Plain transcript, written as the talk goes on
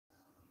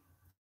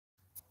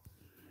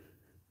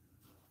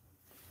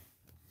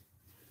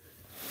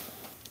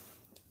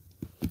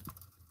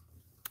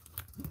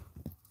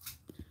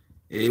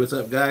Hey, what's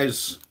up,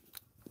 guys?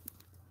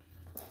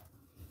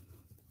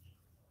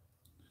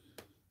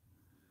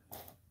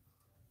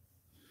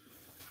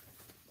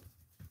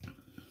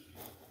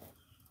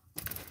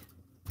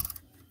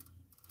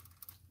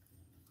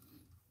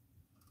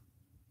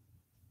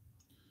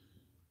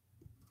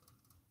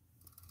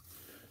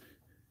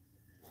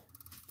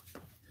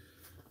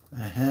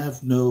 I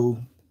have no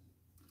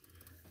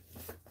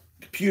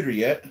computer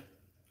yet.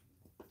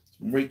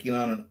 I'm working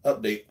on an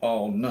update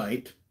all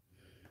night.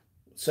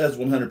 It says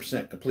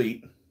 100%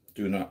 complete.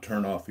 Do not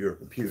turn off your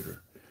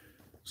computer.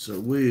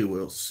 So we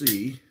will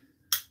see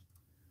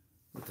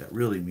what that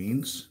really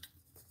means.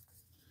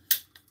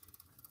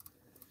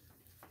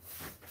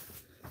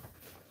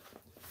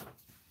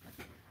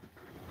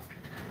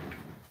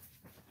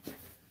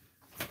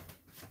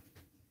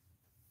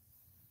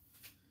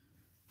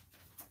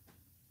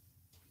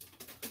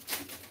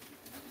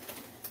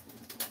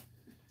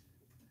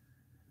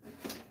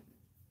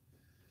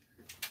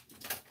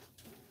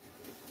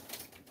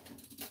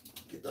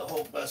 Get the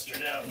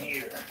Hulkbuster down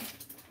here.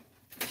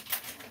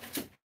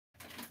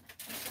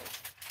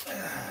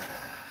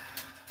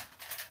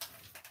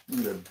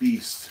 What a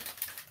beast.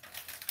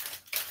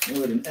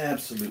 What an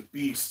absolute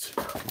beast.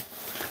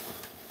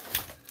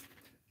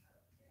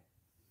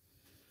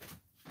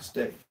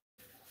 Stay.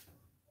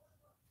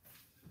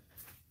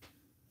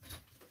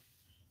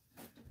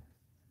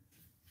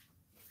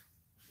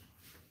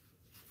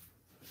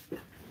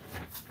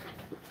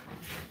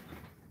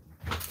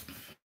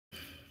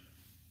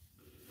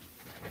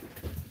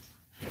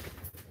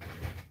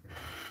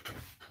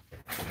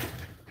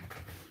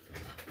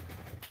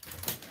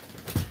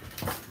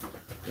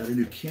 Got a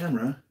new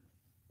camera,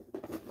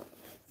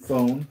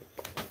 phone.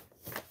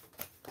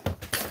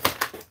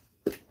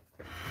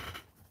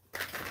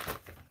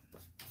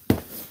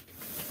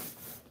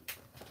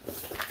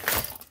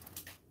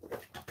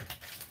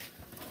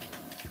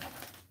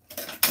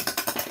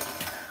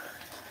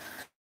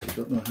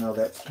 Don't know how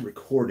that's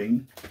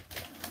recording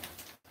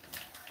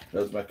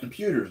because my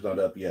computer's not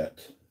up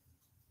yet.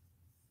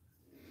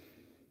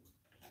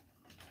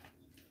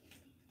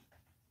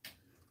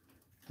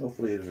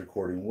 Hopefully it is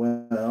recording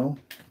well.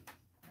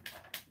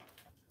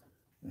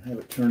 I have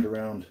it turned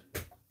around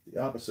the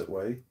opposite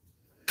way.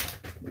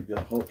 We've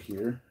got Hulk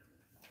here.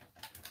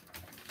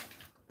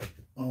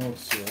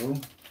 Also,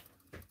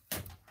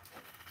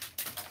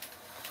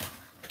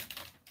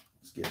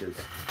 let's get his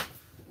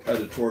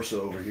other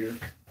torso over here.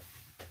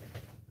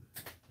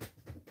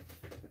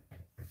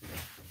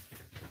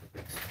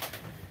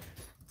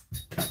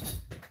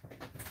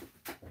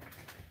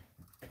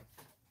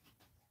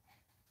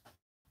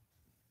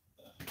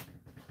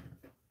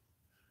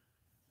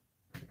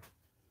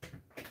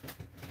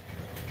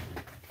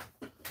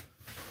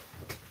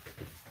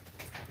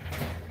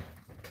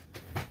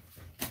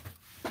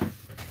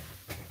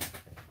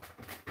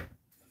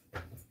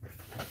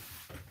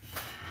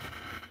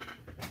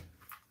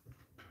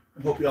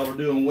 Hope y'all are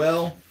doing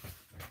well.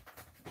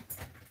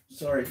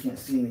 Sorry I can't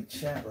see any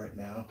chat right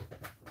now.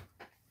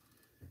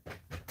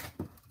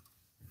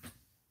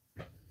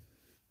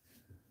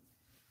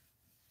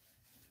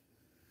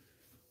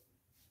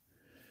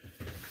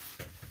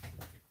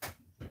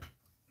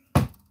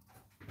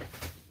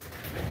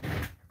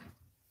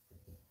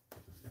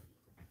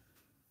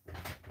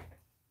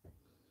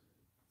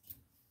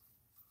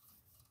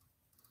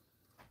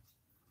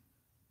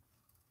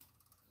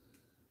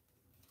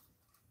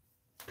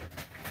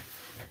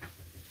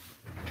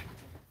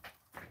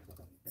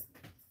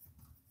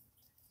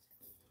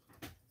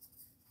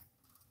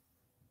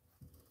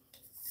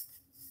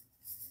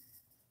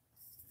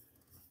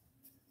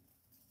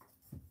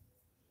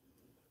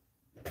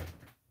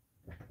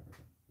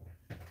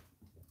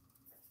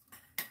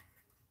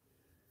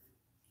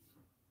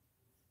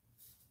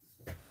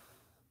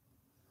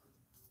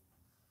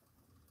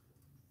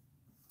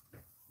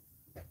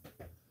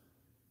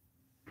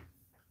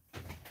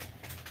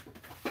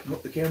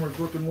 Hope the camera's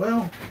working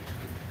well.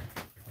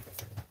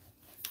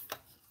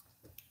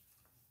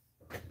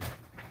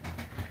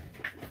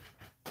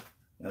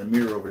 Got a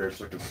mirror over there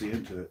so I can see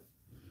into it.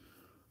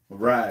 All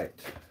right.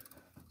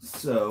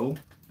 So,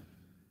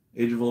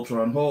 Age of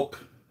Ultron Hulk.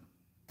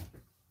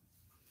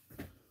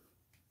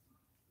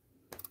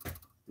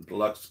 The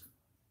deluxe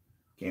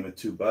came with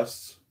 2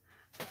 busts.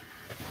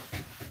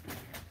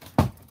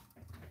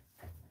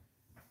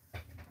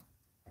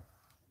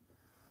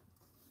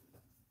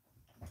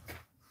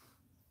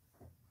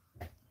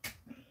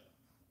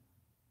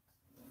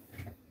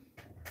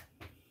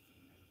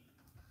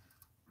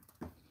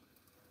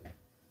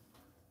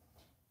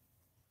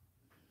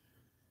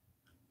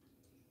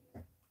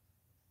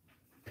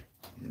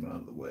 Get him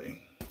out of the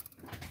way.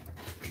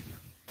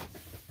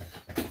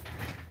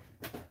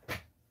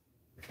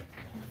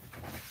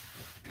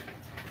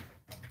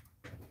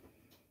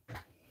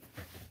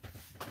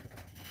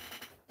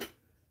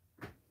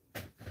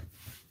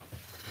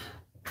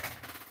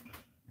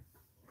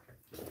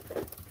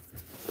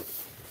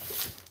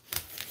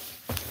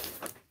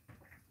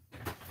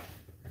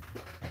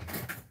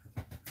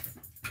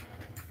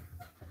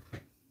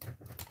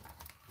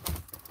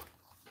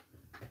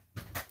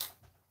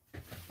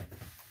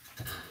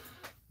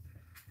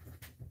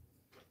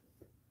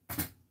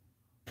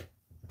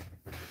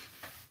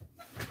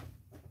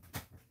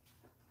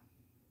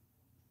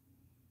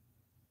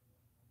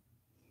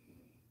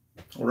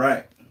 All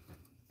right.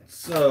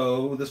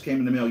 So this came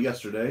in the mail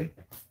yesterday.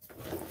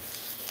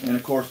 And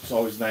of course, it's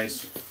always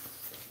nice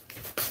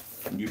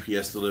when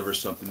UPS delivers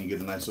something, you get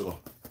a nice little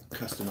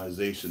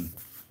customization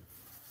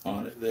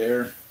on it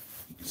there.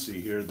 You can see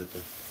here that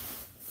the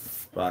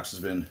box has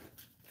been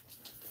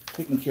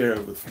taken care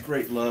of with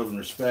great love and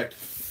respect.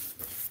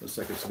 Looks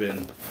like it's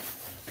been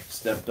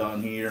stepped on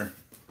here,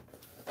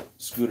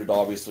 scooted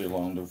obviously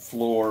along the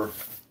floor,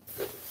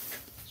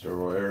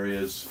 several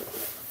areas.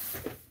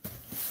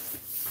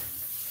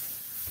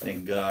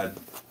 Thank God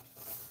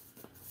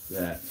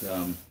that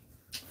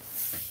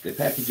they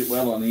package it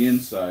well on the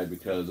inside,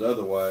 because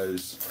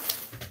otherwise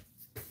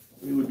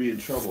we would be in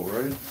trouble,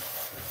 right?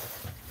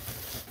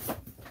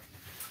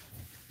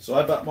 So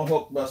I bought my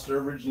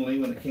Hulkbuster originally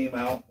when it came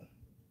out.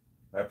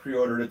 I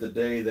pre-ordered it the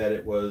day that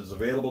it was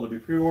available to be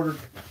pre-ordered.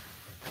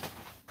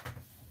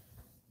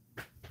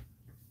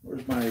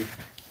 Where's my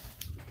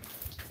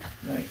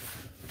knife?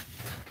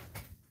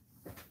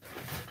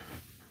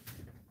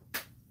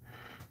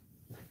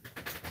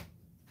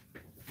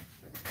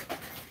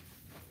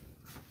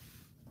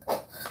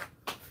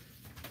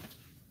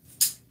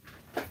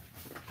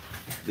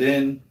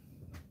 Then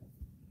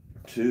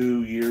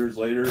 2 years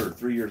later, or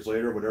 3 years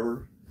later,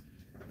 whatever,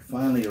 it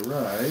finally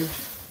arrived.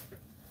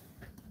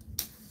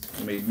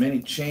 I made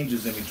many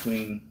changes in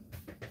between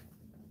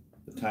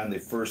the time they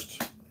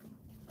first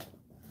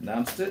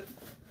announced it,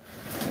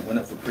 and went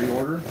up for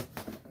pre-order,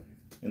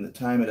 and the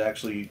time it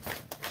actually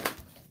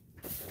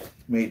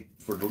made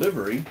for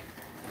delivery.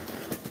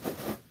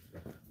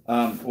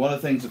 One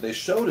of the things that they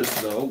showed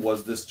us, though,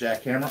 was this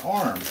Jackhammer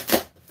Arm.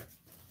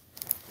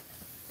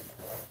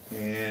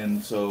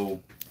 And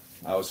so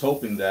I was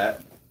hoping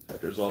that,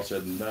 after it's all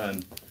said and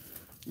done,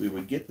 we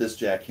would get this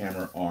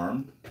Jackhammer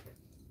Arm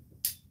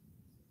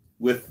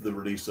with the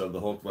release of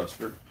the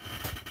Hulkbuster,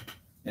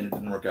 and it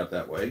didn't work out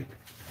that way.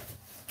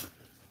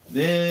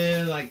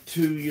 Then, like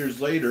 2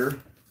 years later,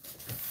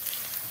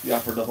 we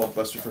offered the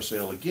Hulkbuster for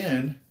sale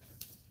again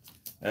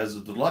as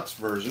a deluxe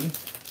version,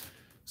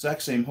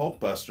 exact same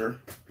Hulkbuster,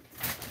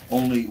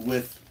 only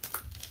with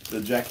the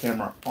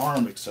Jackhammer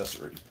Arm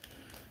accessory.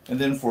 And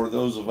then for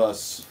those of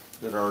us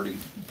that already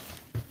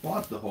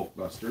bought the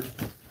Hulkbuster,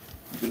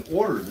 you can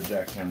order the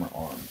Jackhammer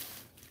Arm.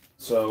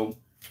 So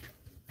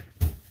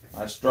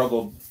I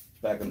struggled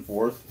back and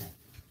forth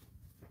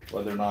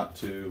whether or not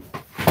to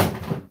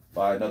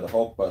buy another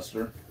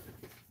Hulkbuster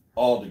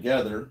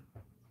altogether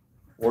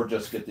or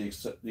just get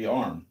the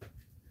arm.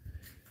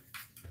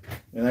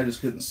 And I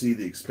just couldn't see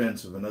the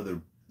expense of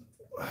another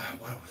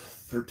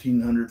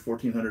 $1,300,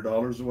 $1,400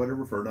 or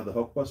whatever for another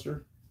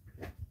Hulkbuster,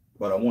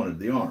 but I wanted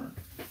the arm.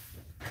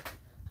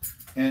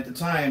 And at the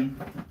time,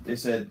 they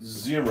said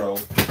zero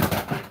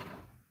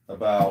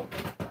about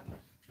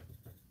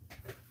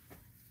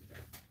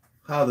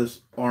how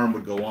this arm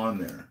would go on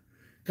there,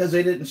 because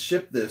they didn't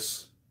ship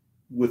this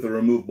with a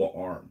removable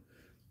arm.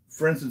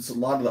 For instance, a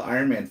lot of the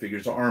Iron Man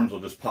figures, the arms will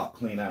just pop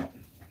clean out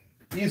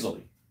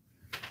easily.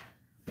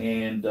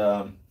 And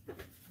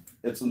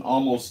it's an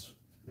almost,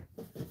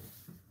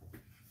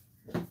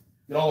 you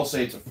can almost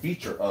say it's a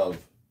feature of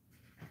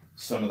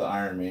some of the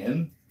Iron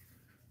Man,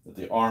 that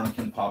the arm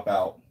can pop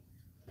out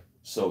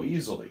so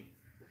easily.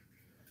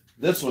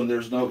 This one,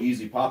 there's no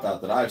easy pop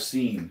out that I've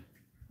seen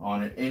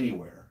on it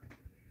anywhere.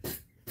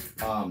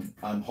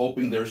 I'm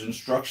hoping there's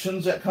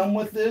instructions that come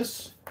with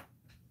this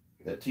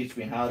that teach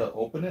me how to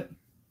open it.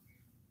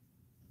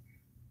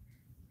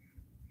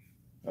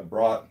 I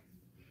brought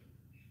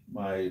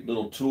my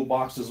little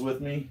toolboxes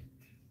with me,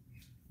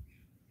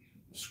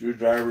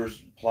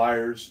 screwdrivers,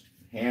 pliers,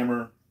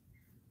 hammer,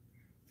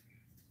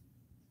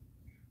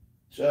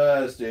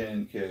 just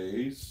in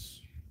case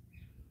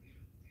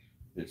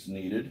it's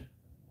needed.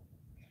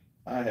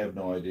 I have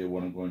no idea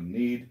what I'm going to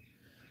need.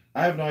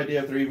 I have no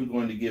idea if they're even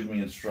going to give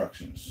me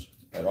instructions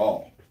at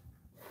all.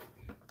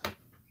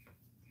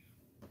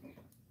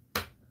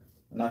 I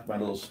knocked my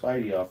little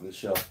Spidey off the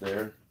shelf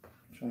there,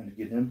 trying to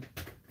get him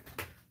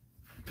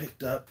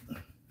picked up.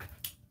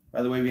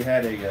 By the way, we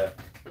had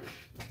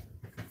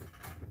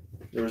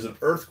there was an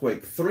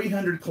earthquake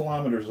 300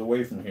 kilometers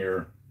away from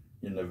here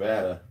in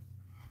Nevada,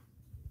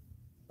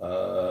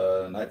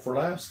 night before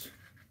last.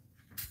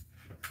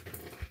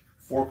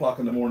 4 o'clock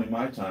in the morning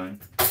my time,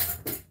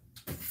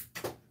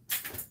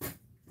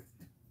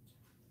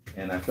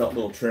 and I felt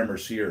little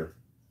tremors here,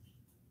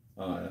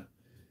 a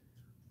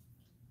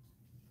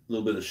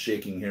little bit of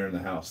shaking here in the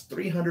house.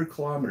 300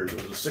 kilometers.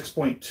 It was a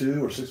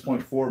 6.2 or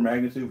 6.4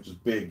 magnitude, which is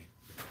big.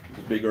 It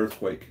was a big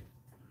earthquake.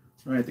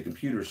 All right, the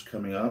computer's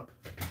coming up.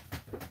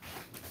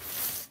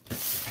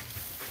 Let's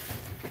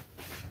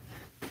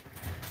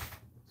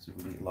see if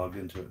we can get logged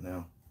into it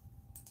now.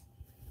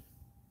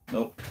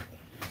 Nope,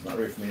 it's not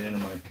ready for me to enter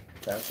my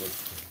password.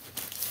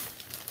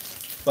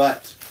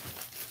 But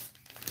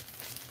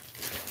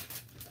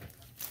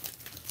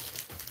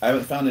I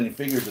haven't found any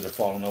figures that have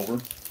fallen over.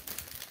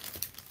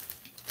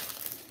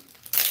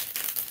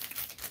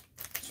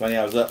 It's funny,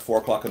 I was up 4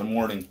 o'clock in the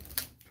morning.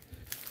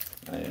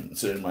 I am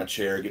sitting in my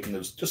chair getting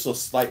just a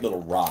slight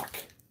little rock.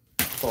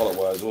 That's all it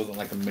was. It wasn't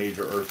like a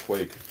major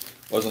earthquake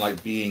Wasn't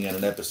like being at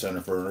an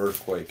epicenter for an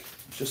earthquake.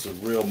 It's just a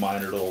real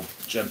minor little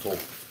gentle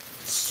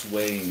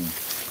swaying,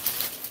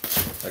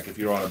 like if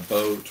you're on a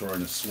boat or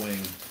in a swing.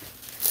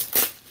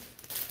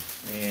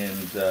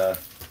 And I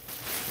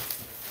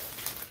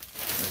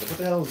was like, what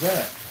the hell is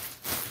that?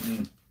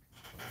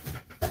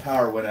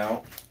 Power went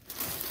out.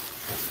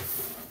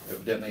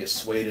 Evidently it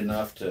swayed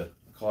enough to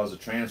cause a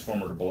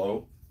transformer to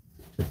blow.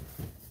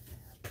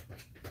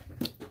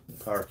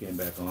 The power came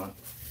back on.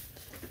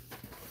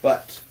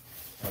 But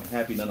I'm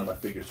happy none of my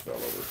figures fell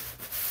over.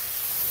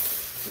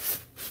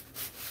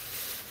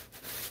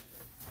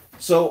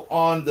 So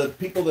on the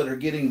people that are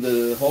getting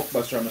the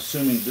Hulkbuster, I'm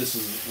assuming this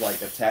is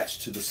like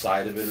attached to the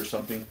side of it or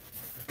something.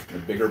 The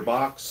bigger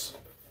box.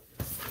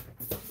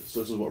 So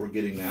this is what we're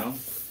getting now.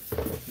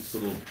 This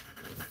little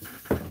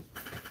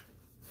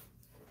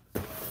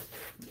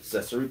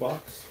accessory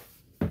box.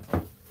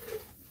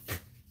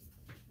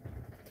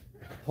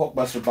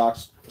 Hulkbuster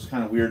box was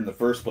kind of weird in the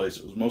first place.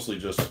 It was mostly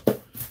just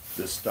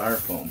this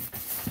styrofoam.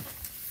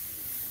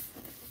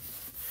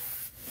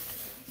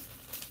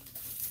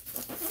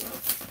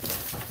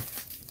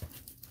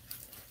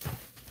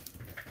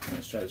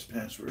 Let's try this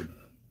password.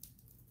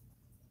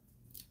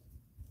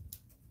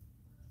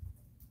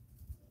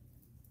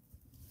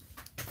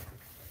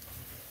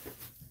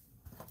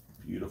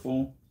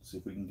 Beautiful. See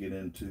if we can get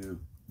into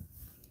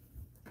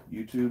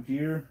YouTube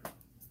here.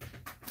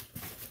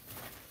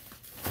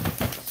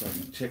 So I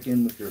can check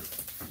in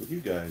with you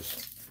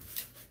guys.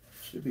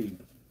 Should be.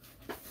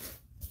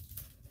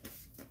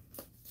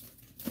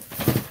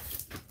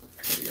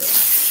 There you go.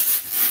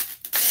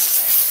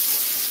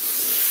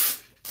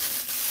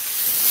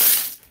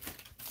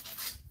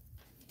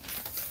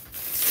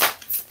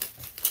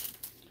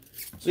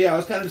 So yeah, I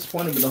was kind of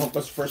disappointed when the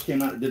Hulkbuster first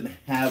came out. It didn't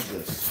have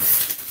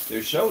this.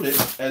 They showed it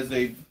as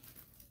they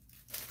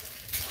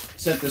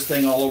sent this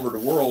thing all over the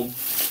world,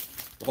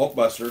 the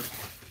Hulkbuster,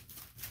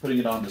 putting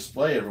it on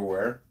display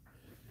everywhere.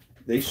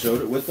 They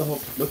showed it with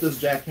this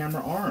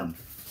Jackhammer Arm,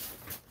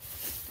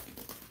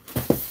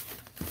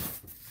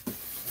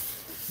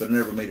 but it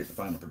never made it to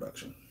final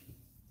production.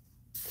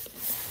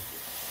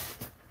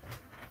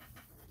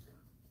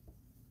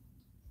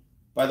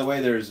 By the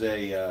way, there's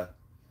a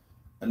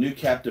new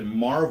Captain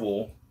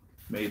Marvel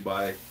made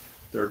by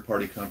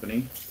third-party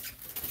company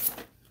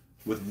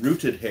with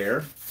rooted hair,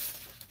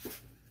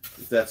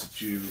 if that's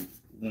what you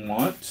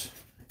want.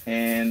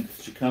 And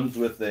she comes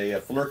with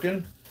a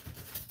Flurkin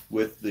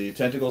with the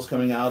tentacles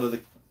coming out of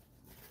the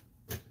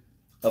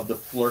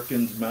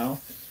Flurkin's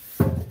mouth,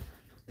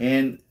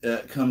 and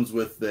it comes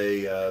with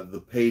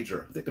the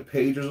pager. I think the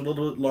pager's a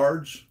little bit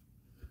large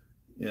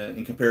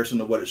in comparison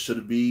to what it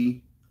should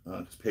be,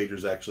 because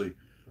pager's actually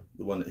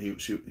the one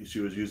that she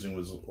was using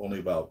was only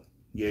about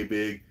yay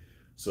big,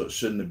 so it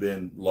shouldn't have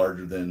been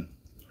larger than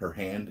her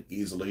hand,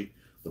 easily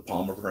the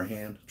palm of her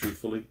hand,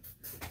 truthfully.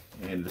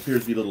 And it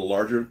appears to be a little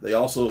larger. They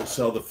also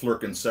sell the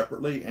Flurkin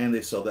separately, and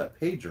they sell that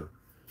pager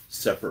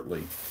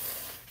separately.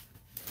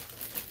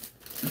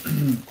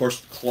 Of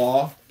course,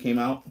 Claw came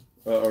out,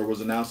 or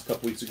was announced a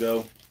couple weeks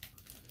ago.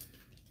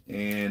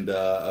 And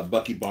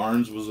Bucky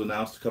Barnes was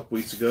announced a couple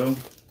weeks ago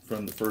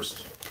from the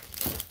first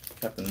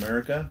Captain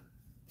America.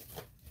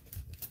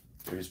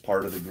 He's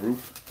part of the group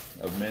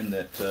of men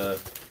that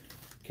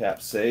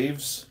Cap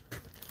saves.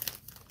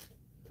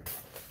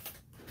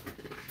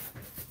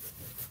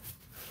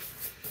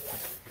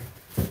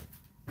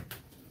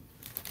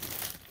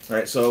 All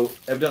right, so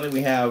evidently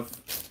we have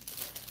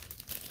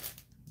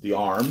the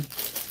arm,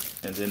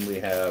 and then we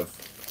have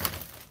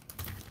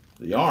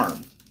the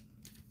arm.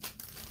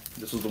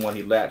 This was the one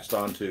he latched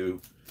onto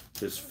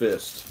his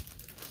fist.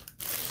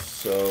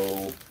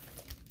 So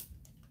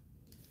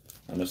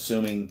I'm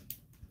assuming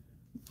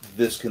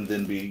this can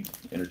then be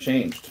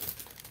interchanged.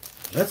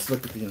 Let's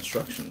look at the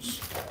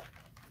instructions.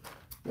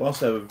 We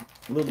also have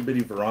a little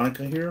bitty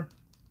Veronica here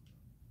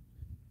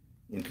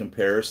in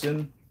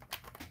comparison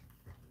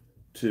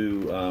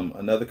to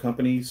another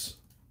company's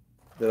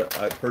that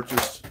I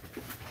purchased.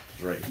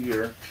 Right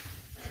here,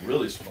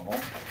 really small.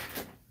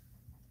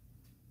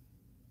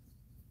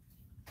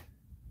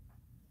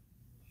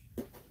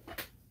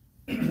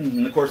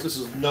 And of course, this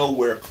is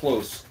nowhere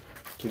close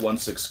to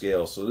 1/6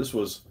 scale. So this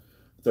was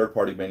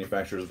third-party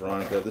manufacturer's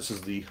Veronica. This is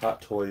the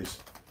Hot Toys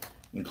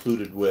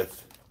included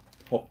with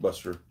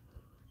Hulkbuster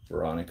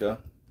Veronica.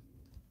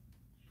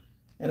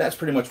 And that's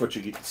pretty much what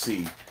you get to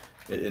see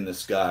in the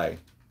sky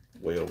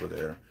way over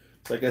there.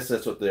 So I guess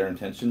that's what their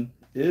intention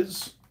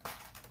is,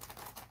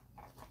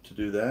 to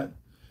do that.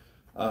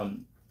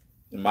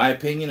 In my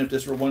opinion, if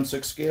this were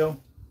 1/6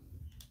 scale,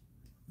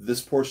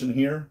 this portion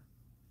here,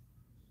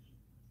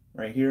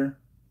 right here,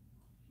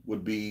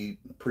 would be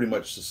pretty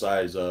much the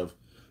size of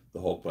the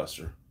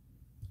Hulkbuster.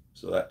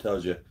 So that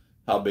tells you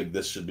how big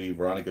this should be.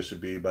 Veronica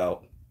should be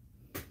about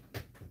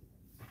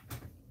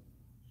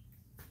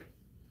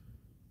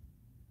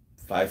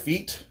 5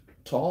 feet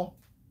tall,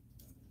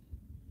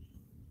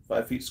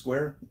 5 feet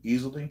square,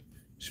 easily.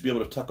 You should be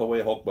able to tuck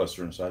away a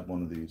Hulkbuster inside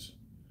one of these.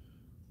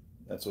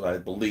 That's what I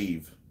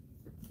believe.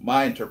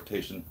 My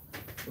interpretation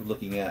of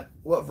looking at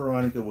what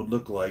Veronica would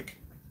look like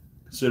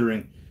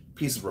considering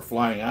pieces were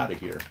flying out of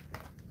here.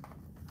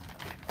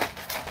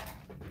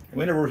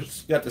 We never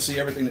got to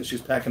see everything that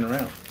she's packing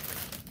around.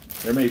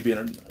 There may be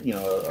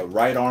a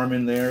right arm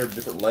in there,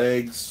 different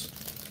legs.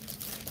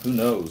 Who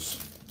knows,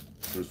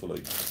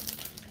 truthfully.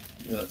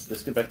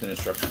 Let's get back to the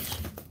instructions.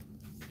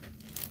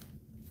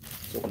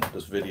 Let's open up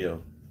this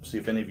video. See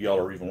if any of y'all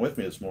are even with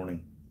me this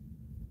morning.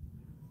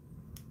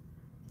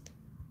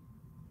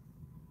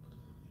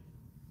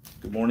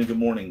 Good morning, good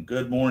morning,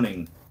 good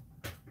morning.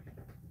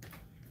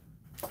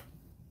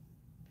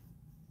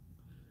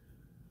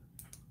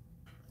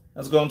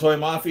 How's it going, Toy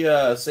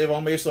Mafia? Save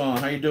on Mason,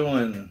 how you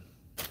doing?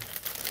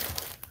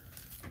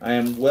 I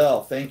am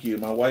well, thank you.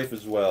 My wife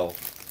is well.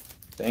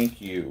 Thank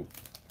you.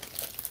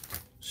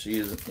 She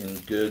is in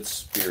good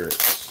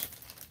spirits.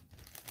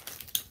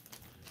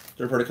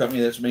 Third-party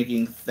company that's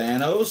making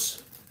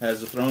Thanos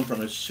has the throne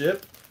from his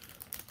ship.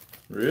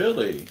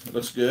 Really? It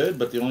looks good,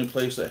 but the only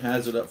place that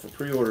has it up for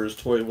pre-order is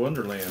Toy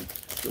Wonderland.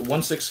 The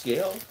 1/6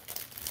 scale,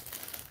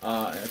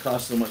 and it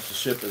costs so much to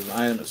ship as an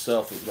item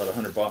itself is about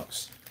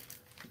 $100.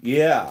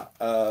 Yeah,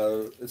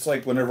 it's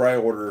like whenever I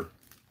order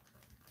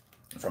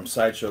from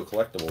Sideshow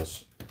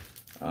Collectibles,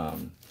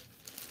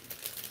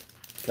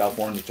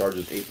 California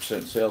charges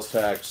 8% sales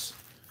tax.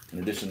 In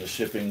addition to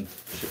shipping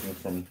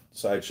from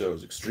Sideshow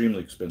is extremely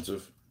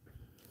expensive,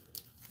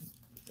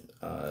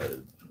 at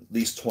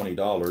least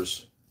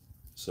 $20.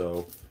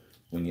 So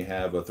when you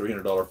have a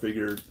 $300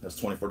 figure, that's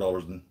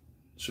 $24 in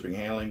shipping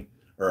handling,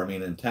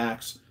 in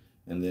tax,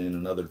 and then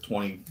another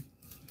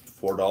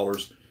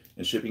 $24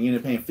 in shipping. You end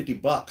up paying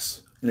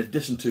 $50 in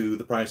addition to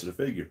the price of the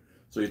figure.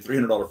 So your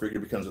 $300 figure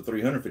becomes a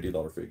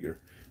 $350 figure.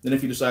 Then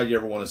if you decide you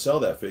ever want to sell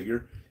that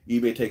figure,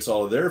 eBay takes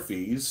all of their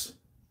fees.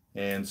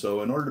 And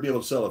so in order to be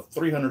able to sell a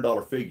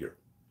 $300 figure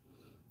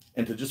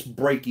and to just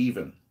break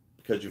even,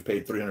 because you've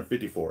paid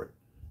 $350 for it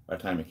by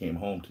the time it came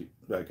home to you,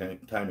 by the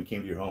time it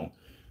came to your home,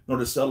 in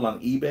order to sell it on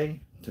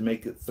eBay to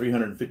make it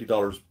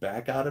 $350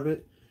 back out of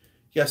it,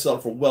 you got to sell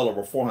it for well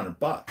over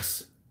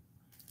 $400,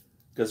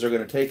 because they're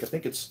going to take, I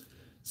think it's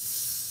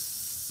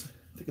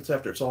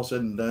after it's all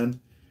said and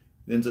done,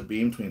 it ends up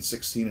being between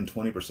 16 and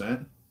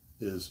 20%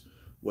 is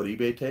what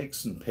eBay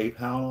takes, and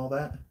PayPal and all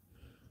that.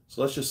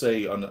 So let's just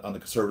say on the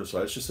conservative side,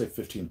 let's just say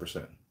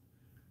 15%.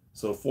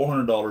 So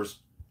 $400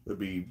 would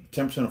be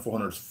 10% of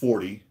 400 is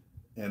 40,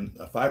 and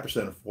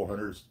 5% of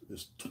 400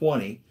 is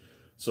 20.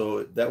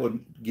 So that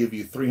would give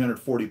you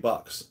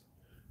 $340.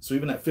 So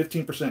even at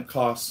 15%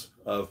 costs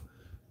of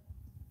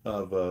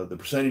the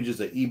percentages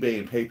that eBay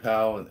and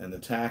PayPal and the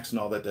tax and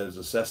all that is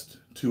assessed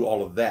to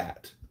all of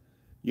that,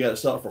 you got to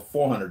sell it for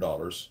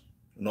 $400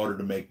 in order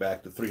to make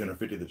back the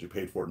 $350 that you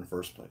paid for it in the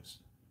first place.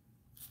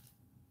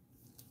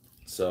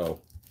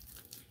 So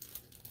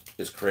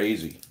it's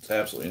crazy. It's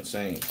absolutely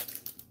insane.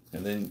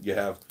 And then you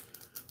have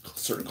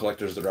certain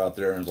collectors that are out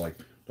there and like,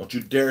 don't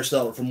you dare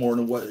sell it for more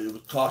than what it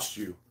would cost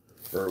you,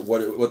 or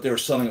what they were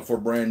selling it for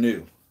brand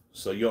new.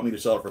 So you want me to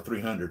sell it for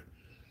 $300?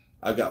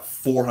 I've got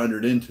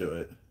 $400 into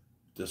it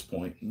at this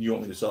point, and you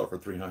want me to sell it for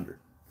 $300?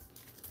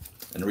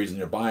 And the reason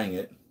you're buying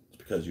it is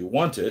because you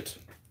want it,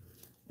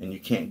 and you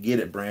can't get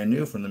it brand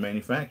new from the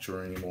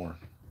manufacturer anymore.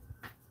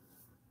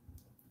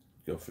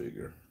 Go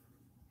figure.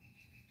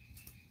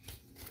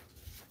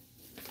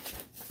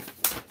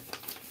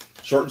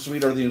 Short and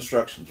sweet are the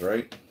instructions,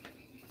 right?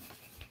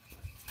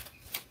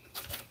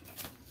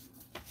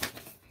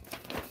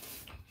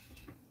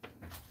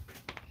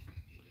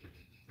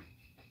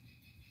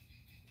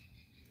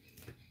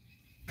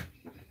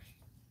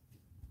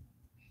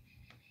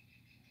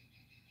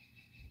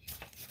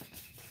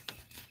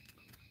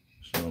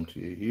 Show them to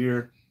you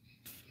here,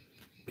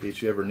 in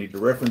case you ever need to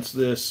reference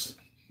this,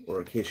 or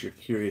in case you're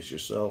curious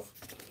yourself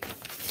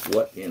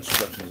what the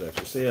instructions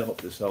actually say. I hope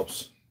this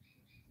helps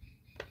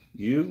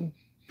you.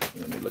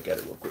 Let me look at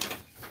it real quick.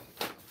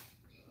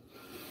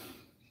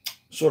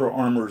 Shoulder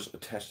armors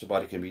attached to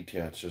body can be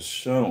attached as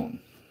shown.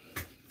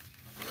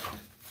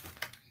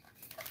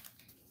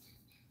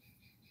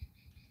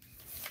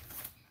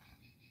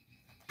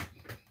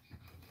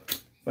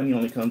 Funny,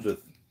 only comes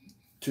with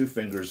 2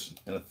 fingers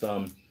and a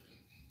thumb,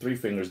 3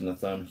 fingers and a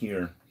thumb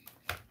here.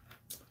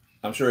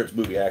 I'm sure it's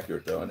movie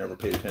accurate though. I never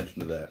paid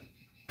attention to that.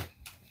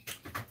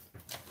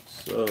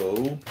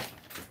 So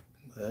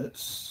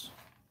let's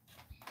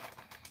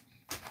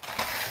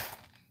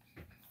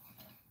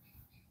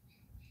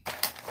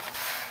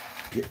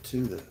get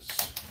to this.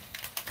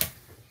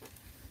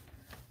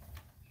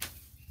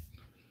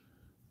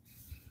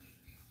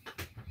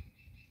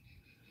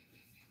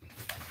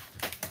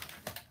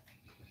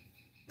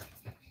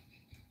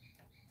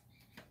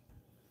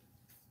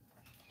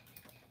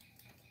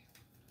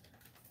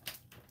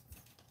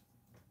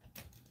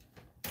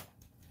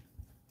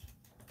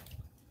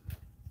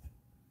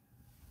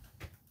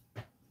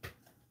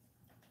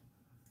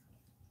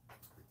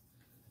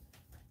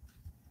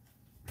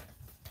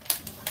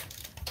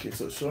 Okay,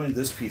 so it's showing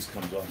this piece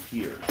comes off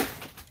here.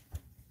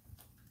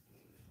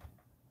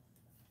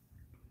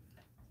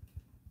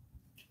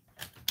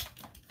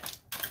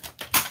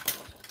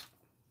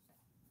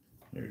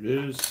 There it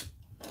is.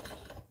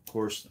 Of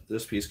course,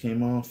 this piece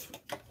came off.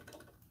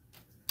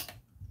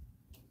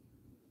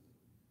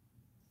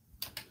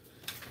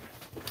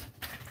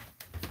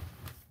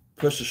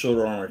 push the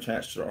shoulder arm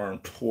attached to the arm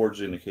towards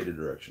the indicated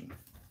direction.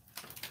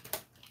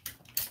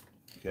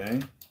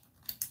 Okay.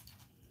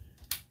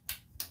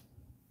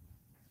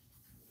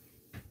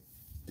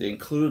 They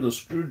include a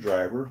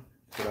screwdriver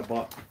that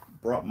I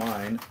brought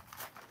mine.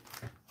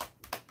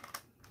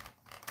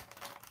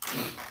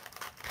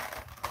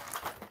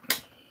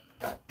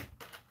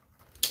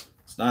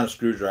 It's not a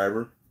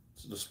screwdriver,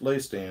 it's a display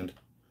stand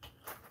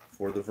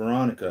for the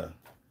Veronica.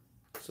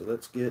 So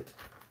let's get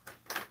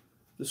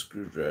the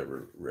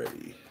screwdriver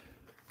ready.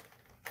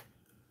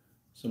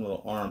 Some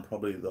little arm,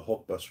 probably the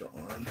Hulkbuster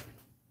arm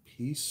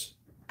piece.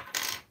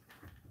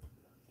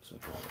 So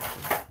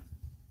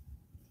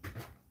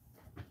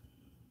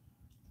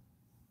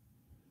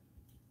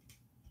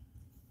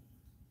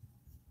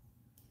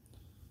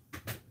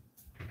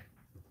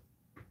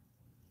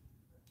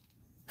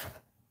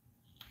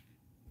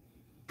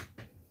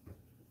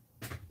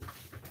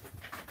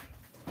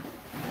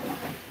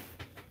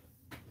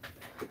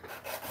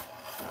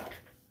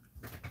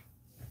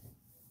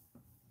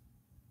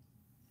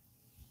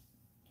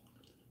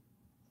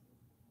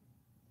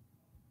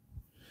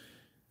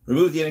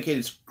remove the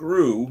indicated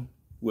screw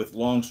with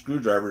long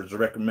screwdrivers. It's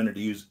recommended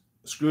to use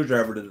a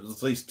screwdriver that is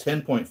at least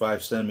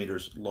 10.5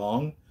 centimeters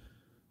long.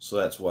 So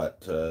that's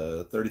what,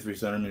 33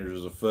 centimeters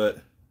is a foot.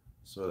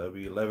 So that would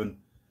be 11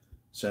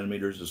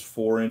 centimeters is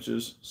 4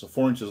 inches. So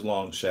 4 inches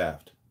long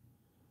shaft.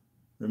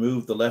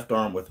 Remove the left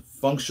arm with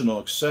functional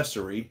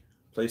accessory.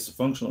 Place the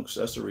functional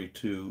accessory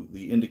to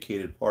the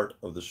indicated part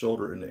of the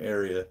shoulder in the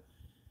area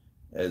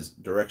as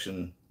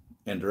direction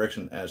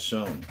as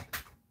shown.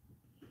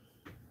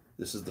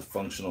 This is the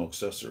functional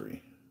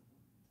accessory.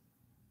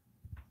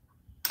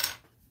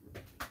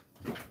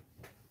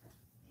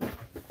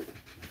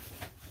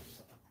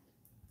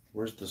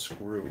 Where's the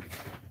screw?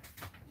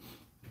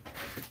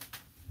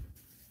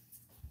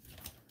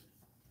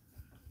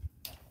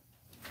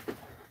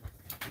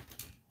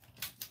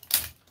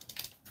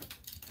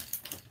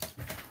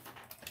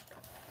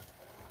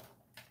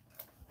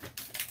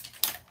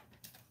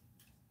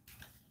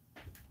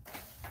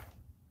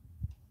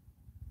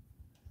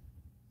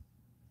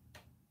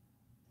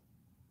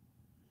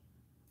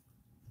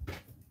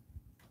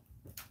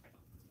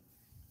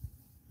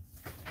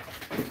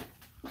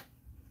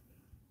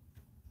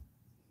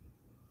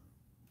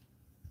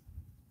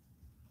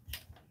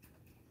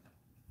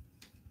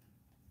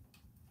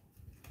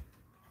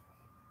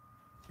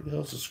 Where the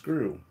hell's the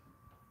screw?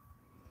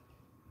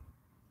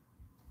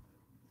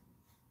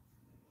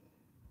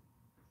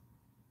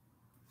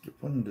 Get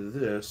one into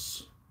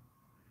this.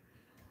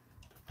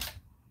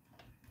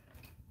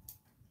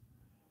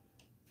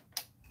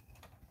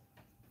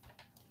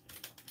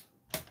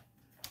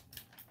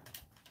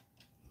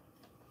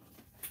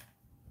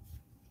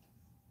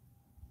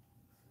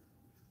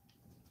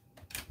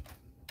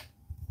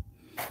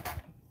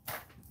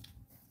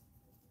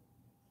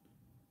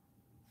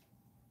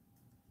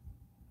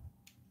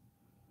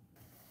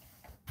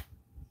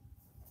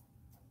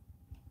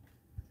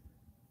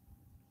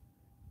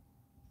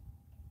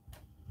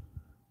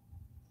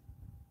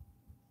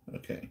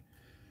 Okay,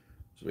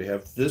 so we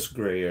have this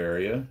gray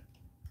area.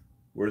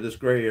 Where this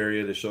gray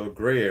area, they show a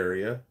gray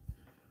area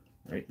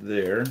right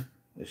there.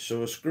 They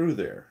show a screw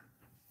there.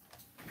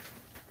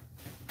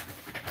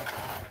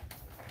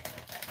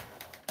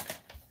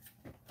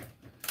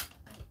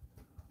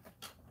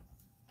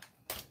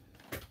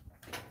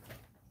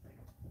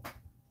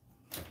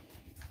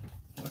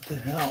 What the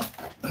hell?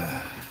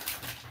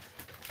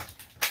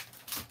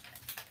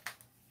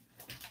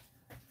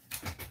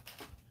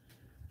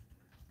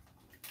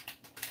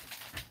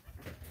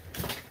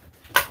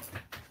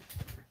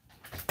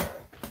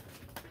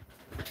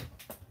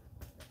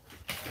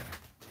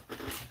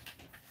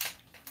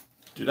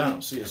 Dude, I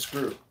don't see a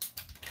screw.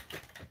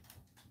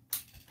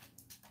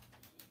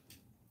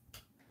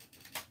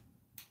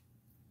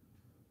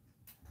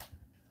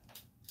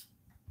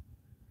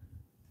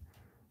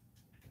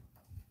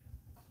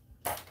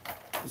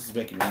 This is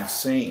making me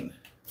insane.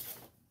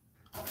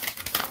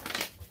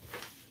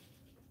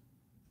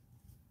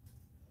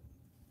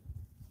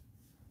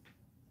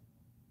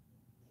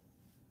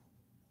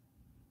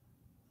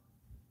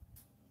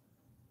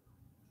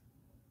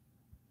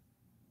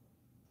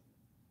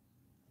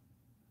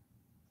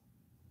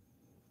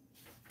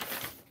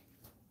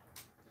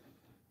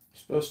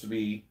 Supposed to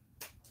be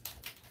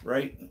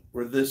right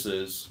where this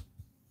is,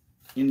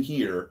 in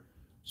here,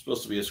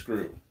 supposed to be a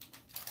screw.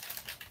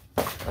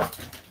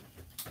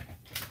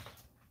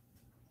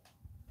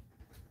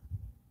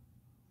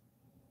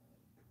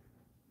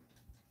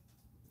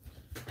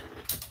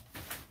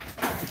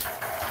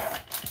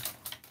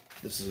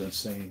 This is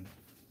insane.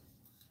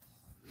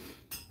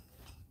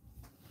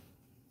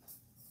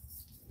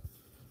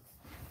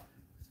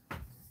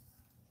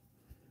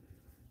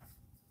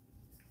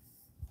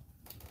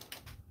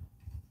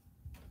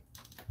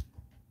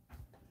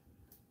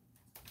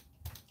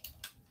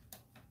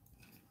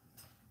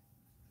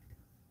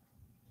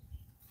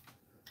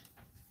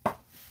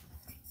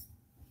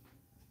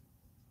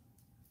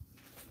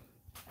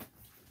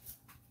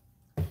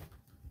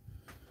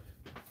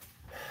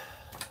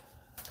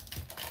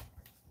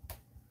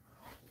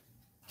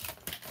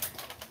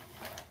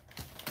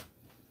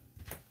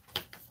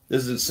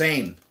 This is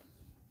insane.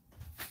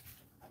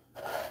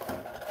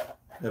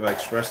 Have I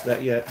expressed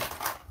that yet?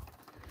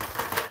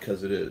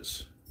 Because it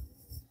is.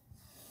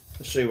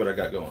 Let's show you what I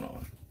got going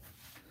on.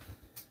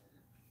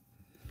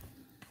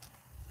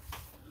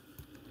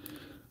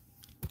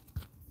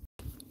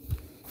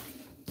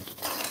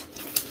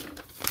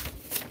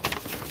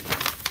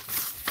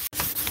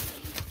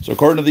 So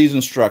according to these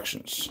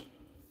instructions,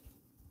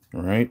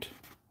 all right,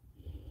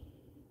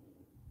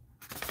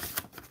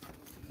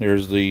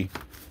 here's the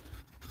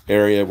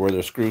area where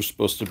the screw's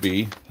supposed to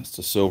be. That's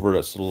the silver,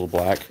 that's the little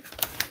black.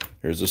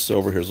 Here's the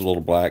silver, here's the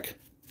little black.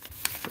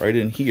 Right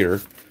in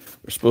here,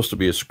 there's supposed to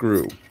be a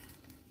screw.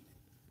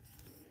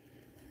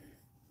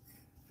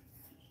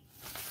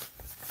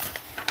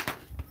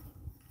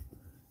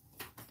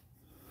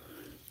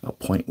 I'll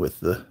point with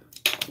the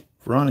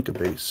Veronica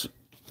base.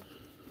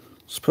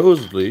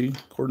 Supposedly,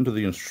 according to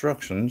the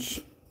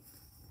instructions,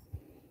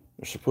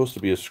 there's supposed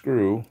to be a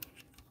screw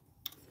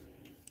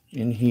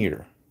in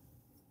here.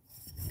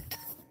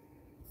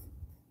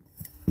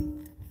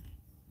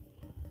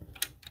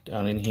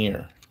 Down in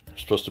here,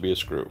 there's supposed to be a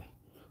screw.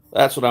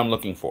 That's what I'm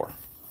looking for. In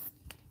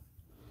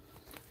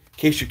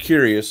case you're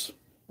curious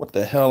what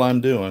the hell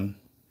I'm doing,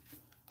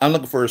 I'm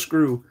looking for a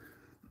screw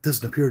that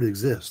doesn't appear to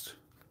exist.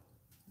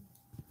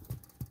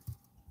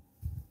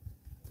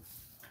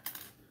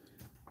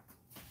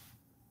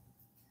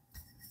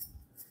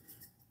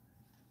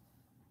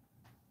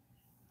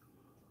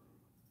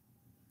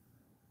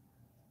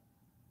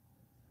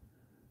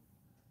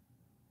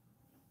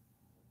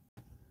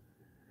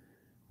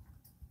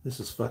 This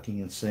is fucking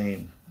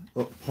insane.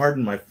 Oh,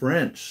 pardon my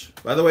French.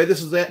 By the way,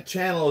 that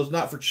channel is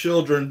not for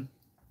children.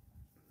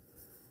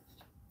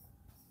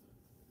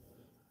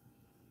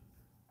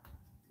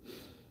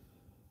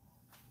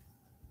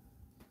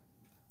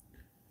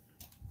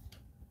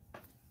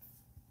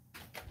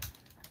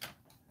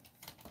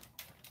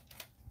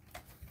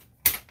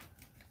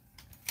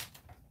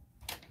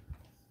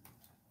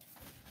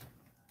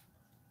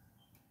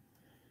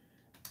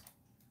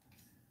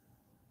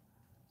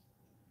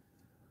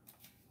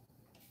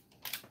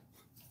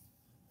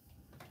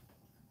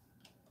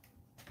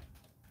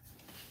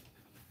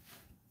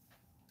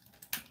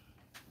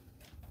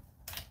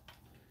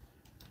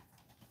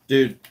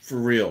 Dude, for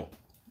real,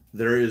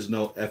 there is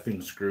no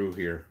effing screw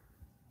here.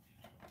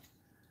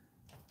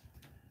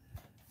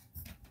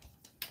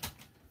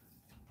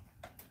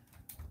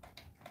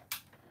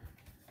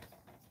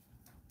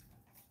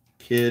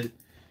 Kid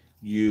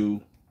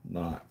you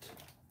not.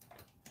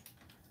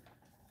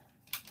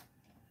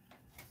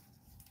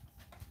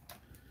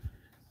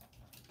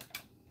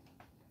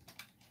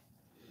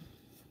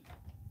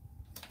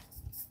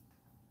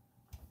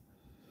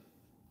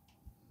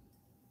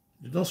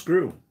 There's no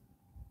screw.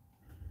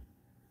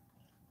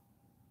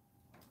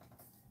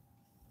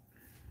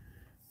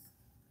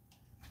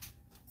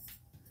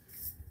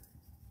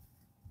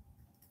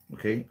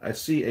 Okay, I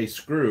see a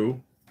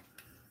screw.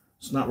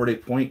 It's not where they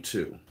point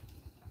to.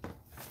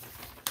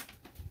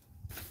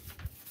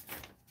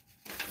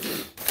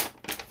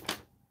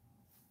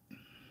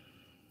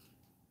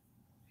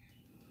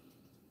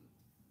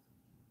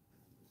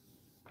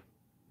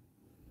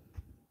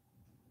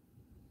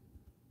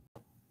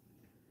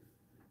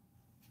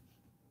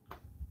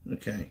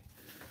 Okay,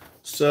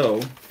 so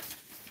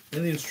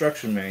in the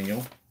instruction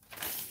manual,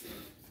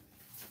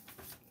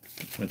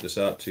 I'll point this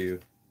out to you.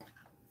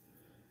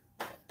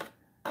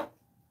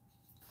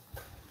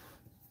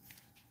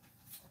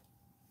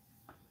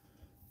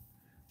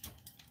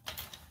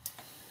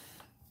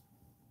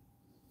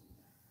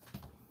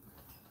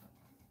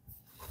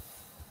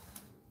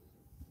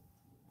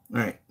 All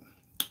right,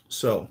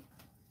 so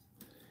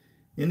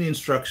in the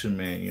instruction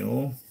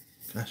manual,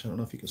 gosh, I don't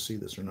know if you can see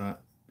this or not.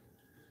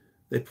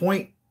 They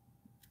point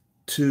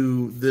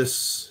to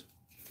this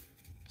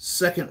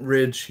second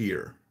ridge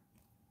here,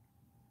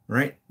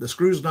 right? The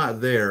screw's not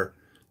there.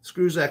 The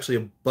screw's actually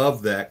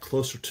above that,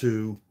 closer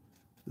to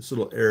this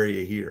little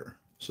area here.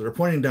 So they're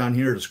pointing down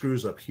here, the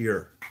screw's up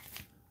here.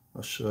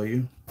 I'll show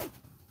you.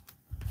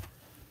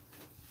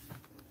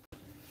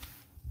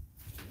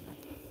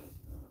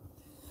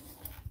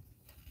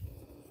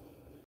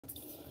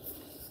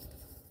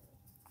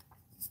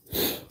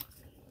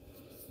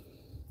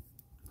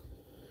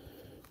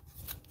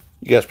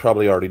 You guys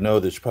probably already know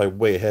this. You're probably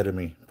way ahead of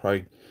me.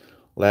 Probably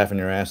laughing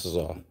your asses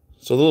off.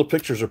 So the little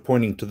pictures are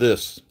pointing to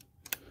this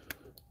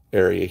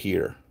area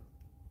here.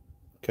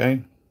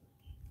 Okay?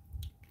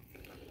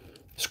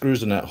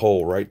 Screws in that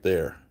hole right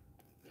there.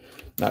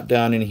 Not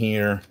down in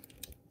here.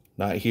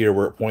 Not here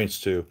where it points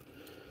to.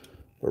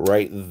 But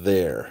right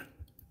there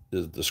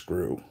is the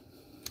screw.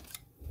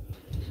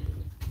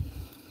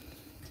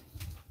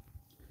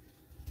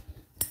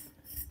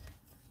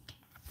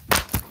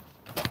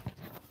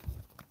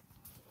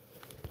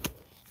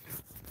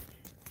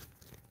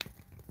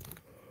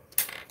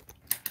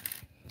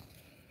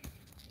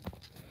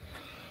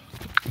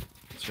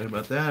 Sorry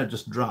about that, I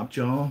just dropped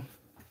y'all.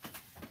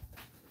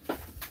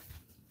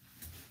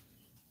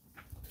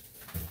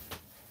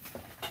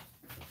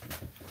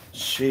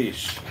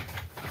 Sheesh.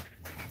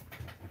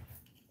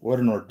 What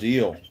an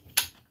ordeal.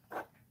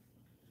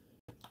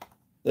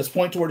 Let's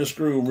point to where the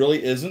screw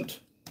really isn't,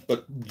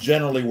 but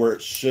generally where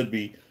it should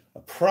be,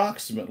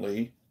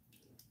 approximately,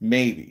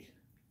 maybe.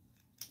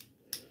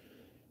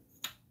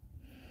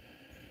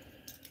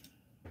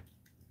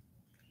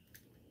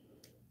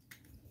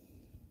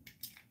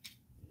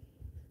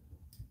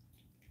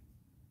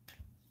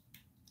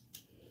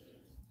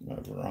 My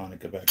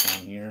Veronica back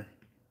on here.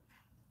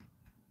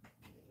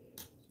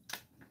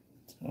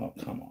 Oh,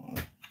 come on.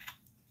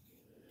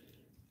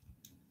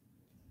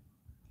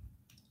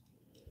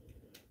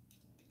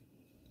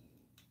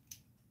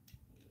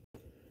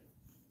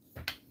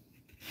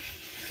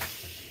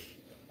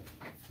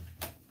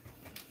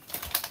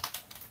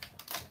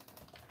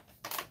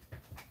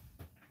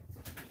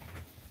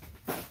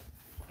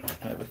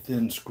 I have a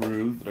thin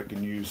screw that I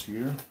can use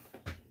here.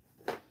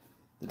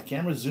 Did the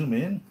camera zoom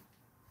in?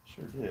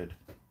 Sure did.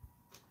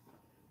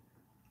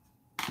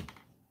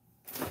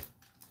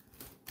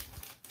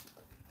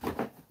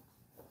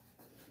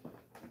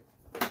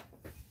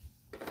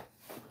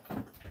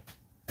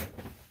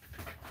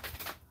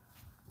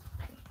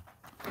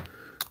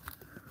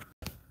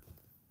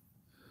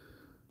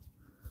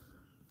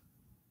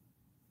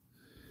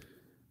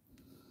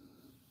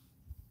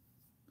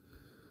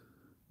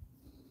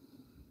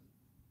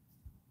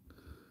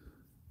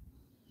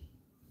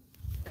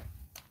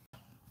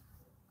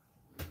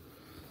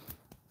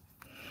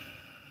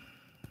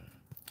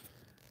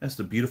 That's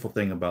the beautiful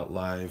thing about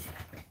live.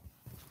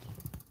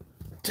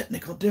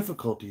 Technical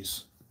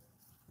difficulties.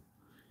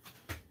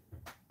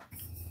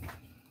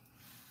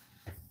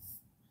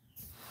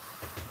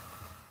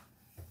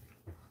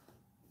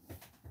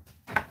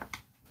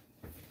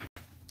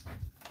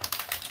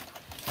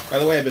 By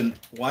the way, I've been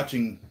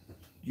watching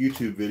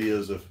YouTube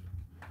videos of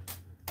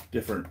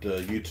different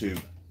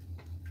YouTube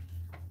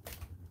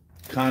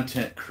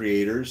content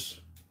creators.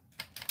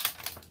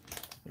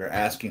 They're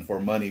asking for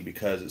money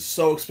because it's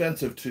so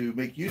expensive to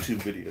make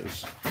YouTube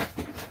videos.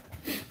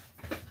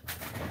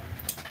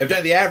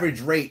 The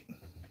average rate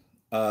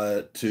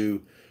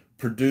to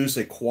produce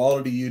a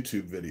quality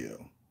YouTube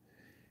video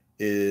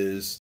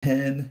is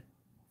 $10,000.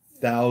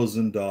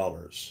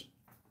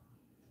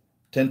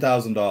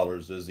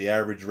 $10,000 is the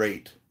average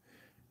rate,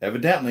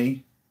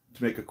 evidently,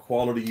 to make a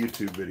quality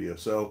YouTube video.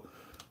 So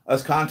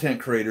us content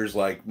creators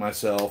like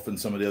myself and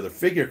some of the other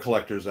figure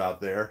collectors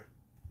out there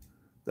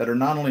that are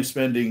not only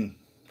spending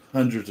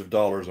hundreds of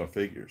dollars on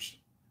figures.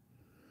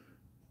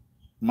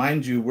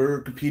 Mind you, we're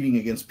competing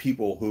against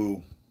people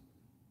who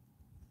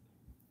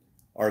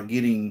are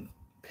getting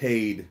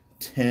paid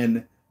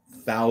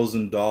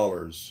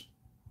 $10,000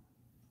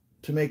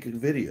 to make a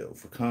video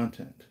for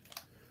content.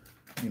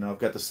 You know, I've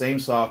got the same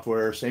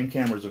software, same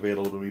cameras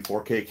available to me,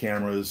 4K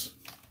cameras,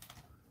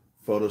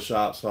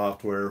 Photoshop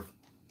software,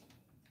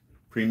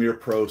 Premiere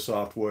Pro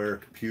software,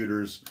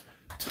 computers,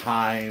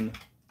 time,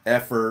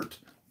 effort,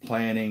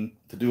 planning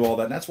to do all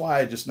that. And that's why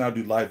I just now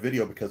do live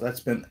video, because I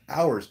spend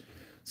hours,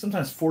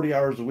 sometimes 40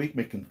 hours a week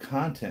making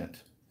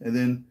content, and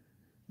then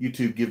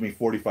YouTube give me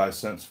 45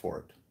 cents for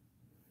it.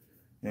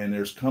 And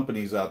there's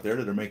companies out there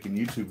that are making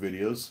YouTube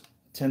videos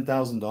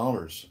 $10,000,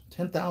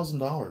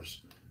 $10,000,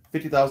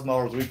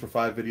 $50,000 a week for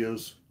 5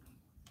 videos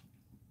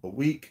a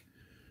week,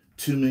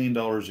 $2 million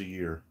a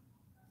year.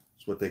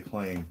 That's what they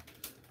claim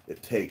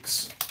it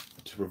takes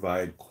to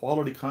provide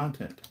quality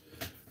content.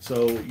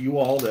 So you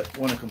all that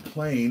want to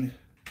complain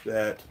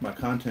that my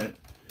content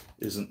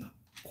isn't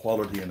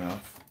quality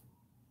enough,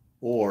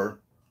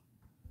 or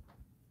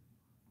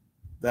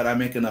that I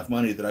make enough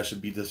money that I should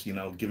be just, you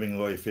know, giving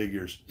away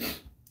figures.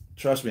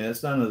 Trust me,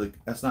 that's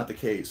not the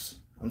case.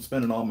 I'm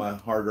spending all my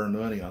hard-earned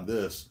money on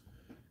this,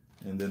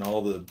 and then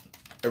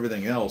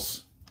everything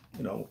else,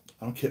 you know,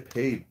 I don't get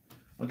paid. I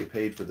don't get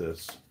paid for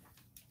this.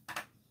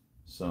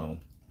 So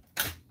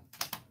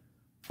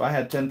if I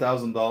had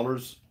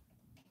 $10,000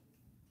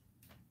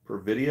 per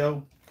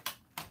video,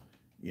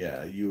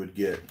 yeah, you would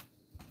get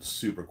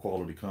super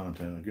quality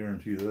content. I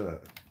guarantee you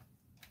that.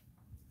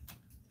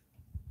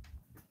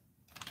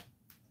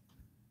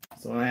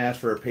 So when I ask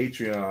for a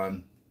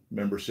Patreon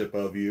membership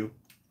of you,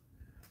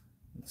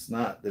 it's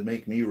not to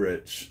make me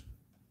rich.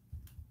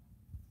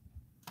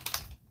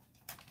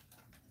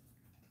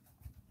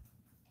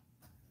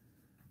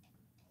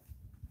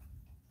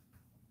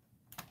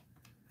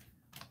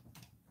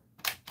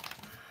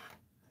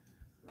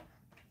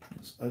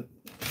 Let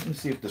me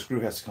see if the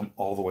screw has to come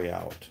all the way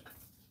out.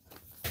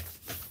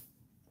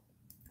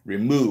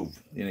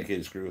 Remove the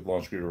indicated screw with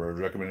long screwdriver.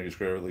 Recommended you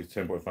screw at least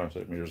 10.5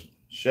 centimeters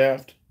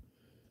shaft.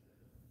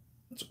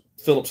 It's a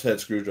Phillips head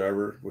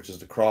screwdriver, which is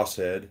the cross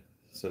head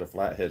instead of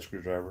flat head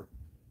screwdriver.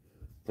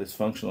 Place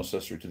functional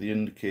accessory to the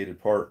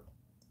indicated part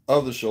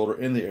of the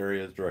shoulder in the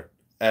area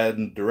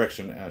and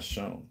direction as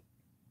shown.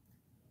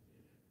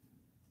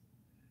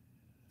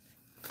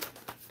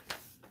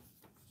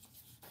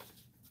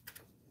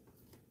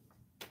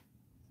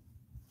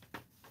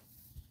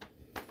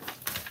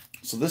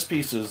 So this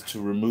piece is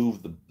to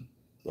remove the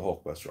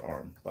Hulkbuster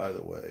arm, by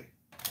the way.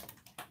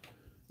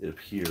 It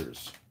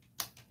appears.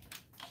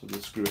 So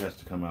this screw has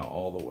to come out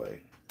all the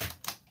way.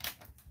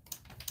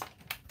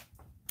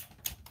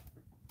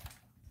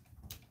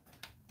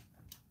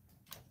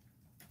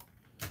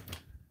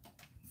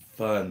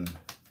 fun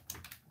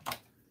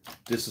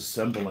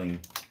disassembling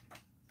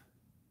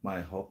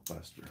my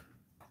Hulkbuster.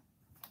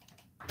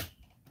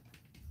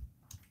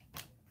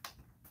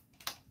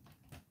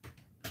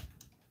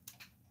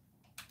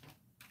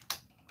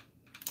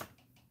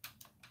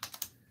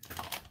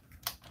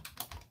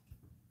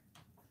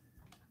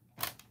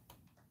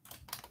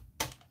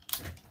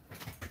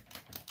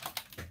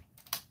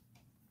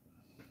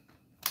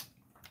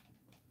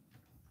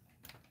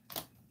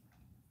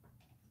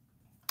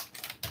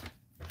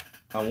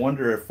 I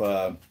wonder if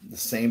the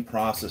same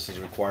process is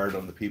required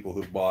on the people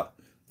who bought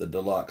the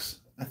deluxe.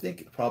 I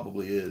think it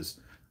probably is.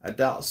 I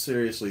doubt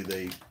seriously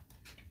they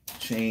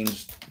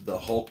changed the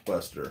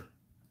Hulkbuster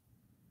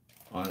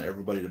on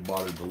everybody that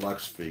bought a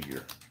deluxe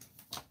figure.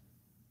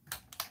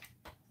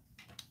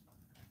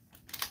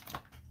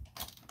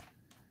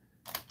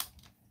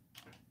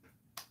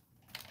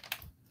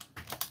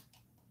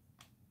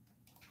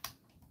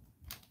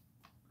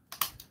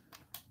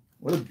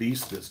 What a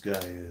beast this guy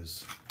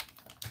is.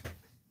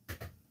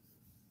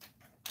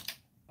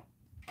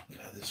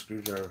 God, this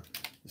screwdriver,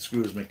 the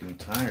screw is making me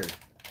tired.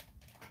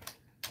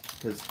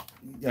 Because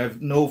I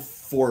have no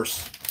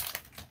force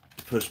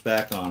to push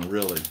back on,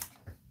 really.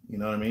 You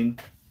know what I mean?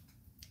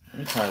 Let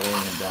me try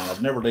laying him down.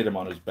 I've never laid him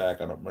on his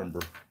back. I don't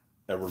remember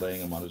ever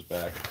laying him on his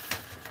back.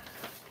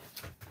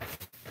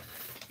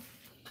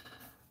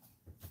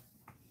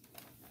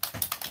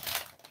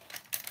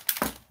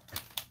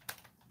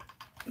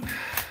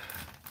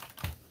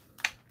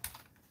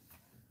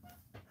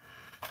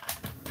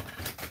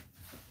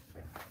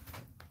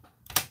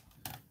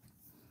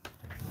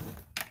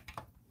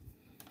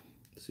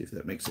 See if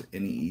that makes it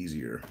any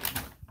easier.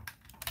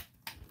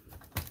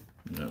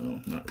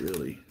 No, not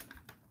really.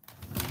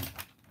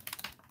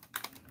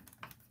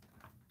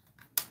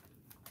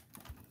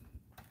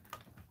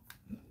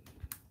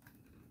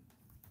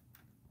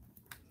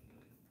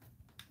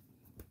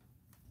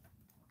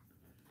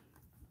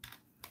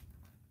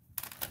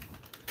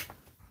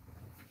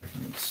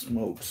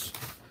 Smokes.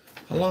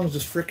 How long is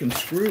this frickin'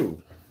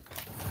 screw?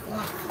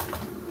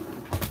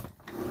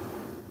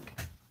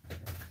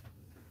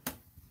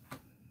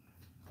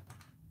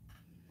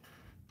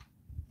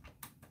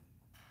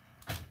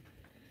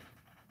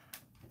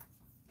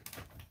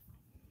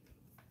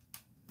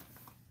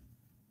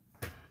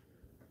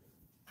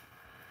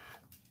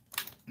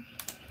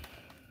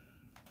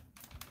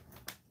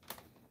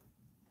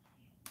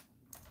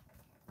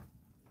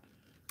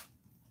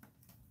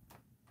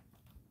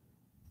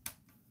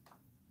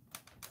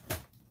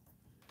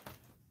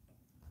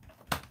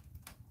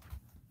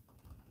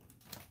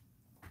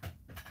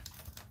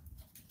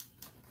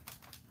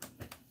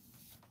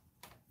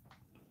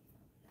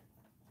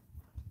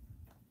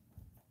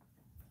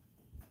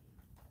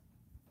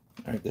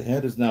 All right, the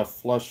head is now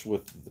flush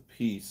with the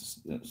piece,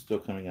 and it's still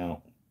coming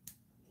out.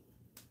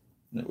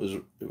 And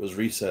it was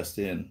recessed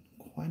in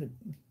quite a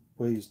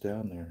ways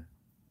down there.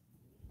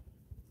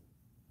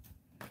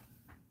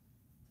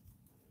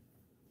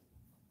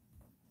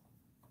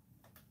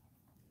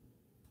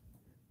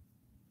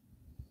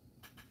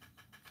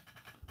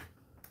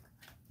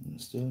 And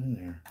it's still in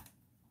there.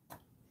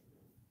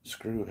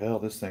 Screw hell,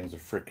 this thing's a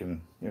frickin',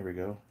 there we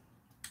go.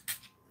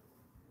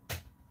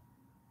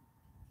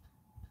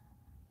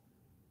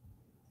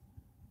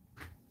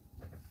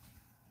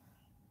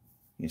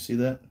 You see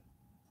that?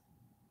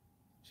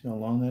 See how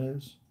long that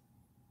is?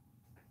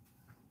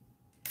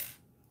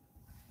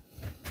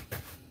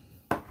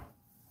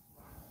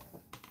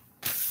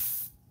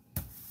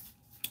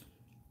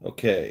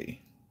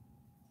 Okay.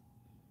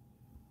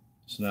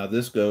 So now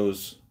this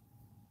goes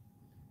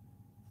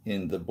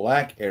in the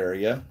black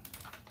area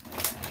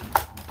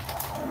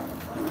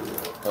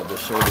of the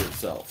shoulder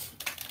itself.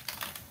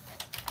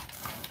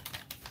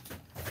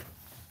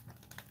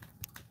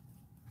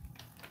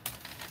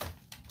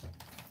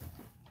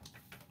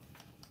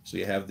 So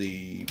you have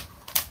the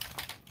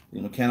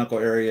mechanical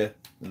area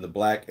and the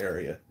black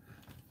area.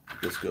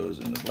 This goes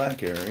in the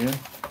black area.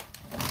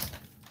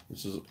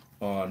 This is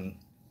on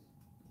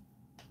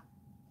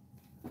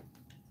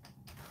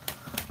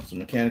the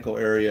mechanical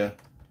area,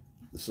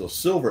 this little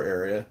silver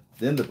area,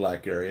 then the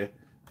black area,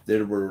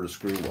 then where the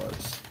screw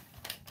was.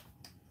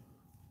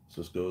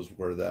 So this goes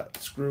where that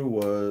screw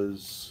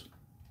was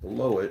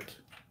below it.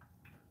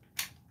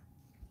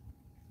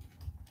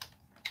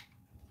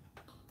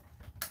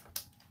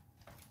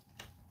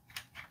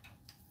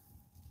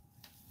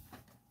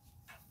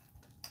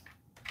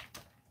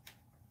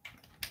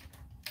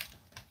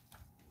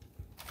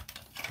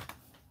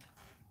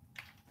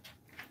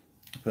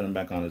 Put him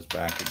back on his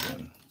back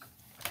again.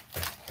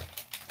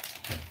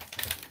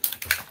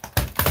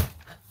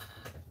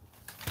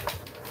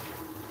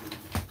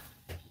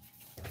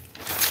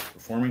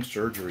 Performing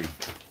surgery.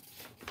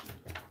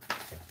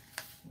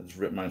 I just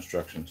ripped my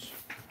instructions.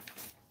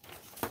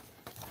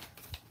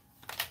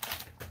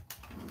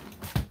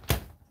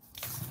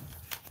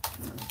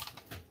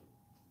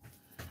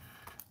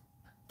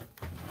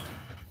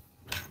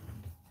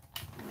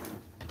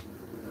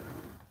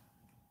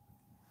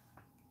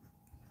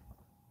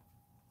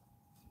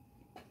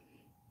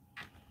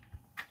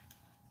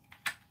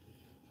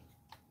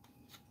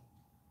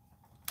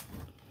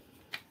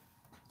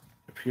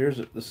 appears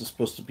that this is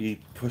supposed to be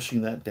pushing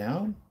that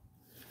down.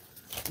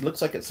 It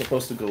looks like it's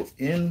supposed to go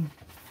in.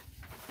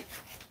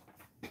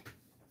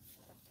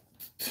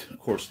 Of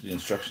course, the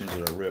instructions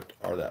that are ripped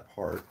are that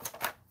part.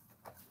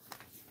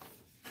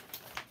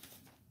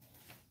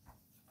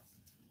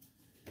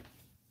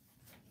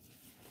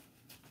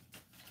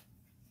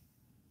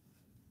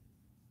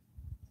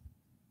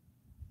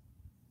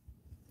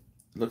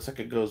 It looks like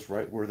it goes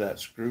right where that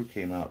screw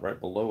came out, right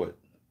below it,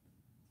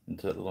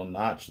 into that little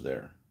notch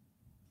there.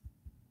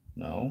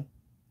 No.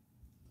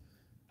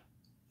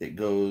 It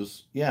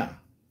goes, yeah,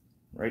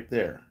 right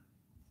there.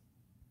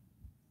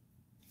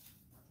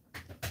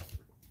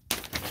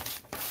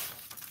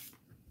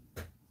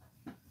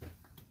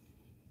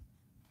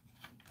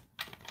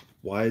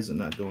 Why is it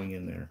not going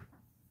in there?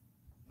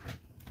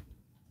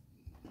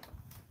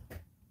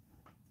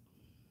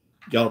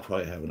 Y'all are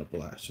probably having a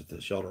blast with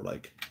this. Y'all are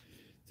like,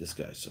 this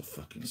guy's so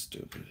fucking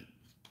stupid.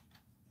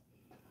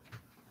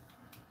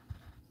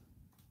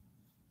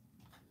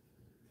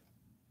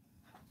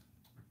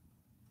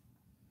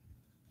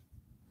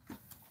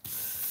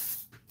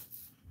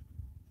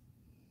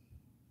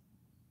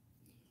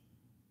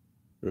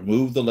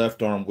 Remove the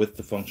left arm with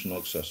the functional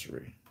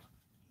accessory.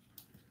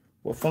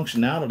 What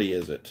functionality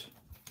is it?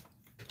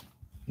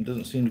 It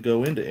doesn't seem to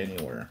go into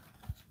anywhere.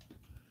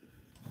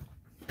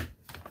 I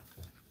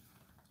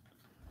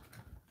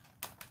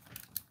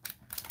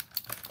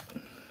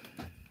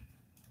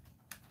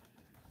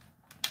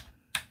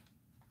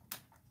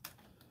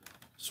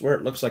swear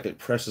it looks like it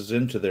presses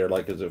into there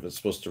like as if it's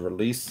supposed to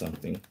release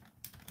something.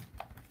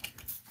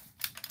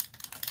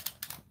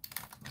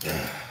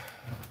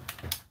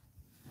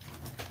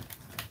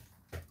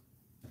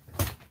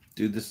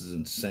 Dude, this is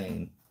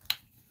insane.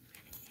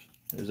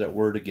 There's that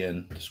word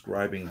again,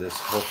 describing this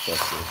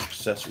Hulkbuster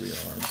accessory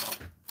arm.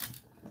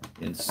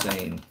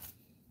 Insane.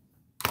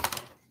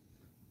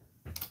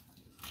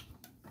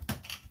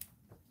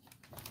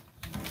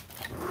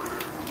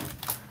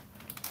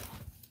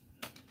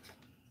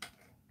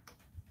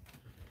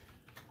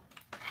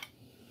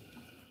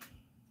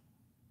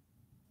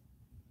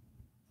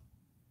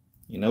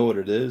 You know what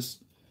it is?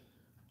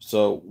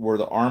 So where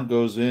the arm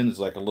goes in is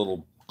like a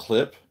little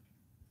clip,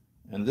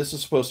 and this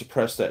is supposed to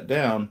press that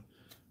down,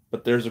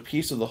 but there's a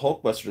piece of the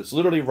Hulkbuster that's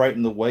literally right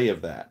in the way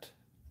of that.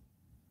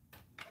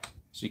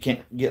 So you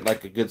can't get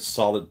like a good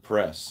solid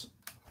press.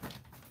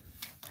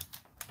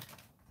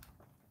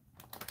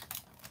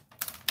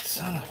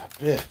 Son of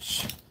a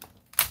bitch.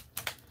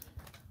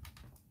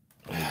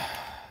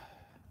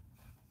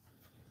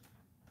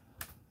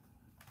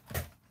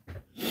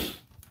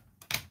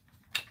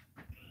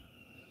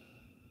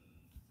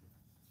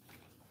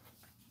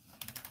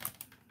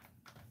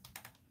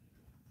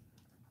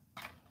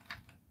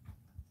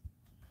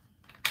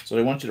 So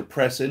they want you to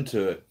press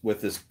into it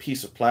with this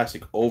piece of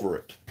plastic over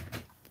it.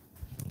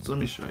 So let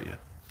me show you.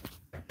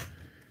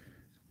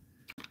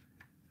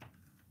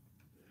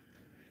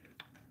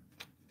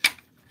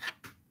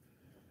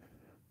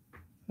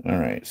 All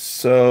right,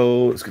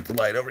 so let's get the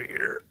light over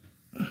here.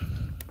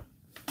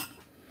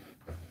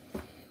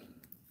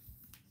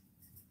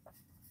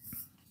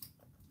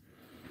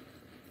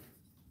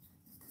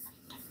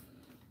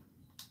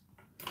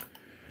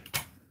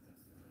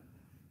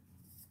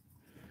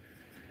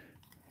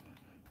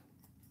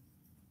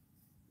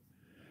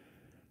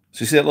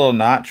 So you see that little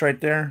notch right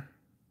there?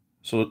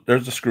 So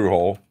there's the screw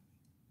hole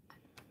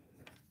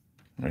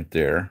right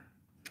there.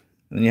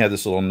 And then you have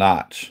this little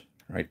notch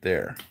right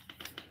there.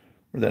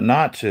 Where that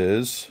notch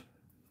is,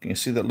 can you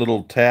see that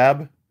little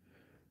tab?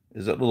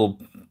 Is that little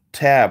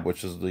tab,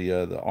 which is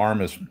the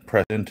arm is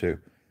pressed into.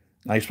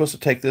 Now you're supposed to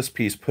take this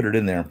piece, put it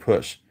in there and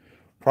push.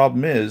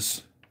 Problem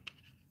is,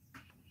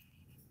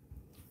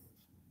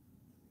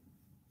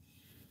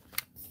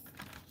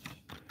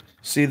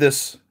 see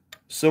this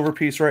silver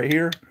piece right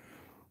here?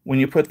 When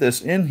you put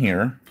this in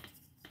here,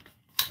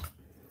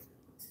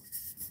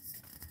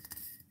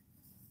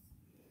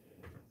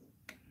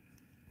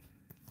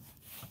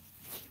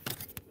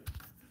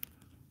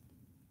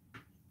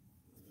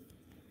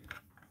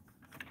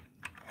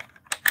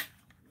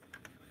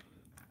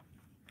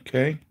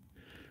 okay,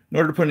 in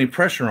order to put any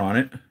pressure on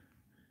it,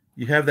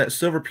 you have that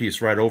silver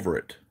piece right over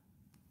it.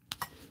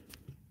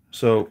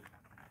 So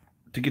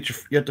to get you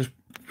have to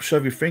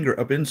shove your finger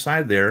up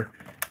inside there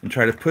and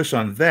try to push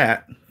on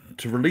that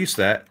to release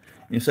that,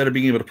 instead of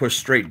being able to push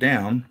straight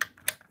down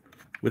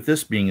with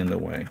this being in the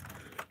way.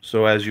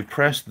 So as you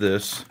press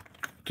this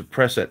to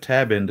press that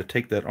tab in to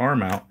take that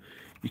arm out,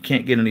 you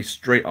can't get any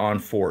straight on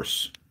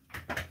force.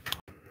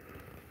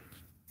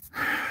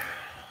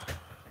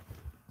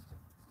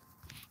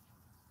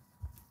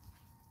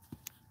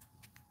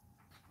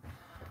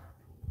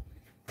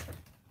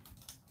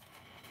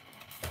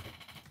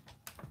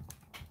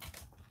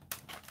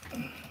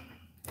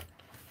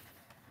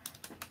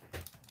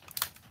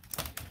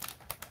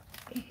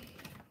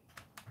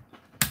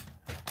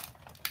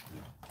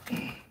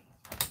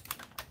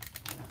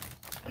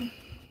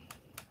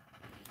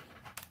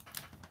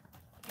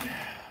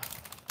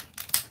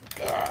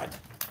 God.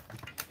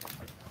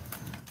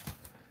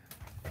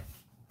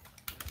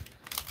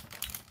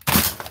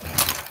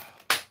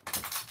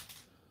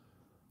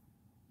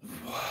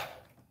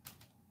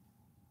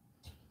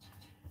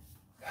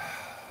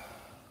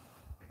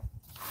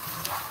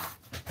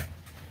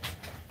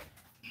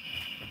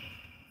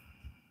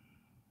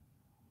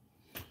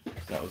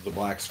 That was the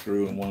black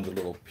screw and one of the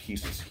little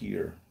pieces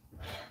here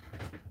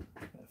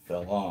that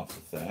fell off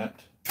with that.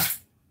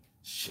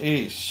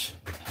 Sheesh.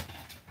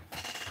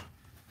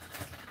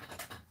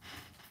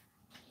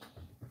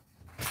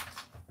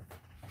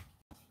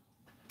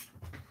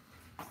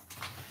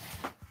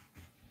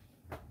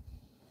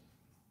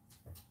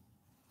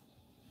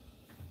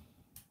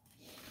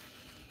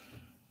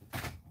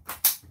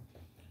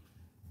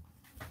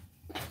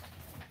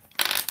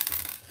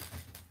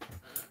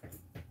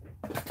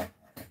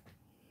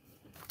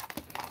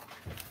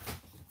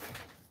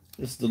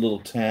 This is the little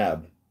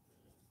tab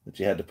that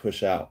you had to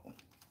push out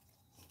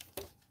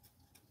to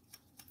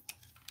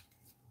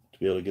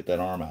be able to get that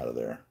arm out of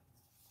there.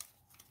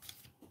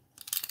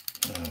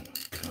 Oh my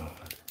God.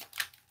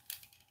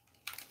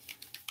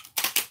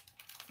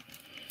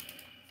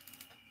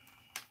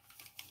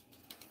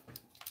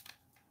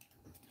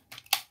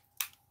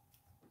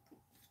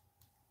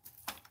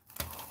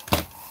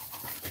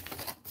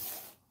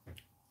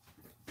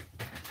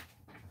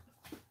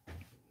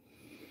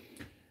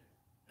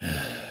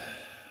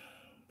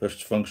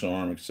 Push the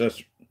functional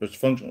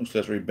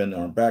accessory, bend the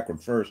arm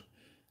backward first,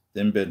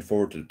 then bend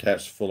forward to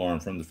detach the full arm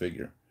from the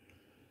figure.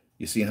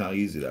 You see how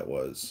easy that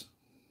was.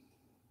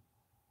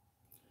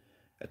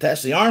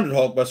 Attach the arm to the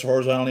Hulkbuster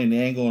horizontally in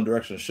the angle and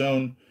direction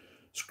shown.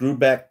 Screw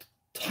back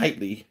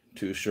tightly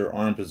to assure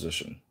arm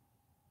position.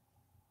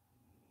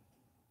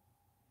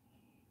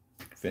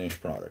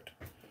 Finished product.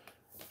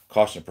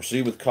 Caution.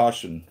 Proceed with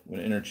caution when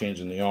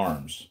interchanging the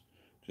arms.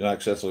 Do not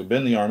excessively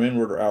bend the arm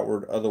inward or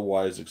outward,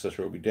 otherwise the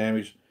accessory will be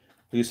damaged.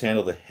 Please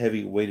handle the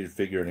heavy weighted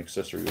figure and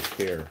accessory with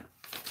care.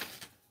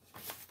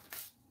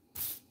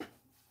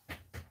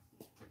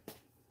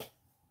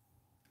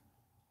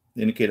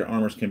 The indicator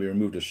armors can be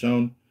removed as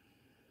shown.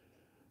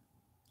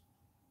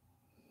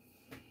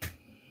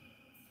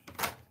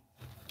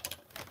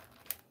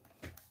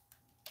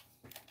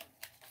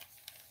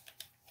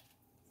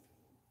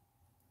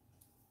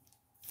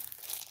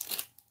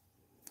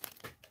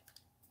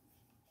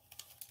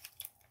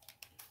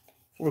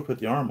 Before we put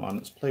the arm on,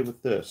 let's play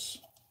with this.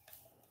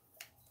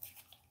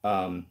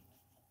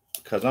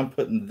 Because I'm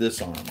putting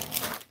this arm on.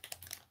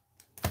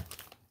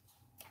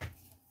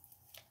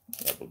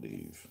 I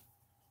believe.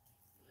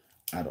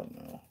 I don't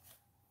know.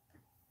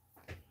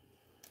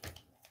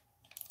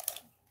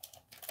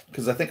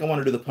 Because I think I want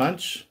to do the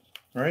punch,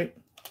 right?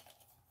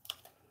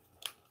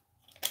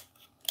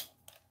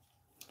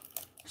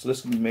 So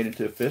this can be made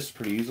into a fist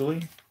pretty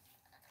easily.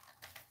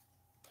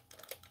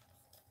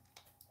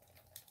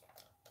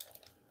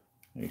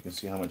 You can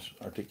see how much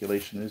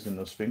articulation is in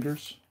those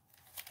fingers.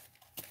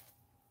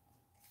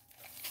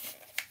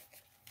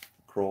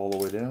 Curl all the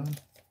way down.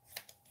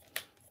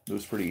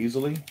 Moves pretty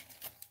easily.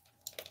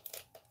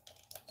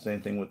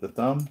 Same thing with the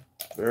thumb.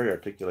 Very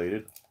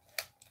articulated.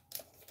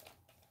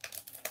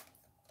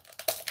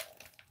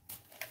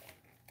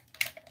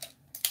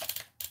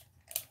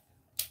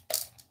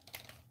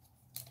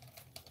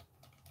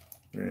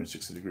 We're in a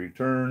 60-degree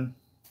turn.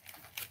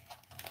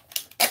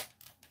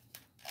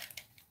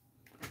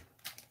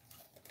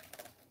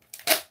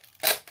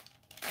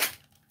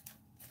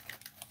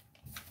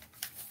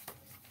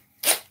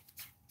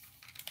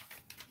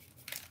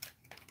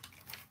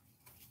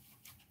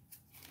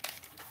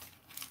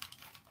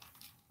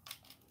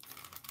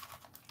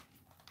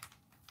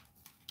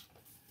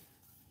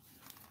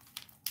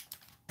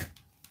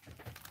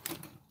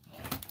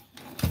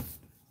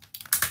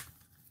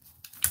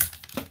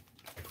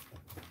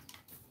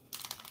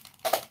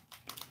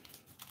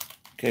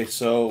 Okay,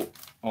 so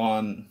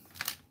on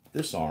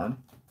this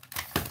arm,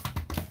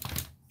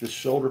 this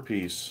shoulder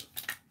piece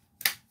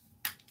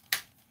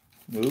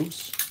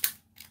moves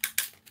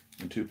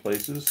in two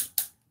places.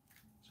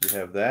 So we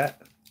have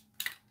that,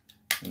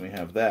 and we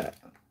have that,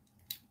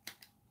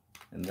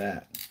 and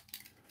that.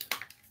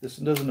 This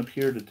one doesn't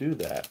appear to do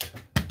that.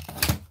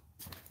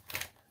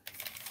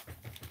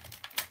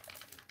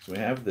 So we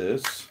have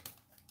this.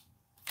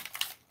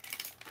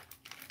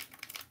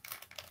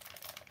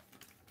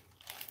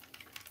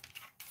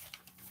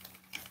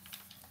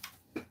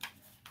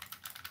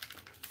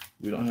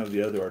 We don't have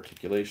the other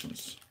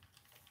articulations.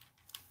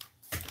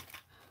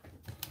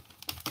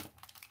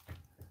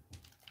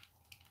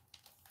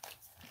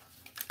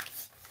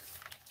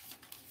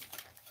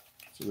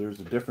 So there's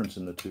a difference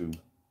in the two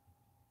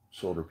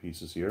shoulder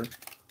pieces here.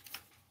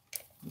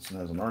 This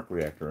one has an arc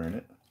reactor in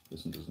it.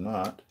 This one does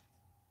not.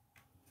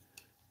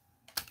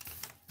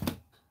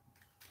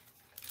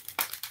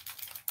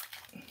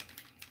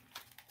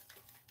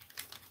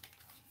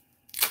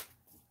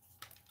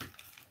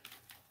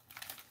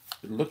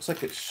 It looks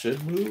like it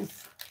should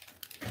move.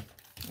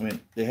 I mean,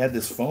 they had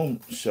this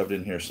foam shoved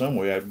in here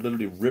somewhere. I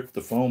literally ripped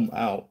the foam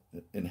out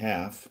in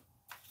half.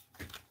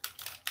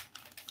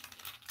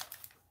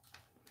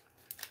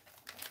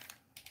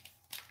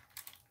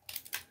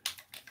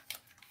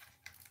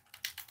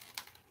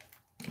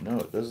 No,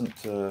 it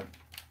doesn't. And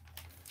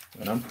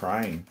I'm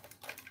crying.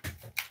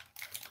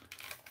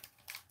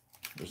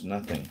 There's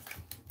nothing.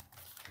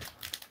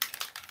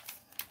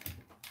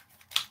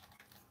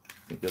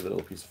 I think the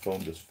little piece of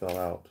foam just fell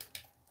out.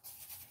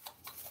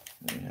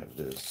 Let me have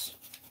this.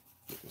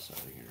 Get this out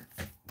of here.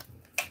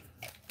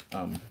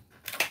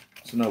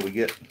 So no, we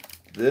get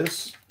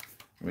this,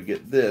 and we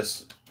get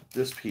this.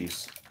 This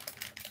piece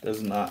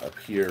does not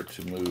appear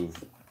to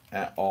move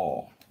at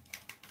all,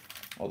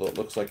 although it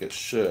looks like it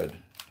should.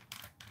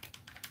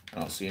 I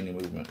don't see any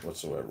movement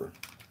whatsoever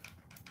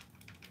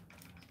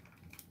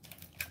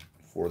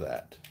for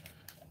that.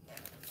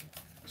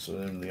 So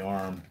then the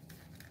arm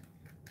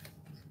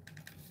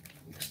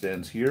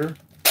extends here,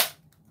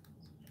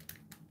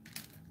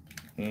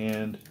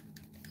 and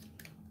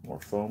more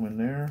foam in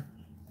there,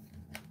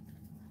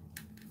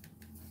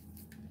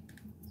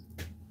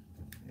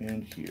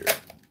 and here.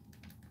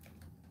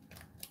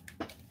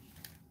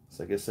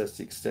 So I guess that's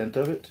the extent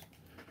of it,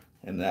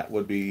 and that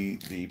would be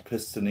the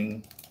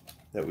pistoning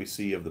that we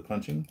see of the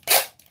punching.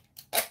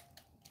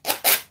 So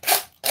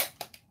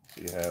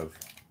you have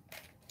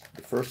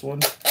the first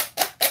one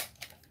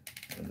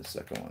and the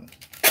second one.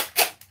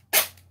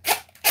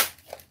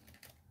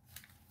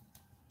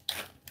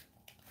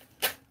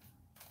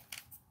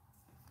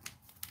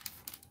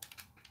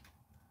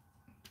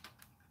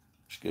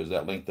 Which gives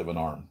that length of an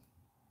arm.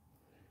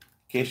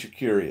 In case you're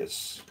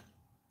curious.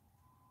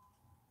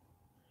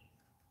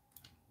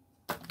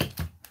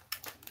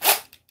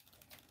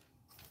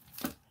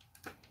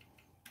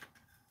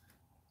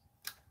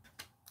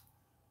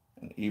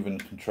 And even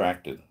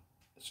contracted.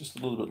 It's just a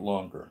little bit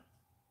longer.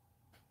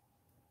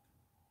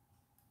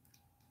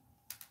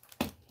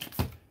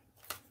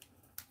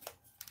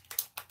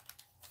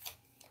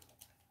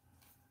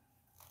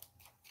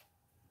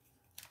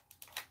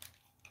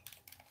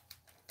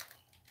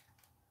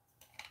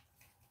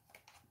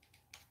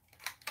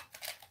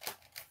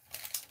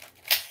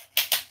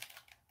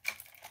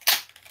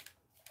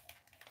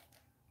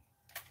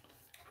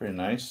 Pretty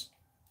nice.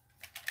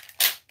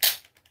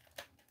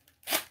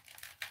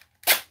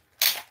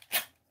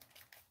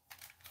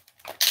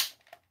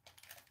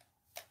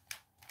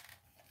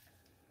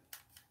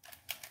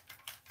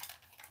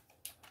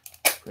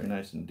 Pretty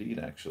nice indeed,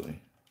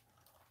 actually.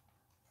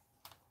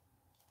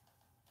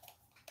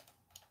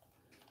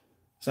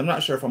 So I'm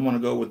not sure if I'm going to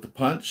go with the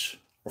punch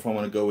or if I'm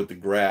going to go with the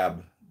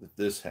grab that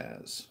this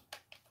has.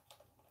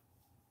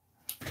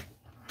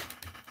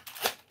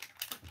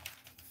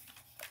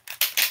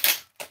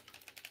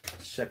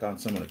 Check on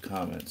some of the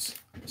comments.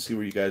 See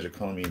where you guys are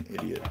calling me an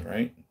idiot,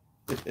 right?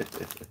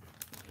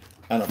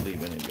 I don't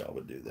believe any of y'all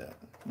would do that.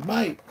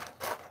 Might.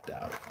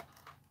 Doubt it.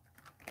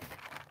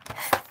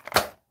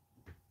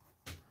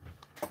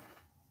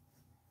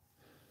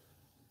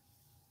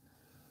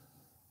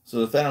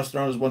 So the Thanos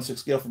Throne is 1/6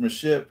 scale from a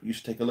ship. You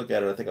should take a look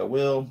at it. I think I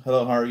will.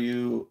 Hello, how are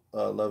you?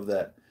 Love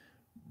that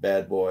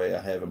bad boy.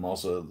 I have him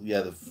also.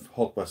 Yeah, the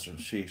Hulkbuster.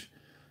 Sheesh.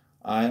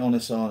 I only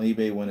sell on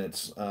eBay when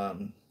it's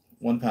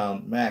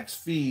 £1 max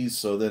fees,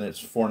 so then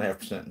it's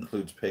 4.5%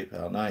 includes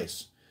PayPal.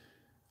 Nice.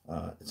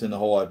 It's in the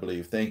hole, I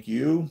believe. Thank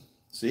you.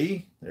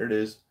 See? There it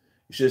is.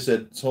 You should have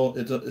said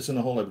it's in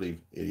the hole, I believe.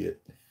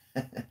 Idiot.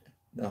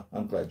 No,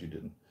 I'm glad you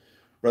didn't.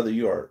 Brother,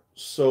 you are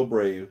so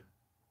brave.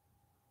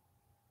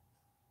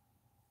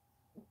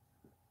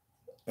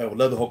 I would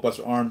love the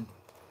Hulkbuster arm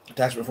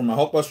attachment for my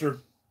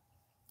Hulkbuster,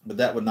 but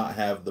that would not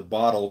have the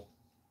bottle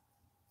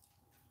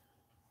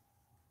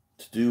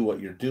to do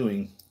what you're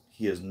doing.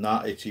 He is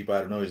not a cheap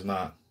item. No, he's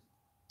not.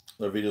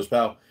 Love videos,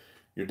 pal.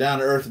 You're down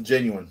to earth and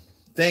genuine.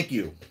 Thank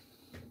you.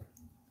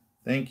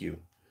 Thank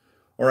you.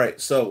 All right,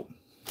 so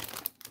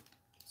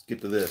let's get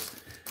to this.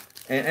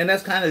 And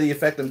that's kind of the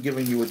effect I'm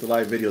giving you with the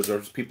live videos.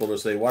 There's people that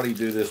say, why do you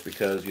do this?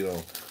 Because, you know,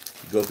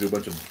 you go through a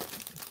bunch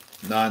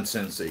of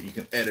nonsense that you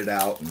can edit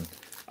out. And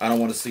I don't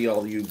want to see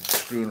all of you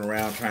screwing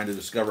around trying to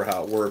discover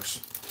how it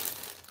works.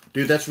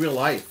 Dude, that's real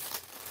life.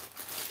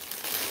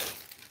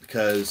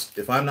 Because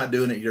if I'm not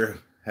doing it, you're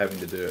having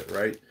to do it,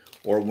 right?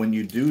 Or when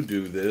you do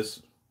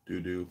this,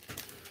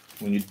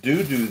 when you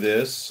do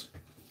this,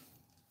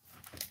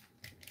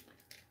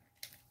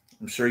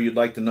 I'm sure you'd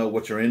like to know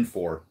what you're in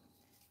for.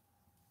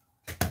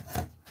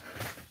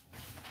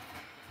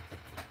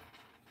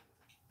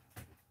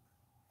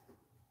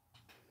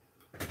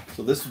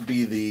 So this would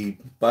be the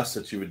bust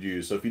that you would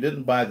use. So if you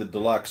didn't buy the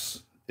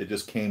deluxe, it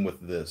just came with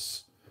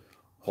this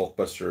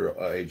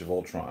Hulkbuster Age of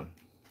Ultron.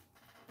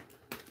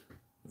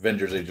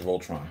 Avengers Age of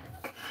Ultron.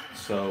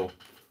 So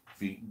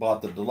if you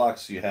bought the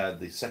deluxe, you had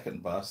the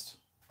second bust.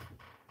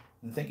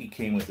 I think it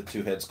came with the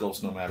 2 head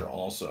sculpts no matter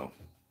also.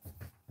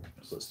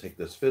 So let's take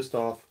this fist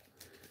off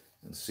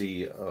and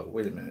see.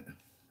 Wait a minute.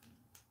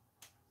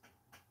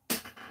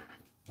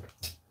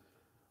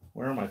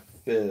 Where are my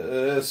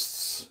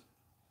fists?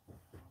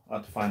 I'll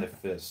have to find a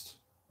fist.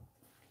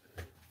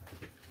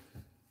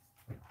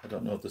 I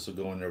don't know if this will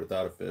go in there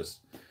without a fist.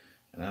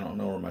 And I don't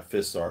know where my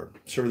fists are. I'm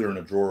sure they're in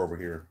a drawer over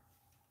here.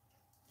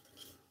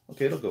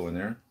 Okay, it'll go in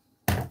there.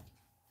 Let's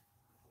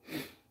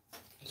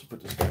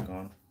put this back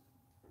on.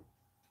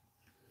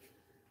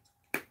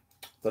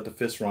 Thought the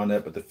fists were on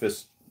that, but the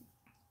fists,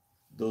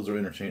 those are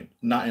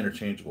not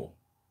interchangeable.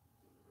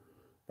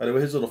 By the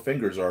way, his little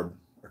fingers are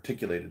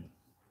articulated,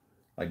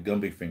 like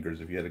Gumby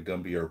fingers, if you had a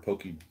Gumby or a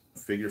Pokey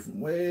figure from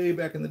way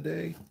back in the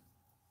day.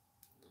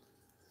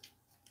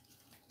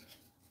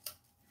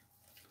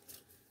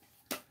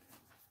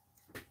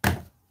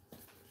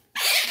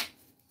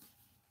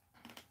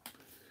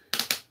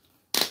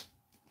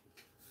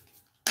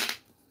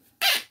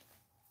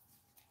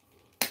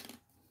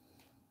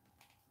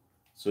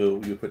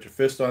 So you put your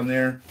fist on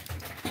there,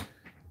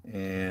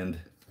 and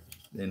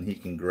then he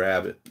can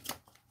grab it.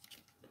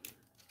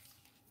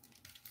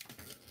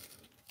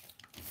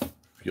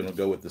 You don't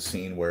go with the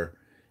scene where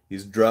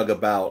he's drug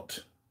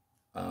about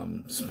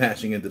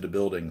smashing into the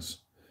buildings.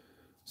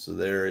 So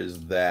there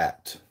is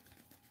that.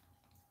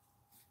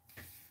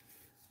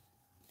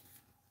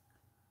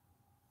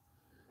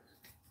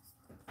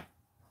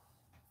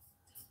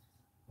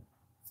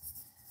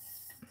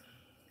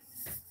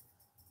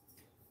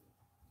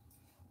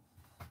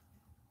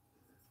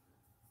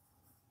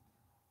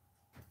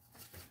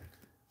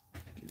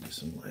 Give you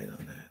some light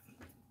on that.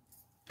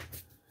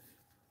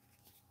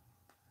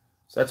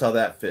 So that's how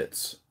that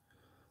fits.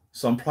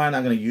 So I'm probably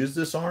not going to use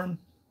this arm,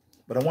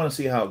 but I want to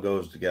see how it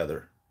goes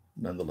together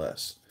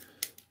nonetheless.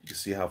 You can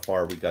see how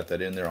far we got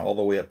that in there, all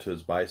the way up to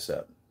his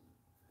bicep.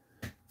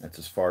 That's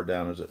as far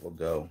down as it will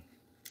go.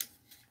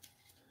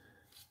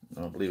 I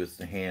don't believe it's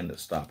the hand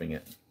that's stopping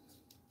it.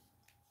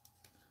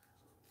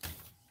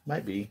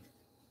 Might be.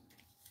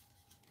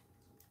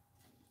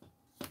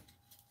 The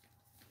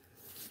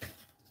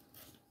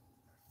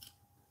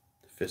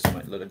fist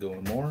might let it go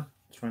in more.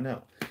 Let's find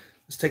out.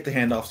 Let's take the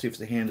hand off, see if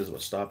the hand is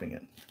what's stopping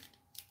it.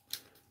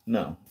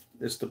 No,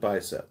 it's the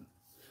bicep.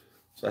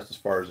 So that's as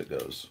far as it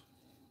goes.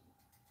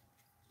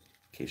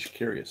 In case you're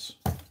curious.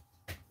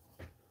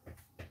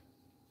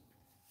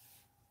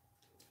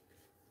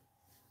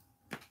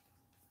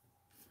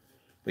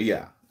 But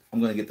yeah, I'm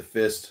going to get the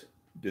fist,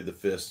 do the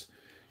fist.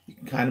 You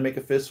can kind of make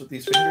a fist with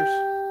these fingers.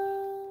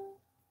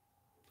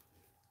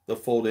 They'll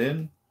fold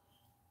in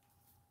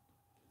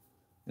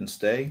and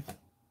stay.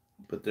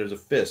 But there's a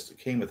fist. It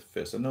came with a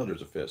fist. I know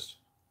there's a fist.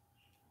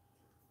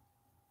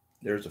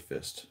 There's a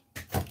fist.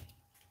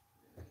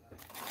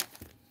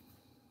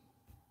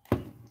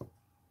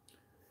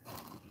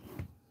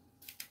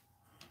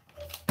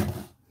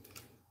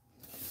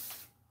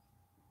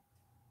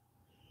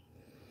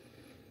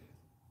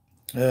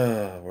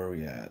 Where are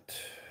we at?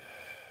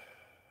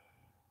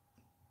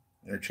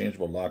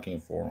 Interchangeable locking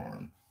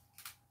forearm.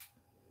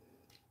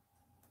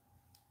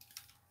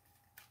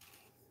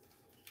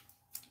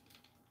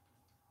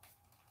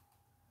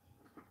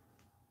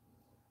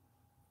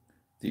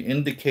 The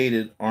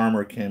indicated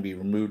armor can be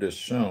removed as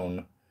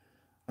shown.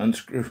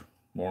 Unscrew.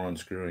 More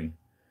unscrewing.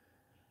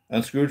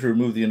 Unscrew to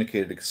remove the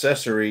indicated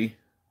accessory.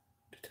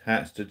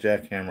 Detach the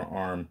jackhammer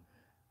arm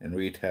and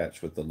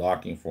reattach with the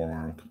locking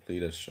forearm,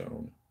 complete as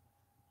shown.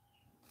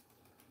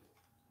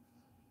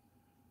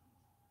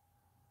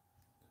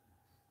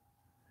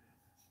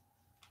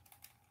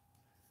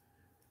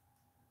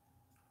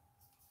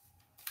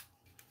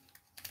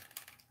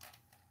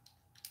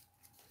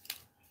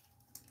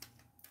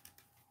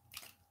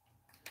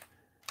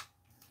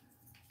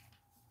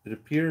 It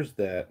appears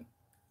that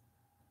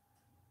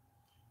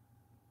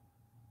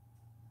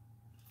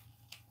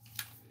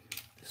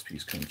this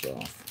piece comes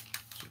off.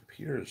 So it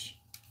appears.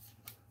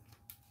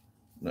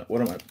 No,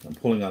 what am I? I'm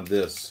pulling on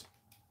this.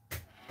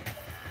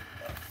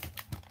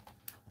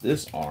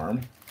 This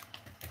arm.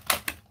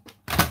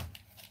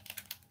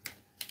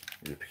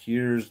 It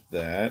appears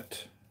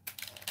that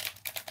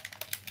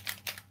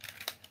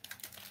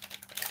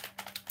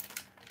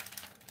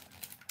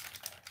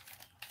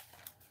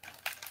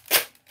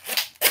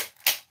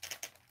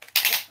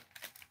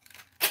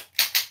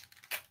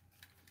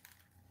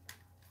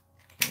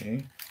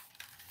okay.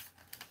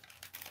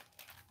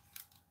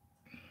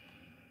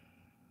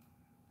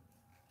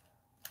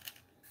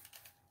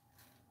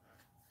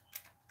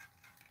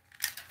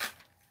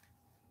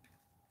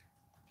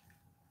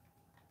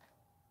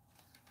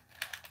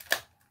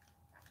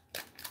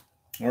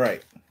 All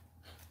right,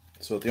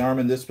 so with the arm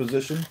in this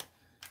position,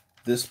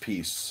 this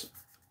piece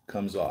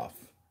comes off.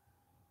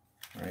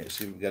 All right,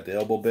 see, we've got the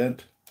elbow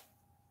bent.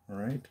 All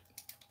right.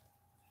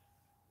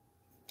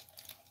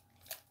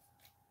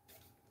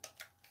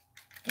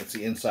 That's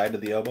the inside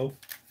of the elbow.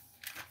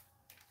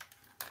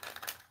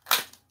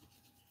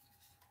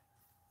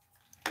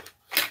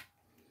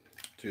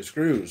 Two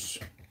screws.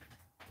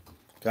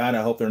 God,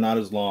 I hope they're not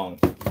as long.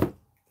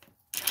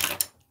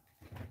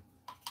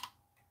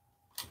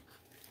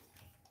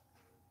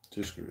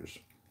 Two screws.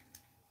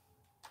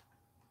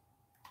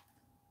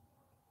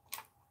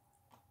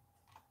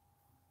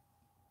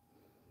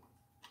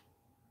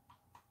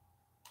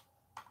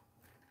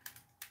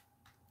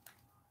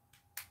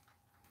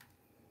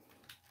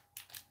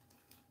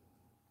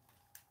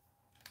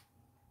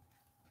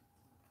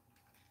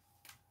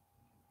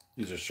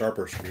 These are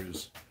sharper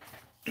screws.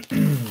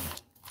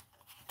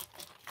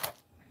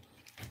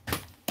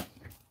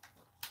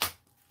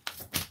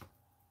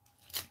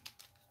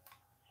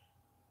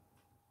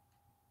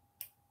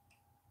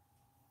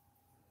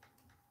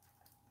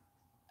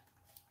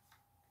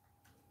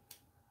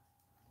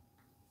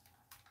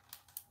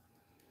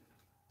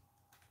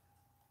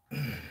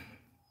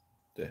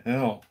 The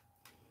hell?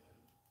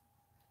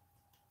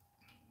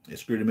 They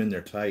screwed them in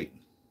there tight.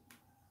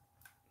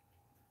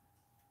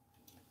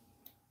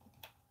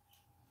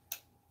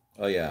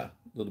 Oh yeah,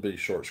 little bitty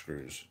short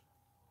screws.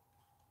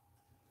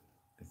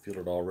 You can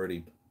feel it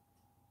already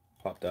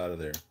popped out of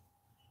there.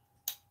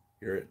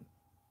 Hear it?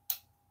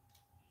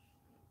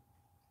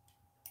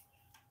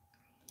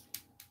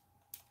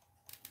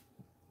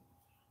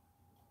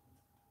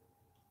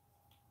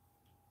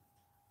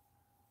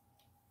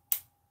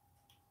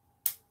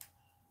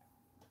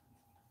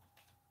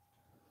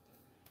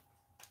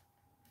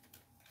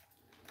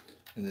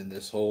 And then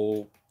this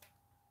whole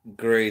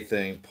gray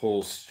thing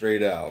pulls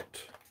straight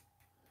out.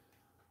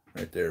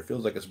 Right there. It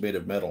feels like it's made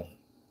of metal.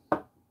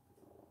 And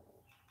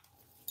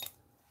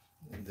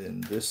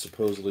then this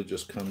supposedly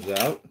just comes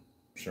out.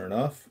 Sure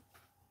enough.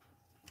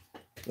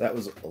 That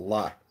was a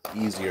lot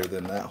easier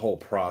than that whole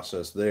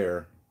process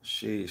there.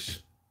 Sheesh.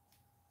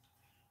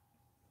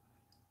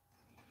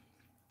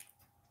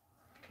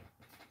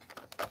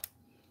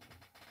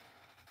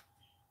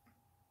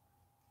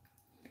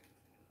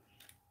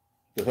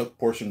 The hook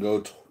portion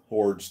goes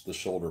towards the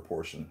shoulder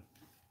portion,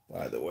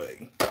 by the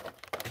way.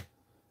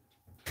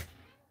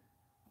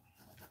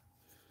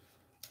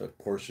 Hook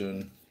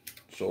portion,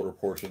 shoulder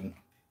portion.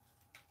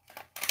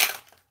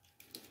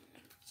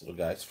 This little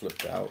guy's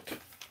flipped out.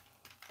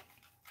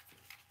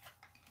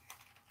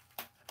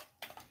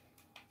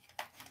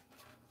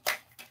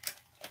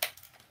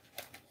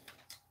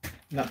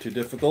 Not too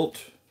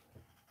difficult.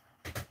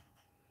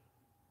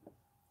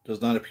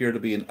 Does not appear to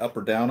be an up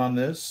or down on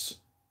this.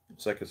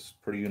 Looks like it's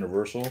pretty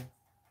universal.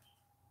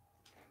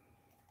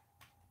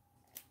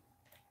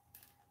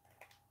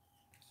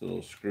 The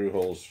little screw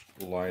holes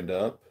lined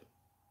up.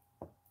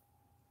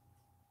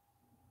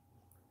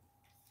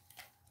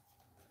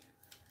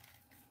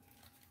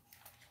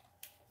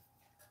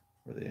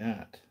 Where are they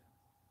at?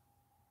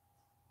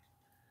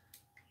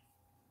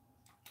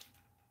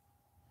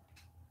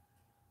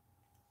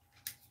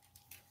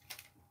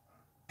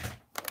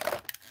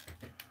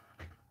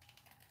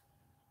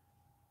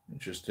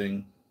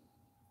 Interesting.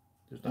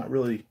 There's not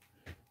really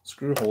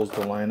screw holes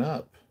to line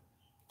up.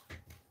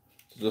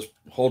 So it just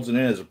holds it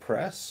in as a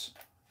press.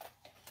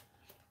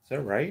 Is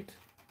that right?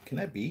 Can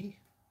that be?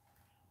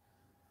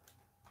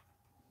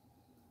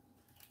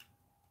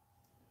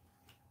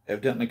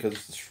 Evidently because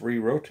it's free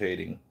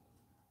rotating.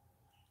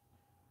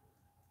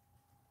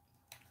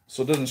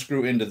 So it doesn't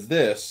screw into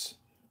this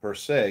per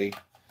se.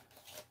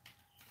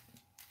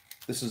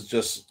 This is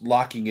just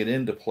locking it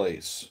into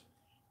place.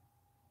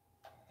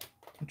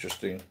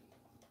 Interesting.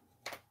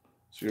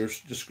 So you're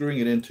just screwing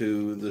it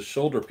into the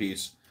shoulder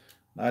piece,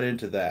 not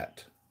into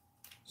that.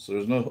 So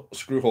there's no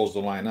screw holes to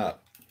line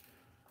up.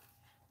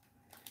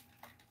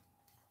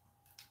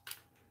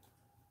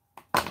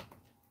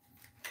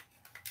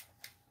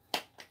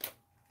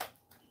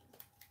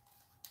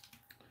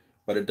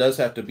 But it does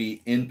have to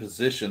be in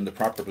position, the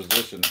proper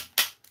position,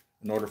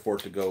 in order for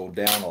it to go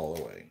down all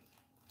the way.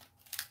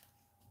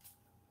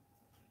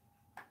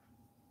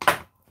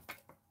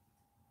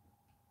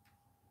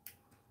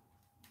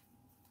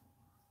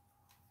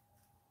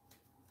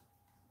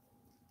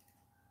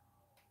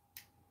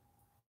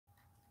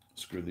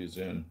 Screw these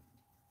in.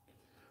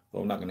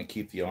 Though I'm not going to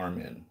keep the arm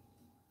in.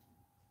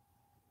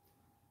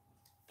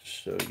 To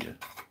show you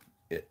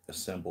it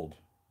assembled.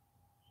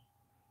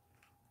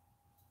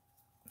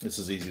 This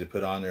is easy to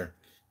put on there.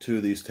 Two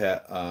of these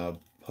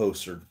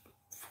posts are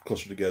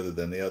closer together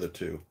than the other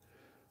two.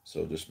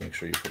 So just make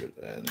sure you put it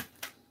in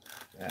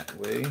that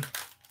way.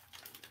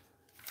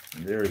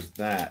 And there's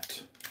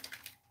that.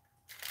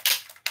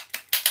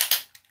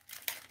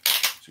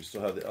 So you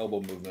still have the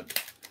elbow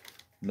movement.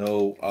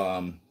 No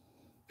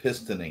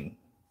pistoning.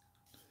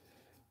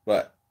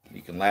 But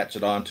you can latch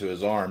it onto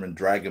his arm and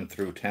drag him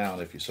through town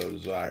if you so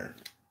desire.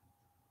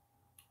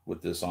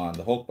 With this on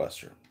the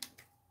Hulkbuster.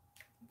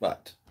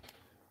 But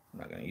I'm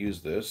not going to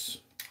use this.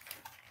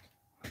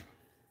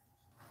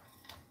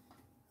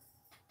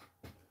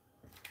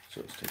 So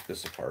let's take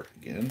this apart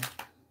again.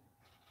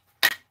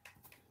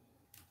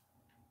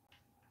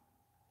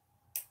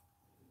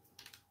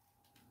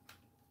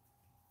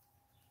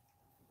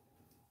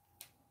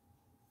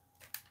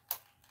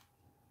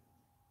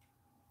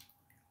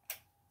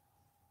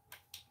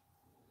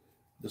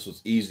 This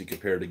was easy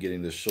compared to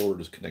getting the shoulder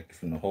disconnected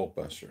from the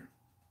Hulkbuster.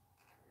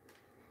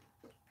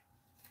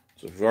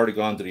 So if you've already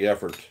gone to the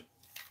effort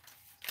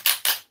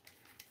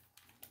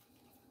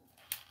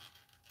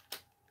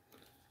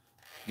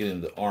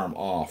getting the arm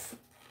off,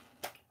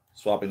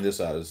 swapping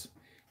this out is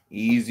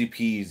easy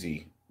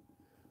peasy,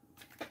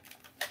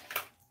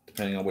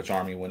 depending on which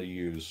arm you want to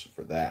use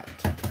for that.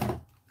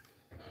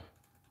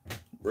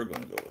 We're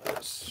going to go with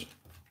this.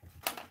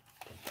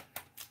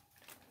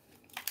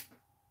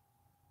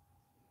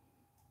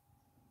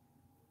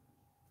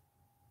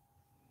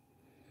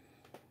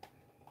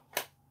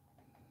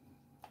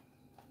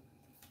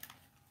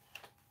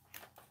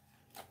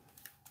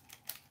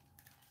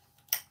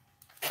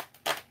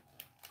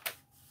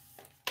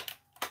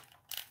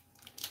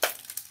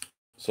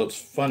 So it's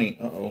funny.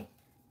 Uh-oh.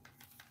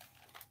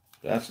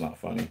 That's not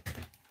funny.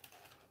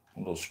 One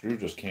of those screws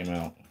just came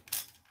out.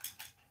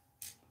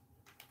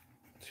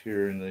 It's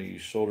here in the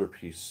shoulder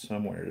piece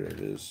somewhere. There it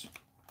is.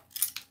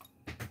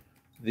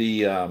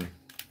 The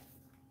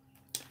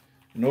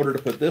in order to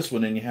put this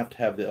one in, you have to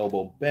have the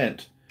elbow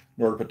bent.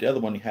 In order to put the other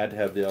one, you had to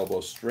have the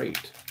elbow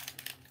straight.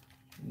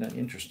 Isn't that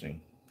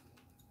interesting?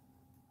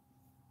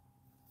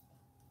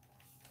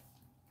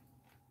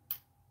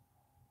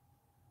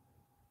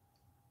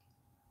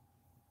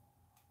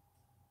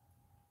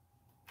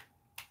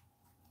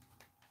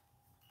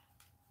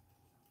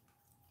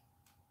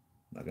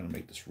 I'm not going to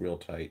make this real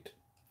tight.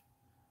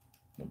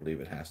 I believe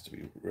it has to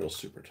be real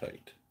super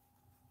tight.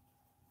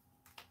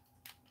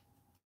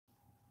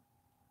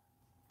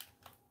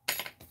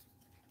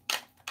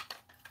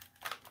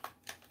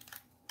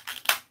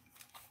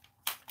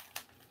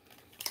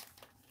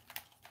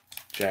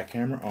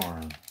 Jackhammer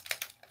Arm.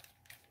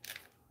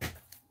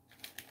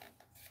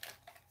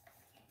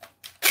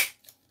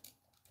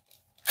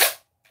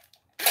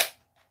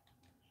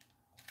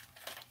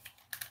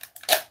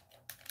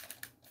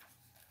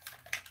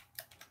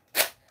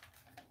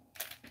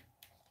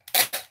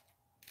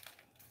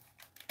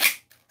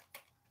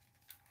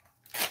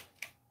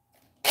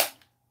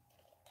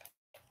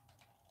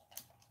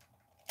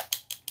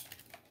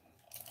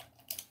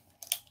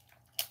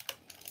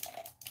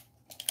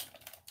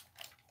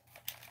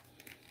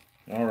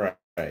 All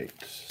right,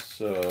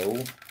 so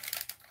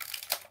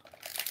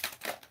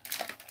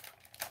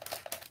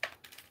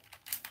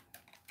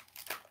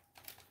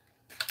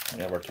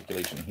we have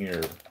articulation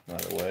here, by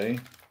the way,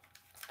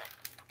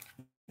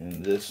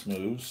 and this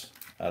moves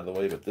out of the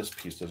way, but this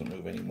piece doesn't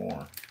move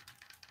anymore.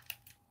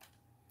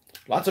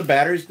 Lots of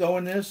batteries go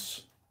in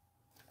this.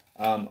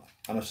 I'm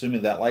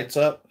assuming that lights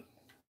up.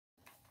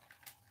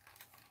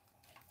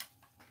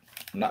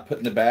 I'm not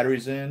putting the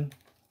batteries in.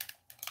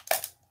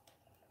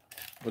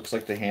 Looks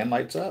like the hand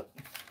lights up.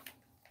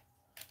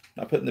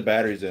 Not putting the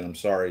batteries in, I'm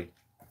sorry.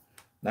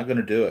 Not going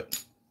to do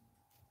it.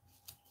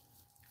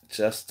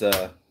 Just,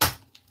 they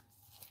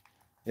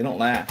don't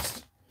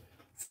last.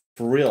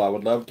 For real, I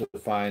would love to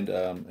find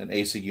an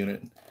AC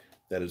unit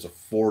that is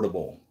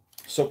affordable.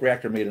 Soap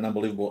Reactor made an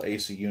unbelievable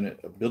AC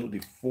unit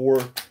ability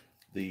for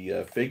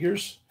the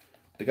figures.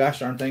 The gosh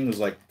darn thing was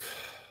like a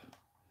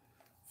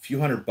few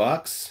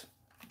 $100.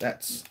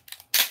 That's...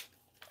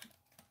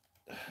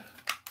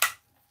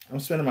 I'm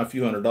spending my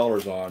few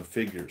 $100s on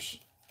figures.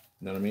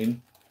 You know what I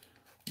mean?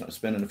 I'm not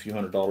spending a few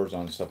 $100s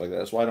on stuff like that.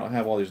 That's why I don't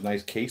have all these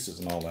nice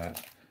cases and all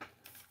that.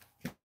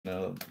 You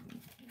know,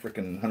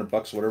 freaking $100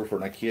 or whatever for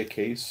an IKEA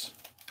case.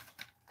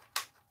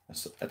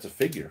 That's a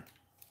figure.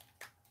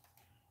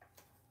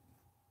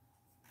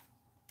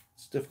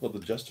 It's difficult to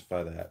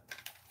justify that.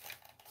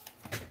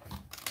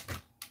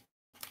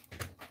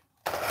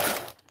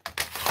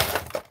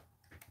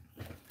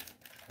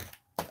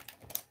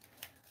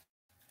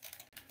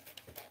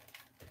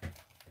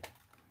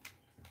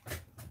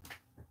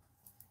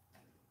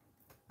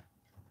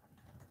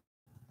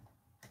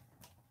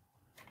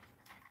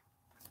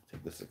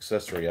 Take this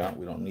accessory out.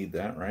 We don't need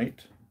that, right?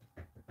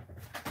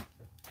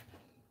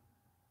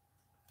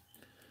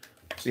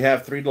 So you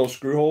have 3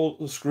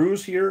 little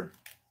screws here,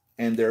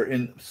 and they're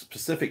in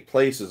specific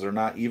places. They're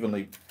not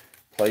evenly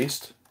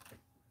placed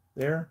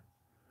there.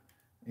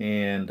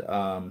 And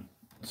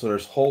so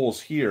there's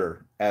holes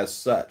here as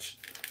such.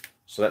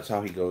 So that's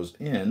how he goes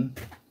in.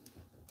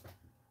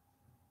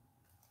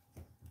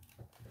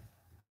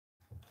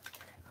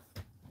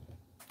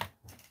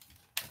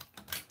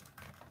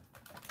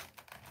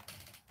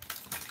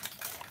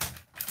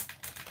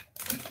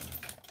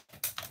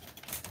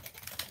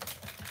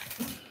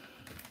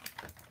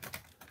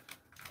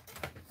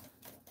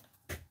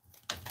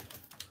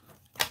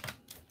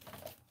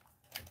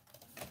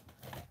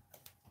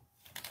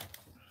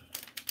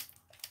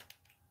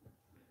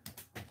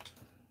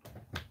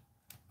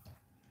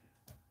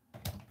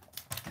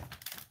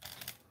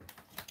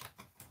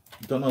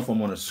 Don't know if I'm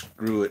going to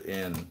screw it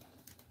in, to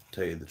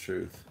tell you the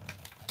truth.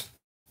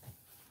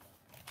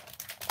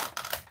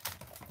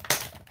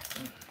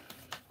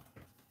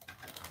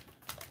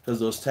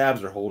 Because those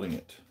tabs are holding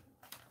it.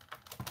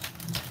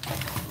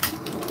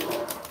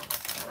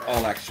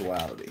 All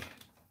actuality.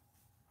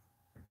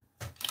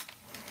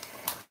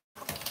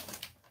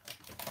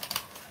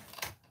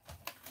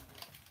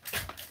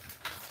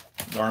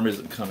 The arm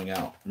isn't coming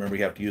out. Remember,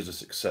 you have to use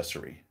this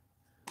accessory.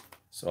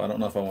 So I don't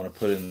know if I want to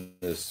put in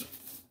this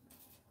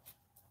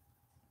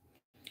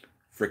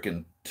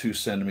freaking 2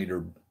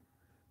 centimeter,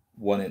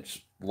 1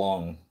 inch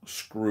long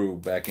screw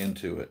back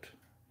into it.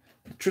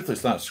 Truthfully,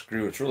 it's not a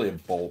screw, it's really a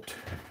bolt.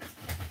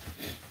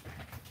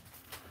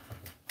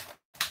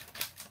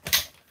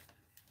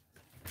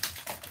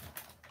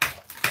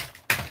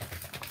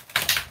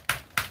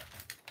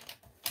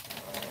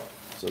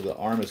 So the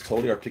arm is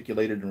totally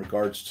articulated in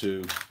regards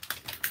to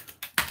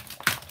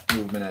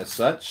movement as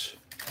such.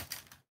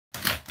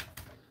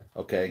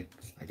 Okay,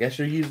 I guess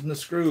you're using the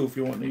screw if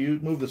you want to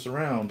move this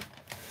around.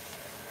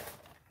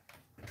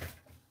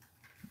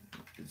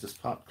 It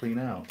just popped clean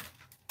out.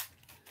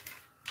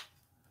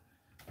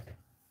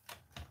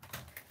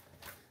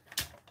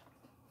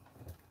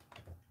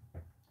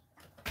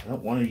 I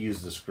don't want to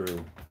use the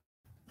screw.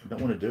 I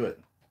don't want to do it.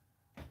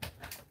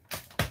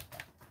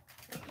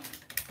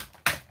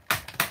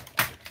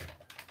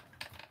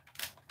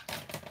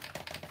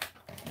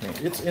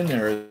 Okay, it's in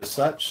there as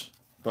such,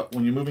 but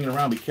when you're moving it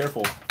around, be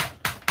careful,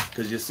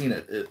 because you've seen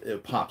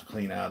it popped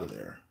clean out of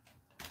there.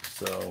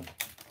 So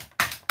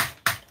I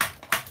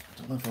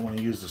don't know if I want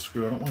to use the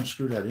screw. I don't want to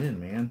screw that in,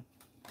 man.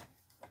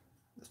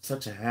 It's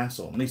such a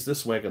hassle. At least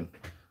this way I can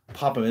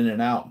pop them in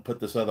and out and put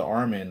this other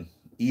arm in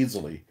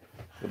easily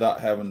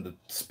without having to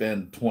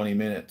spend 20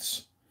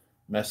 minutes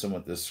messing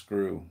with this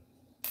screw.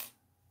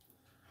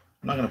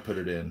 I'm not going to put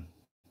it in.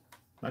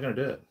 I'm not going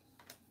to do it.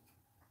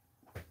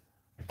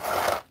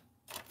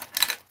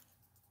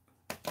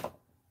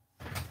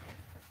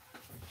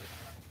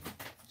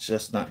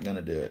 Just not going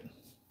to do it.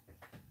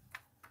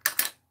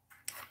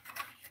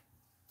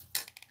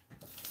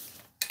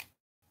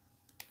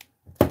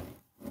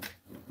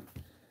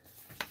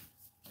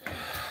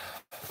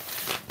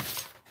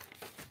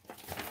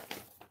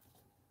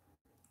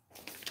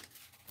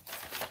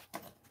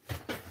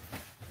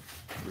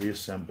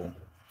 Reassemble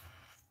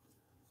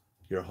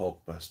your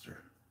Hulkbuster.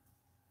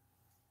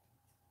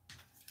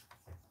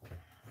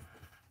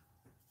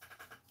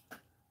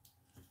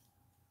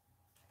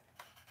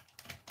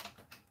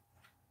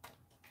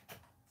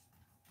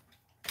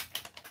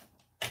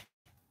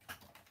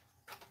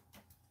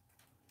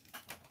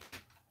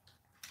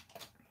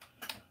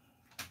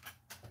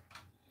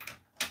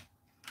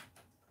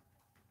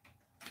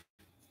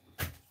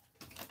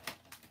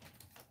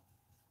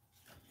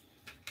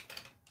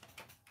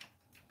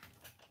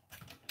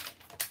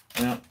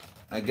 Now,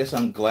 I guess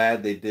I'm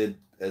glad they did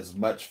as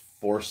much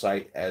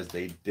foresight as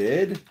they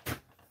did,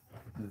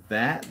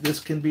 that this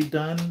can be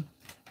done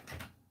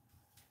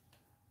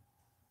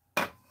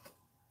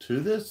to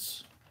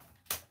this.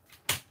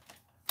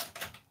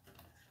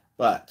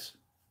 But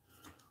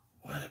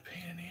what a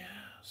pain in the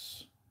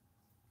ass.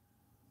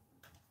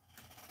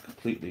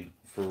 Completely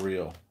for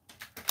real.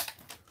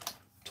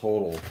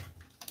 Total.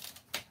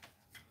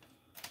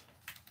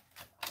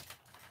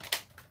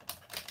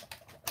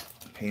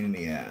 Pain in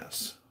the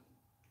ass.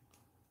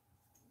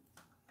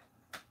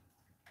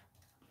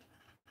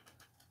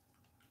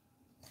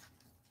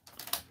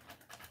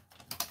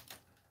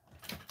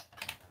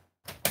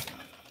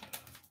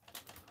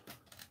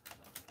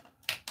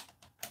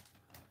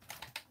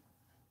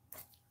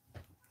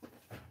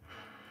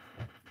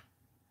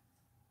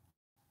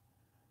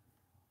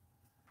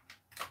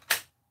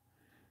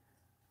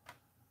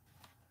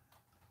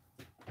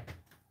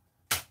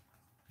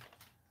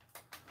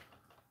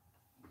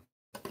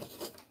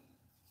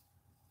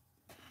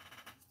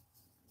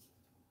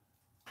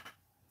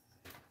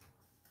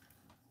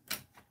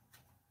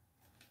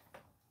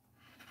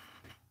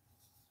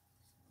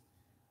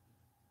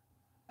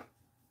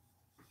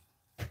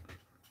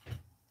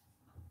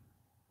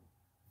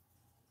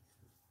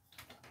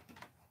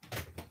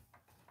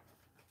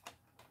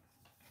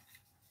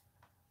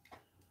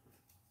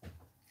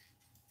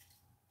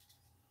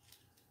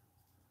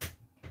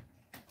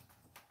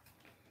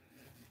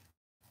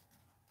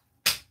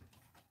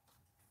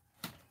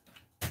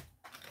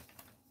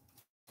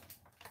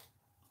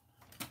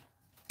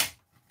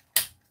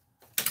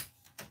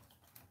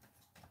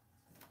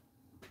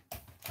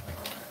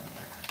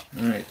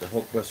 All right, the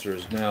Hulkbuster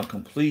is now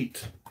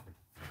complete.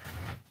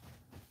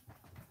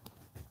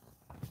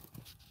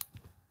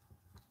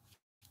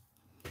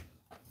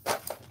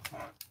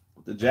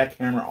 The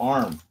Jackhammer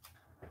Arm.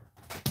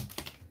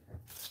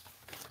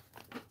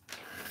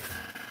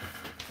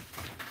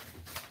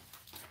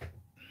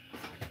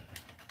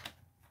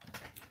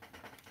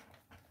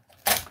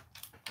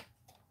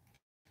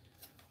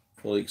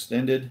 Fully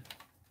extended.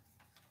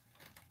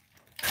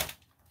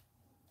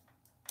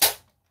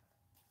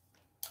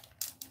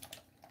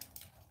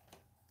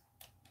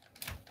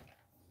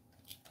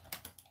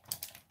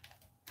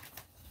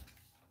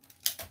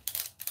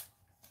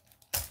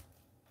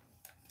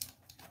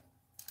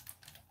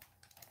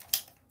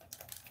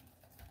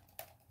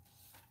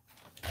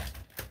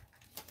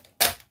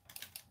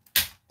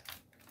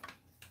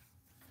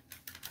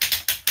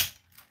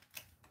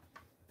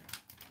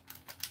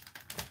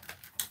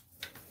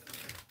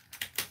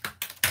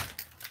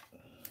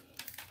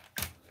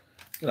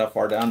 Look at how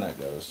far down that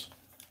goes.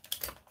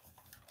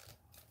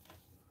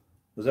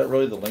 Was that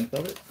really the length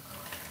of it?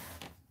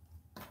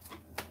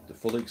 The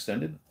fully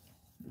extended?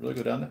 Did it really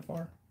go down that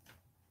far?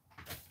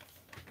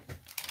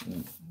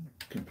 In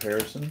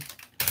comparison.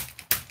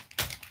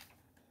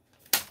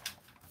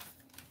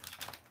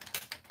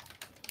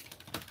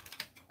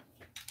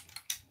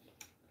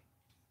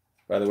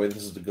 By the way,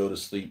 this is the go to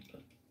sleep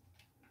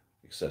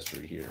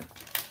accessory here.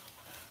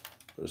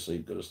 Go to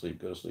sleep, go to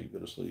sleep, go to sleep, go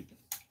to sleep.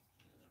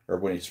 Or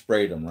when he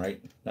sprayed them,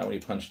 right? Not when he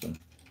punched them,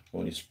 but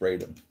when he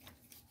sprayed them.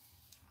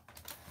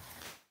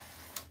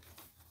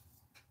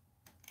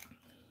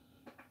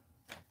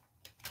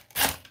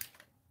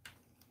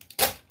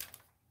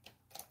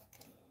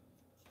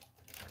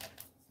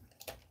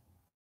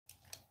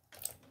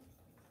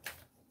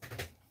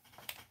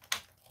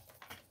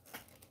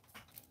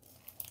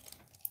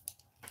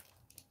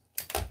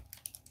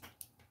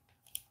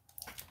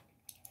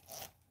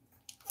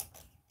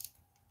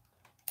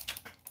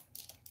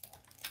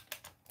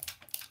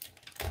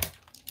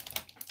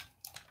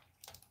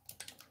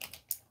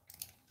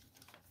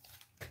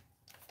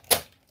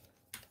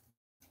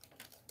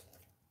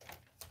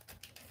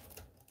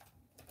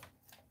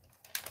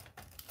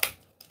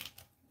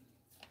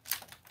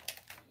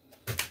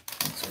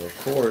 So of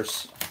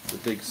course, the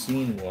big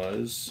scene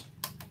was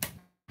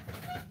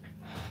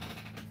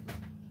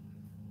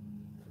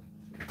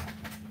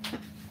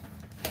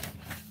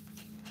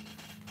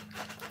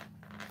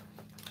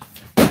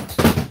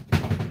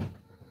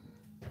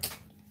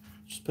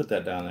put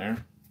that down there.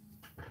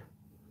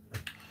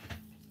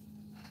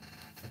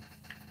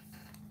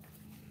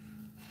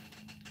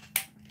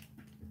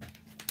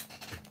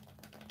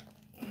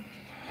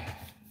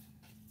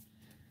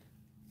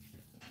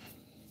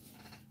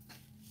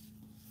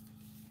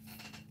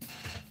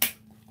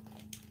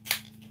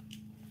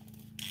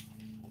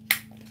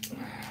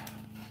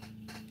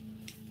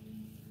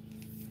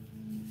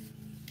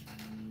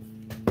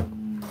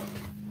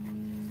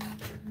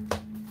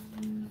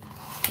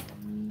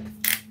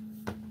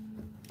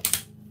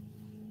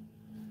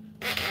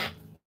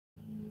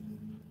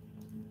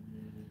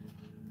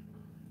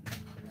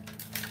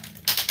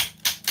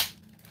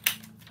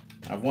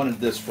 I've wanted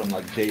this from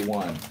like day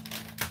one,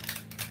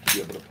 to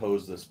be able to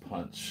pose this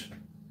punch.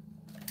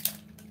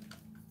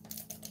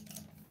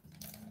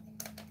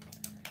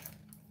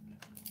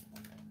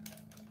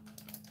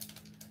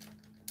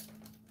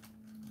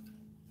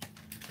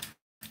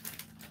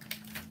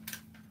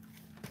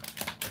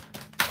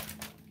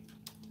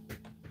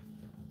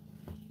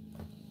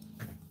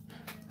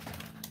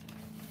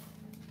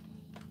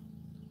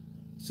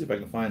 See if I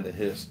can find the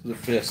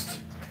fist.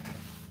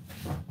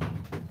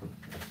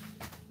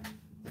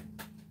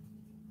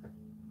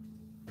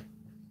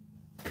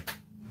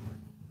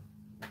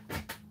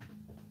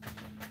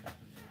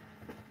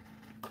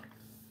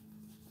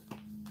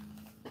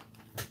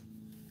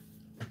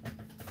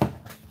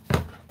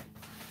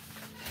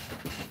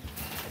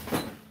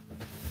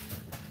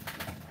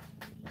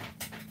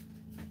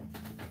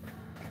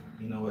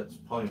 You know what? It's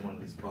probably one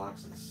of these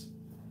boxes.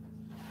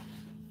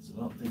 So I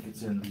don't think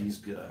it's in these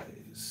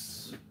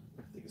guys.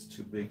 I think it's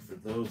too big for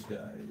those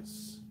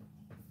guys.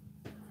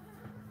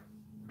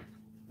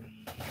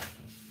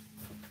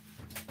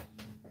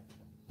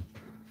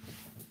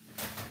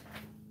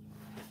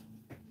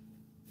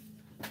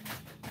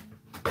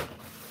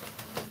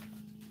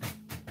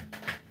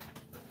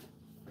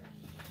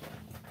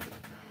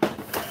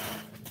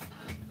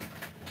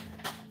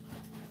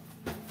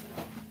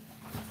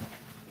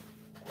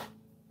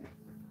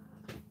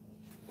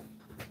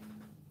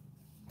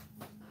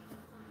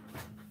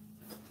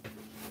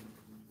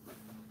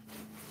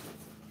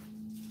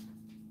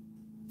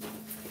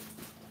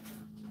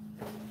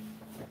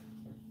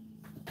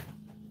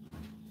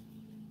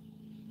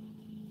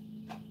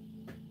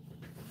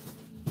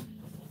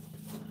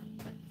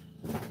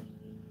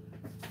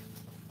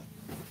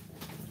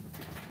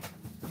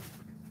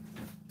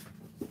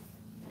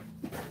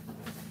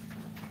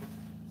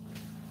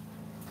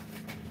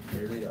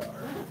 Here they are.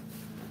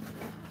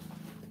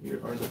 Here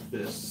are the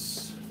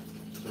fists.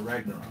 The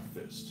Ragnarok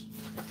fist.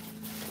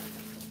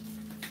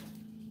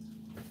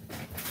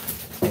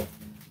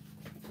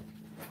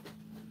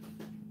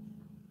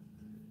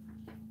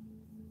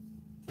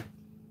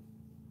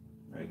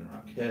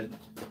 Ragnarok head.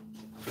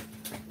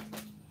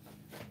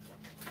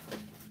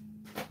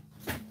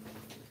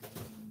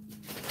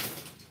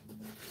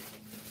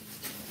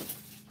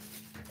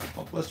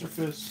 Hulkbuster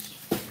fist.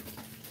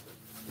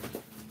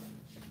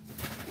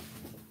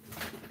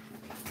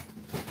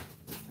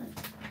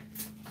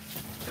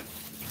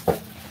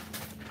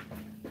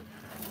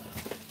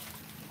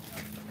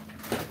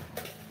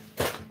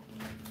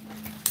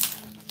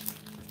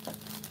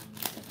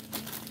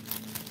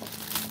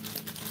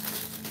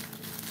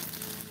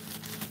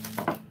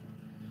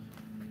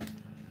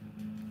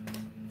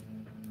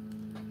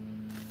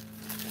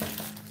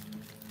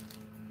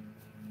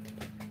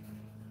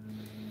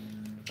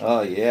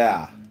 Oh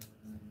yeah,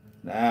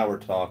 now we're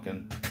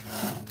talking.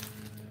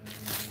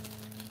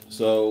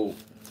 So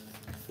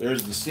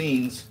there's the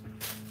scenes.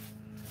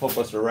 Hulk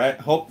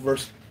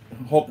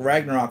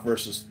Ragnarok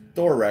versus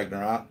Thor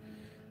Ragnarok,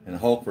 and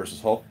Hulk versus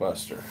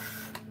Hulkbuster.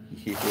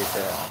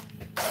 Yeah,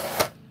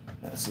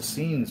 that's the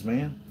scenes,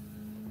 man.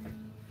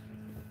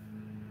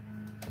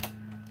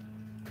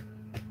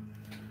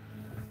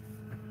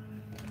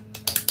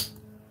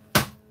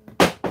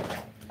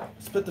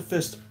 Let's put the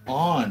fist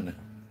on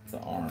the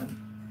arm.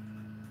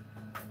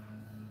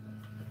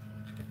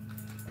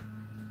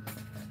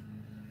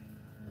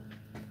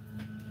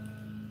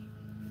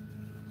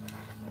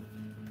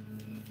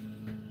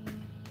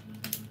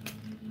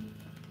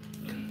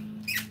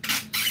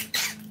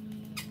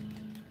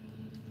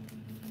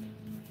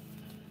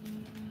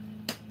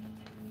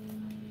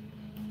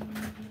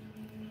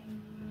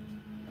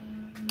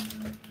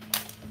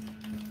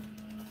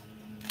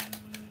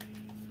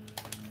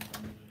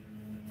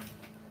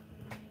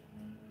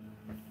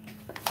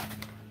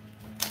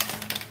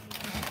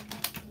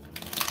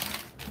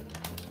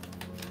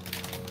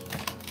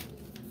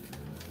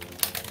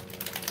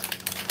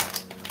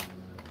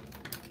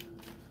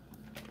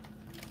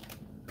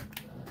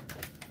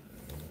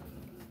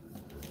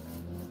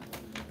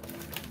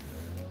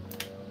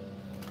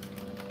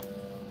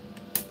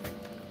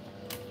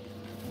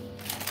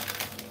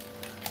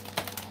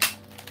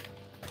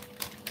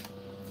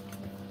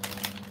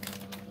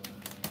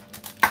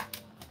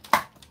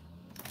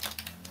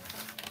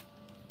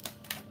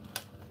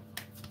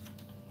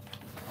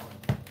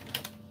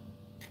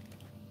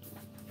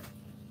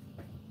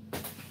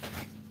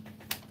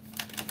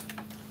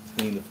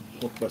 Clean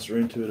the Hulkbuster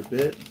into it a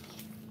bit.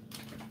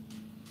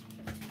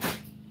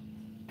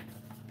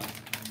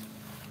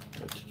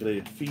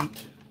 articulated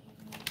feet.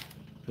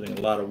 Putting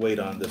a lot of weight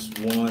on this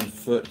one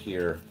foot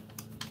here.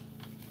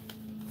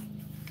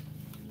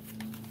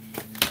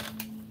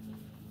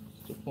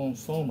 Still pulling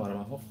foam out of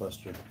my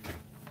Hulkbuster.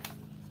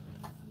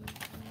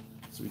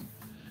 So we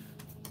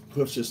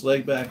push this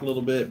leg back a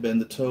little bit, bend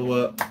the toe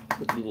up,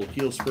 put the little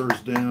heel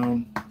spurs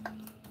down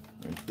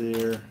right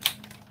there.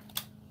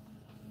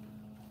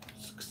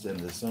 Just extend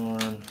this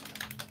arm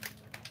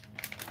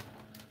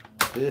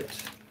a bit.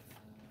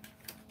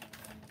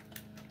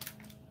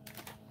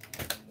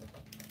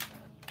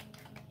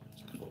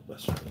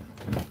 Let's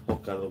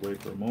Hulk out of the way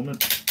for a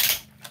moment.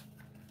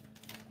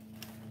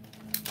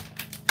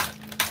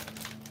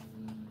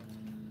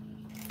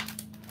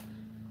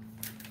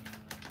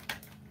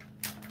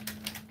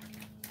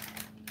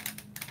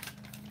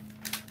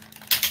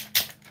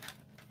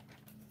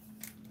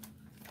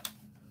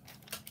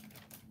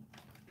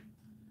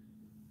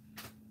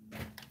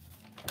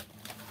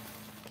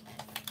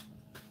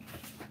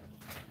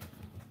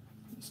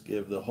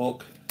 Give the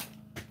Hulk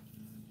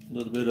a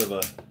little bit of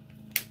a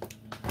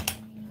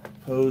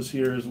pose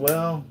here as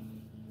well.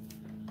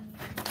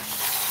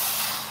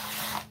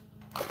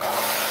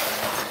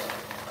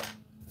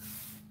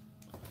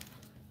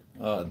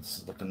 Oh, this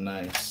is looking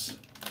nice.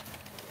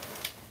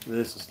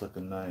 This is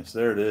looking nice.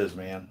 There it is,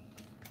 man.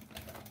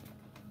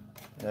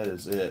 That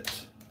is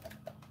it.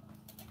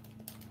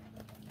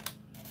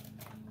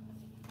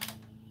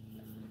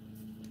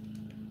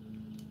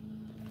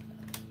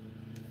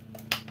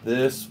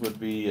 This would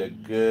be a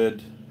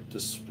good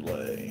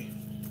display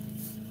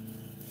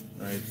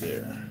right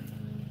there.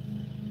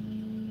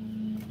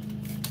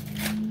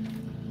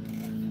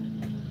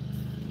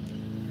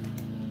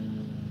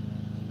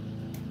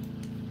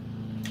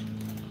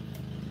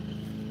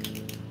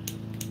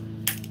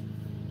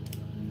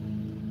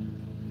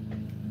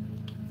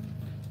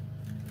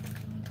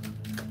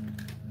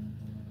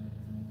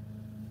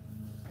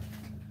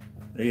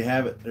 There you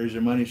have it. There's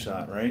your money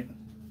shot, right?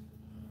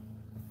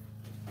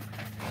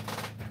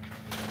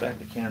 Back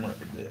the camera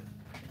up a bit.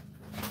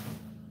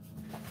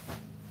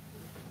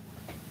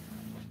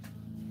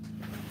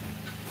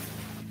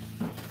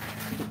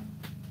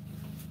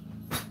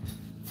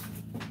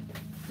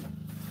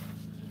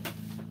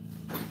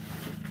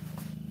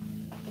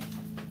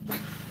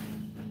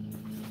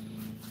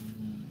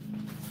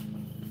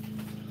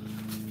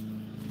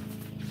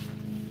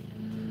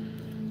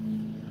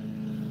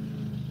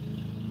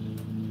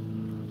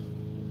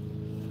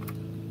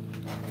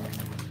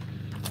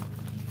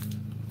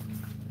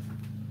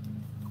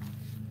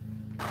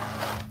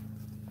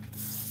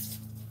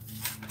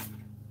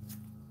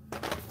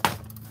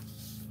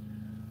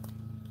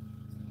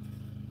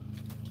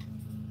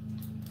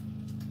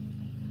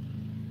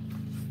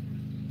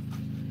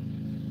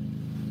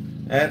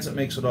 That's what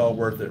makes it all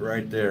worth it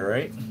right there,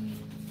 right?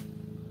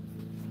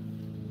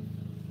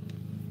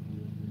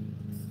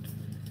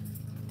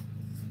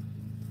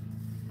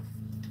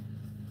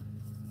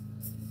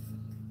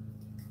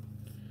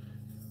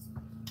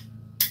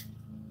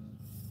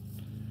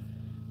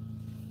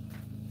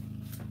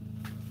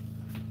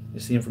 You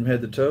see him from head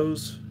to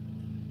toes?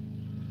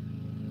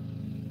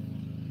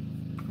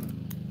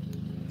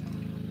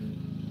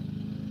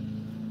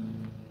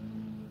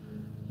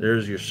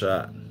 There's your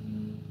shot.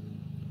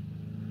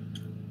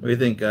 What do you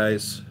think,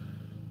 guys?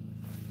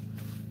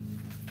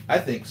 I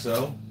think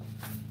so.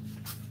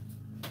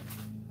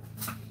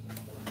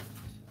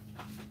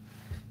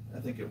 I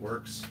think it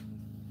works.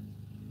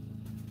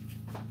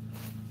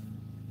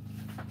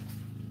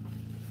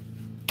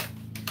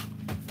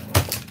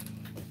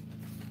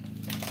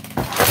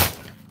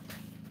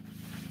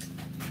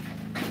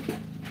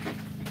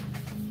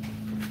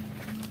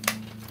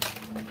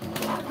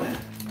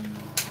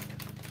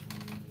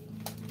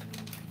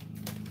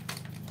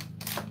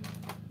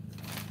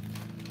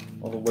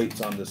 All the weight's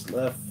on this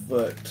left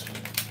foot.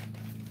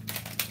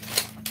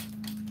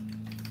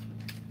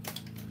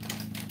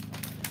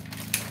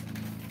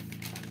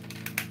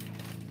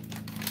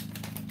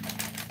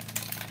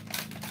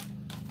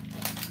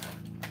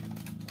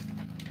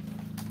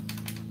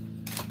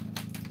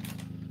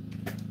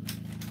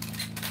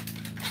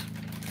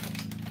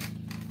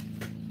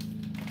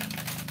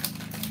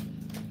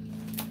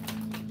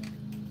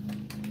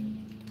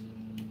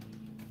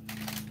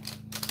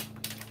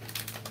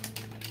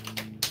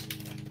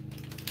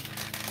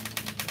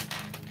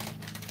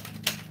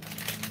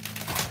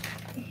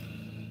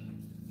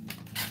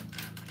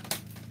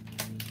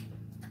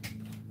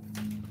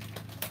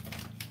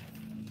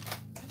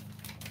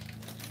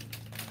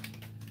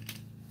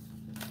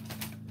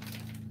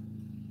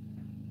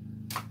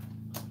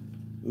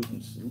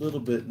 Just a little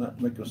bit, not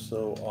make them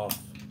so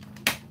off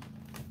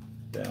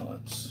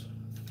balance.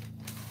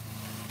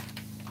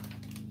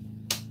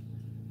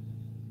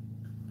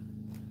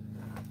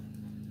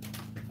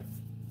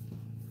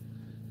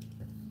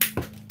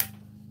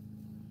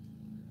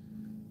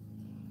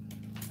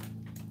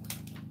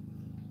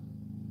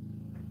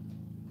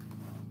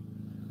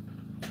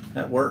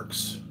 That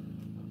works.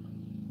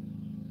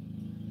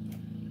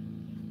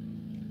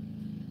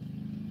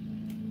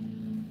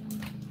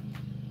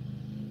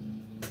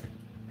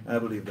 I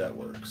believe that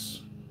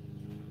works.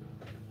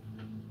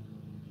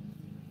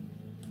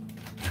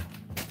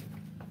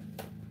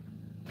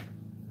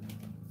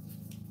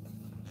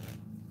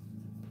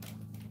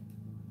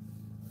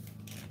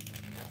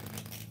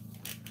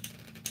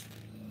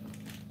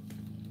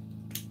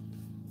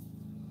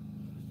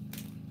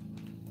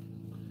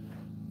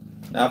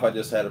 Now if I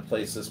just had a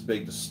place this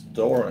big to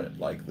store it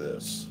like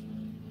this,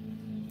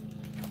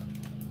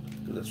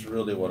 because that's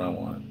really what I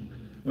want. I mean,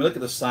 look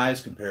at the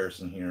size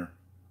comparison here.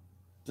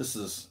 This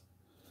is,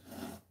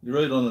 you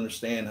really don't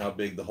understand how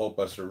big the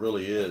Hulkbuster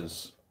really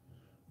is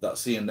without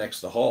seeing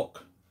next to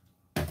Hulk.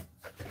 And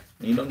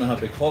you don't know how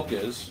big Hulk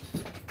is.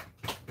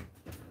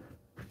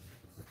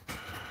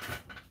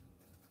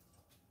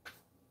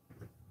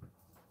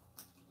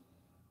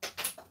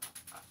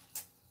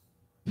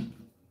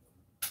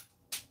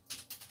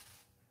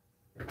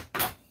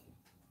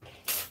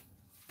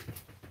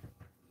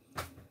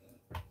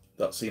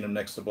 Without seeing him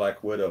next to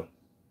Black Widow.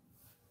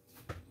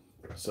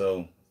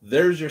 So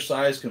there's your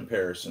size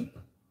comparison.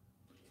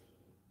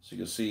 So you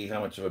can see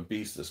how much of a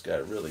beast this guy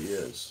really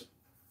is.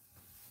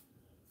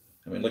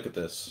 I mean, look at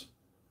this.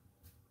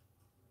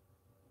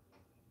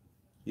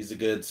 He's a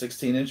good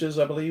 16 inches,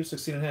 I believe,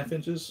 16 and a half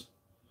inches.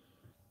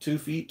 2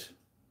 feet.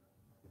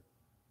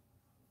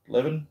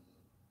 11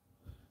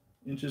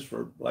 inches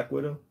for Black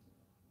Widow.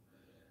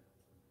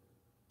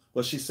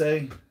 What's she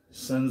say?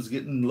 Sun's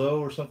getting low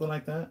or something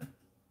like that?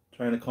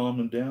 Trying to calm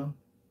him down.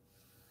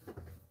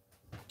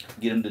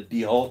 Get him to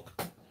de-Hulk.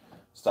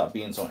 Stop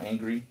being so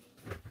angry.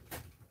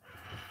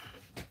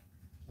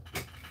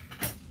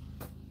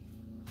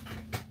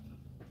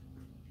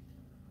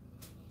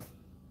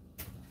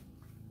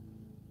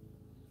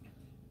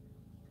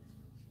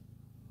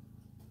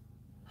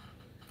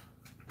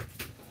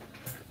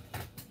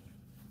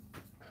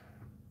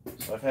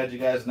 So I've had you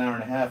guys an hour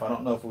and a half. I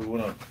don't know if we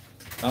want to,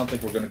 I don't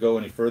think we're going to go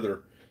any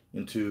further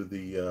into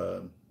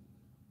the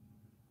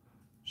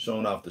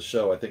showing off the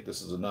show. I think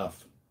this is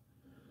enough.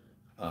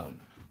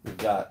 We've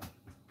got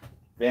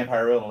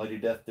Vampire and Lady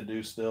Death to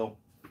do still.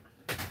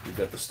 We've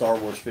got the Star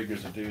Wars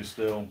figures to do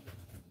still.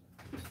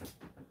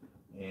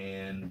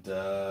 And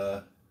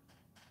I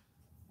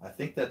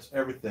think that's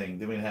everything.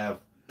 Then we have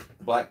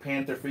the Black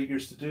Panther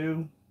figures to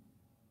do.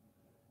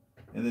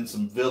 And then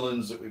some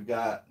villains that we've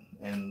got.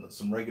 And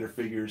some regular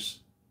figures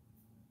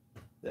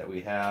that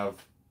we have.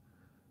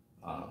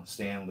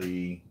 Stan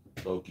Lee,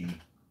 Loki,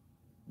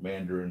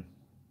 Mandarin,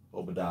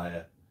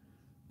 Obadiah,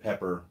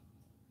 Pepper,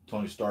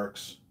 Tony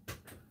Stark's.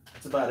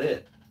 That's about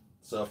it.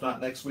 So if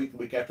not next week, the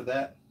week after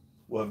that,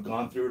 we'll have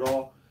gone through it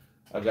all.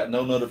 I've got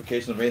no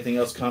notification of anything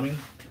else coming.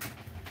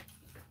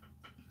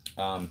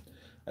 I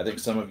think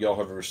some of y'all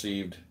have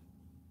received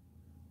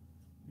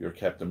your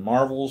Captain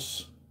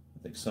Marvels.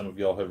 I think some of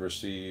y'all have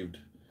received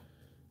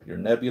your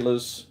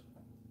Nebulas.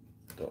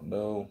 Don't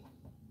know.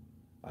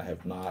 I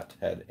have not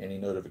had any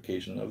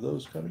notification of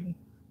those coming.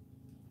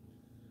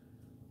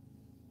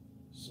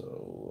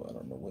 So I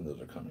don't know when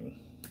those are coming.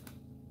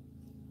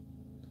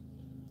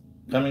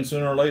 Coming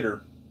sooner or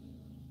later.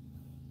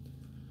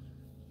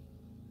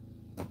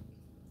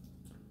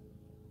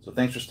 So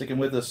thanks for sticking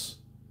with us.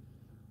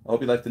 I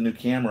hope you like the new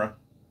camera.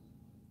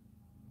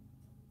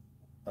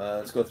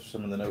 Let's go through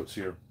some of the notes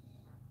here.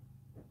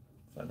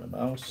 Find my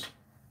mouse.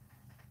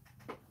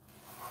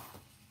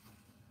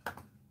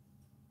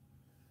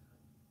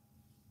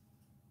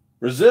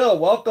 Brazil,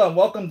 welcome.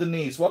 Welcome,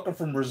 Denise. Welcome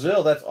from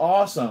Brazil. That's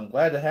awesome.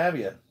 Glad to have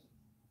you.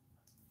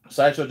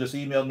 Sideshow just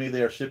emailed me.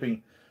 They are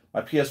shipping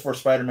my PS4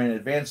 Spider-Man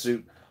Advanced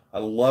suit. I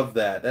love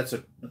that. That's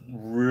a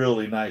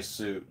really nice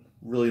suit.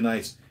 Really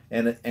nice.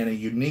 And a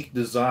unique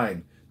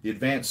design. The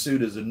Advanced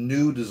suit is a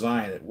new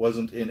design. It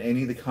wasn't in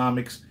any of the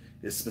comics.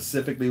 It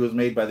specifically was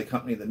made by the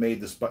company that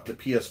made the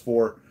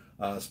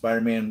PS4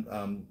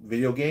 Spider-Man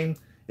video game.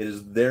 It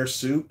is their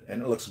suit,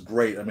 and it looks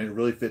great. I mean, it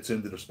really fits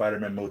into the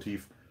Spider-Man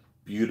motif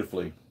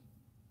beautifully.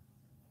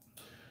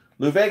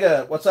 Lou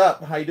Vega, what's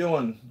up? How you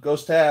doing?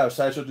 Ghost Tab,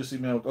 Sideshow just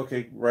emailed.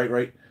 Okay,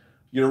 right.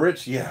 You're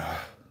rich? Yeah,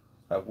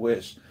 I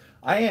wish.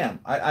 I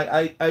am.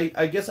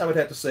 I guess I would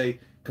have to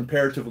say,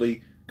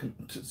 comparatively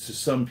to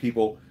some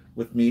people,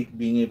 with me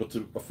being able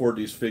to afford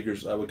these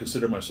figures, I would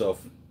consider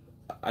myself,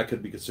 I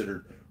could be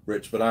considered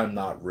rich, but I'm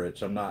not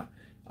rich. I'm not.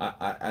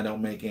 I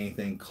don't make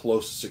anything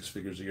close to 6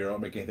 figures a year. I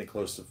don't make anything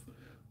close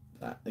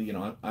to, you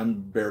know, I'm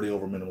barely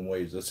over minimum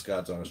wage. That's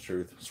God's honest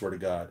truth. I swear to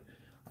God.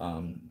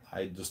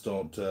 I just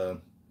don't.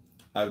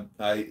 I'm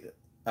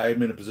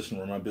in a position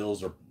where my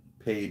bills are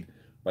paid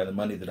by the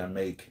money that I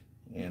make,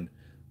 and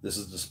this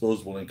is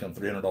disposable income,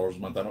 $300 a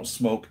month. I don't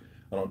smoke,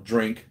 I don't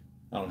drink,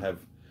 I don't have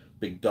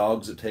big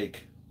dogs that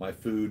take my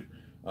food,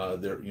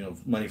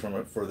 money from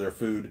it for their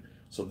food.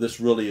 So this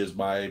really is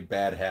my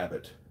bad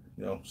habit.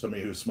 You know,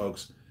 somebody who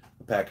smokes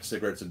a pack of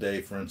cigarettes a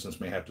day, for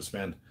instance, may have to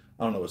spend,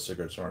 I don't know what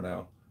cigarettes are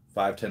now,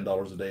 $5,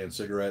 $10 a day in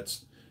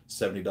cigarettes,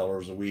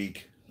 $70 a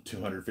week,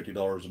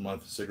 $250 a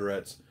month in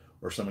cigarettes.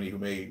 Or somebody who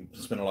may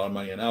spend a lot of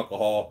money on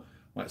alcohol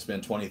might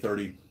spend $20,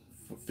 $30,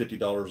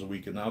 $50 a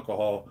week in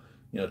alcohol,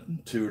 you know,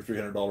 $200 or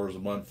 $300 a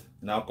month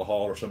in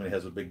alcohol. Or somebody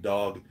has a big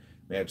dog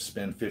may have to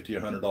spend $50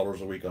 or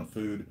 $100 a week on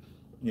food.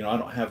 You know, I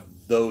don't have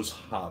those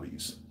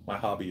hobbies. My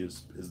hobby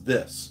is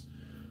this.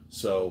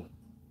 So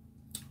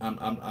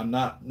I'm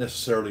not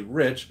necessarily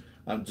rich.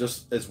 I'm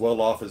just as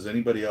well off as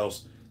anybody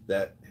else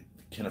that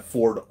can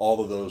afford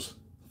all of those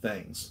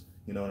things.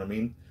 You know what I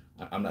mean?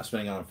 I'm not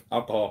spending on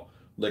alcohol,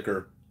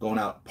 liquor, going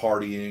out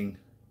partying,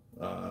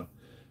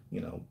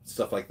 you know,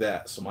 stuff like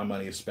that. So my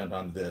money is spent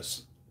on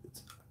this.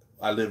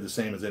 I live the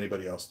same as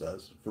anybody else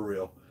does, for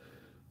real.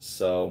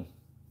 So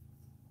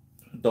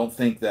don't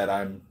think that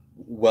I'm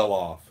well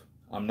off.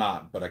 I'm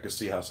not, but I can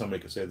see how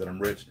somebody could say that I'm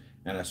rich.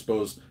 And I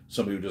suppose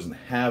somebody who doesn't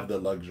have the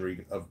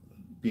luxury of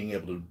being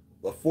able to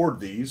afford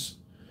these,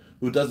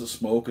 who doesn't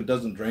smoke and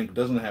doesn't drink,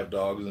 doesn't have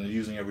dogs, and is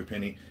using every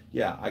penny,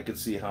 yeah, I could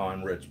see how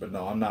I'm rich. But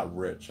no, I'm not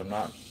rich. I'm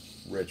not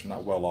rich. I'm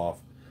not well off.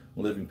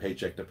 I'm living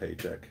paycheck to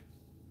paycheck.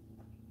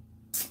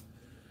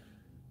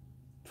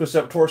 Twist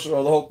up torso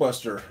of the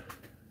Hulkbuster.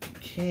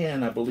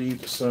 Can, I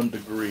believe, to some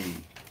degree.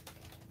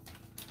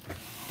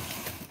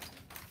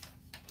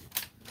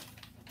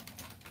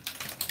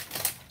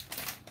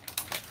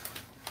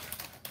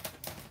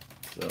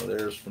 So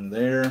there's from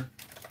there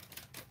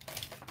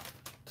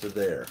to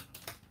there.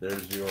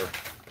 There's your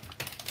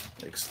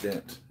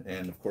extent.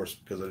 And of course,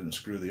 because I didn't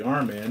screw the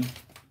arm in,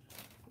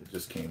 it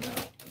just came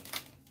out.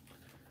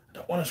 I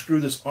don't want to screw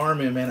this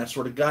arm in, man. I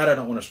swear to God, I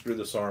don't want to screw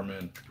this arm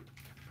in.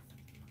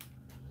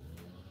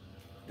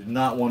 Did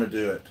not want to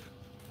do it.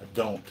 I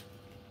don't.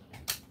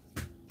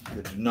 I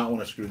do not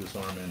want to screw this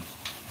arm in.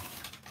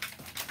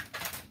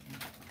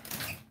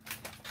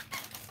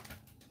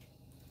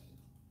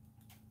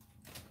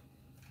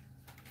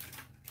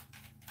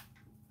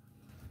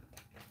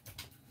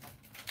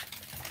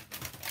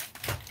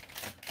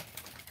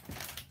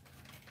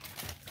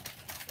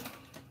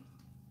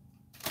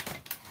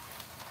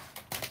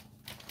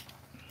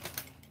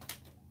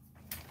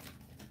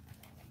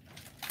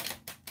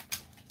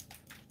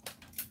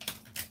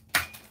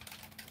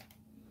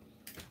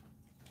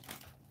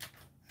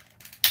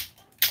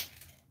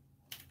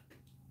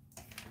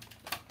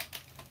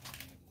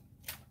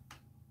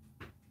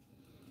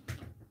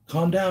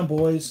 Calm down,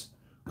 boys.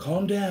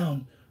 Calm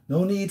down.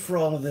 No need for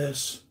all of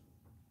this.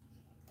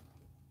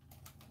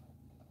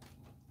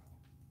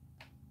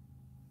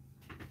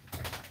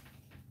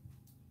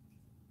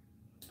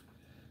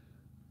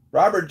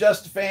 Robert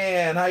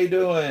Justifan, how you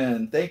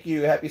doing? Thank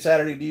you. Happy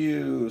Saturday to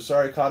you.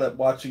 Sorry, caught up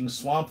watching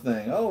Swamp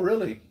Thing. Oh,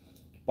 really?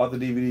 Bought the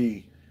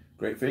DVD.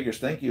 Great figures.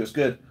 Thank you. It's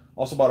good.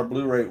 Also bought a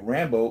Blu-ray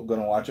Rambo.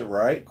 Gonna watch it,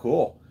 right?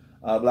 Cool.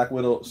 Black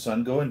Widow,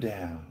 sun going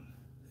down.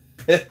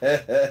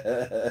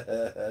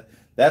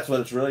 That's what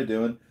it's really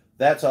doing.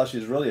 That's how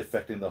she's really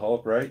affecting the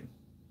Hulk, right?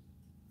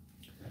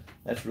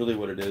 That's really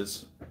what it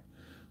is.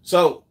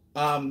 So,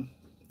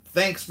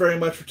 thanks very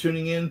much for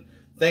tuning in.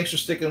 Thanks for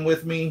sticking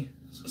with me,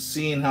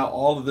 seeing how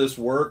all of this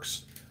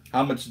works,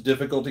 how much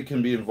difficulty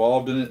can be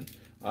involved in it.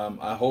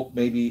 I hope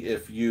maybe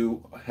if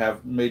you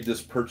have made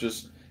this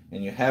purchase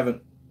and you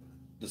haven't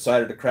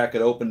decided to crack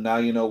it open, now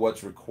you know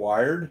what's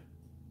required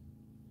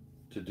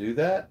to do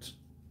that.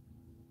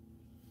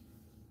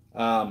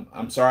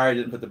 I'm sorry I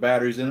didn't put the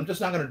batteries in. I'm just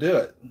not going to do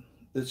it.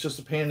 It's just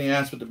a pain in the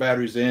ass to put the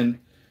batteries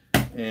in.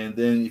 And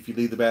then if you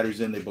leave the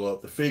batteries in, they blow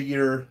up the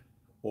figure.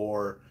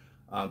 Or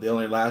they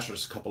only last for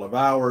just a couple of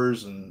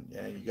hours. And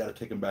you got to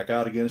take them back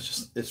out again.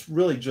 It's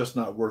really just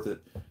not worth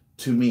it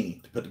to me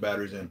to put the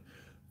batteries in.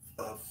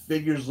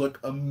 Figures look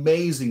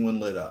amazing when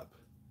lit up.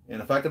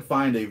 And if I could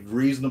find a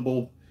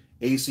reasonable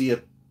AC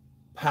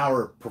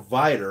power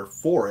provider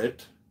for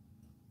it,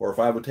 or if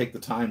I would take the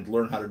time to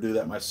learn how to do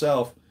that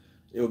myself,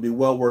 it would be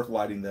well worth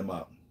lighting them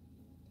up.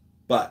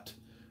 But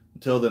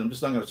until then, I'm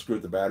just not going to screw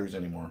with the batteries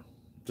anymore.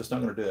 Just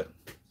not going to do it.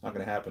 It's not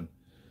going to happen.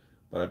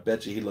 But I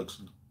bet you he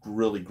looks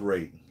really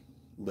great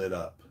lit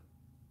up.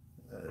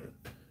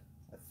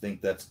 I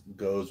think that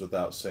goes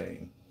without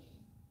saying.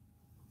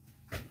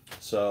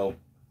 So,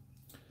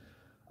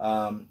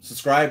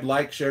 subscribe,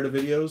 like, share the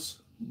videos.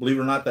 Believe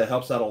it or not, that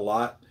helps out a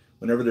lot.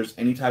 Whenever there's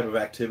any type of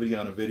activity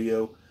on a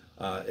video,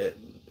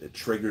 it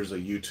triggers a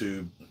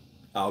YouTube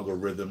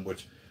algorithm,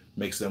 which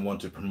makes them want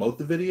to promote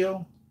the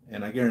video.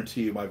 And I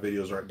guarantee you my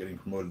videos aren't getting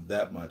promoted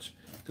that much.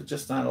 There's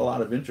just not a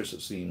lot of interest,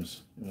 it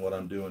seems, in what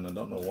I'm doing. I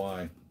don't know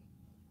why.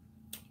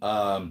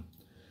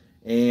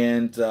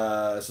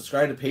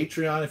 Subscribe to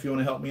Patreon if you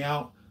want to help me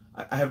out.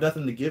 I have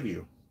nothing to give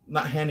you. I'm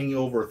not handing you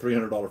over a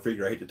 $300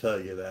 figure. I hate to tell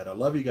you that. I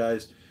love you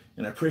guys,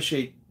 and I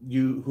appreciate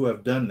you who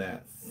have done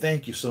that.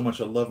 Thank you so much.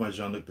 I love my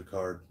Jean-Luc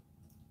Picard.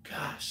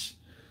 Gosh,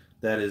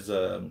 that is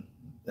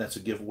that's a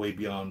giveaway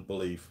beyond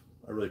belief.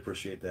 I really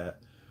appreciate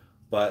that.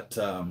 But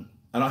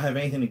I don't have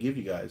anything to give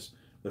you guys.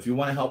 But if you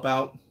want to help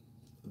out,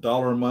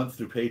 $1 a month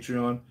through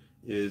Patreon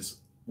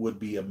would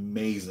be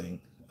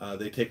amazing.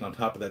 They take on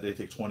top of that, they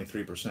take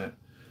 23%.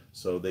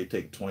 So they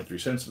take 23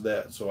 cents of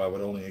that. So I would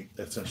only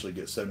essentially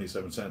get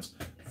 77 cents.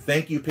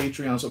 Thank you,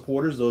 Patreon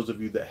supporters. Those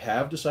of you that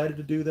have decided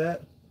to do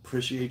that,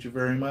 appreciate you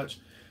very much.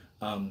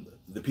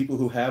 The people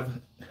who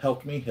have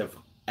helped me have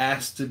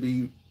asked to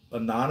be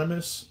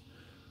anonymous,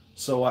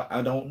 so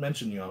I don't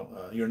mention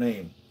your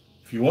name.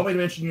 If If you want me to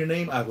mention your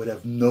name, I would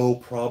have no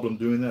problem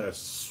doing that. I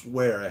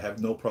swear I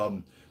have no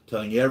problem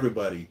telling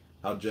everybody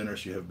how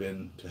generous you have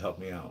been to help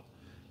me out.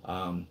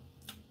 I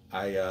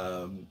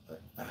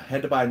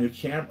had to buy a new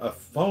a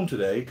phone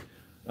today.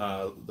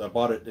 I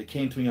bought it. It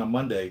came to me on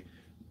Monday.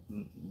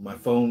 My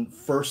phone,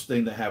 first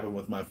thing that happened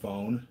with my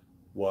phone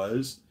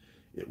was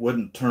it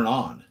wouldn't turn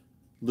on.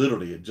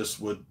 Literally, it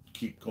just would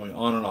keep going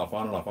on and off,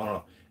 on and off, on and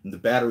off. And the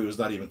battery was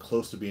not even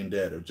close to being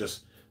dead. It would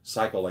just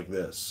cycle like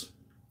this.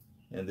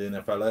 And then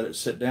if I let it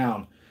sit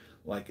down,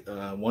 like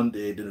one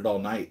day I did it all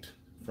night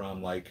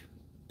from like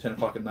 10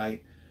 o'clock at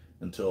night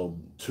until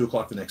 2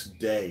 o'clock the next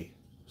day.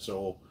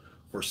 So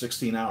for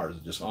 16 hours,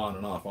 just on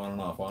and off, on and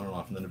off, on and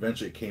off. And then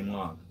eventually it came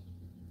on.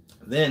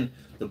 Then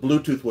the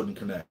Bluetooth wouldn't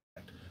connect.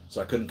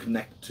 So I couldn't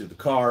connect to the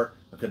car.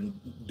 I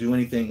couldn't do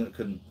anything. I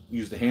couldn't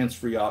use the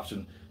hands-free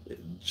option. It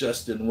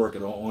just didn't work.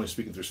 It was only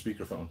speaking through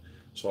speakerphone.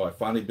 So I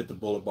finally bit the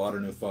bullet, bought a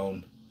new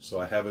phone.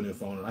 So I have a new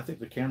phone, and I think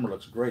the camera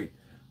looks great.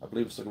 I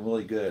believe it's looking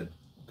really good.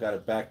 Got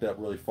it backed up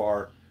really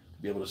far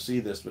to be able to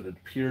see this, but it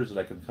appears that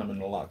I can come in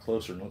a lot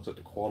closer, and it looks like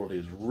the quality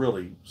is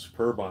really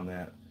superb on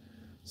that.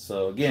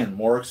 So again,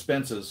 more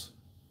expenses,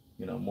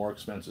 you know, more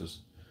expenses.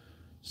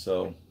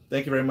 So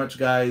thank you very much,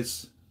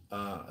 guys.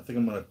 I think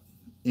I'm going to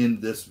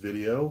end this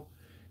video,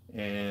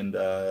 and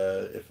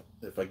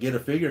if I get a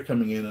figure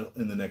coming in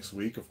the next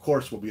week, of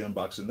course we'll be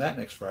unboxing that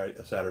next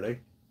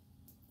Saturday.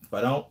 If I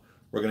don't,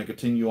 we're going to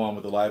continue on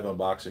with the live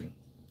unboxing.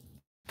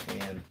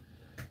 And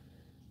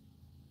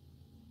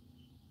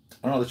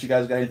I don't know that you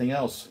guys got anything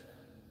else.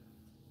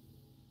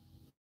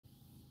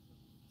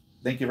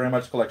 Thank you very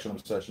much, Collection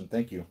Obsession.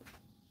 Thank you.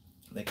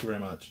 Thank you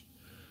very much.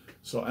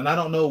 So, and I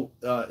don't know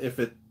if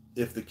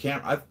the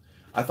camera,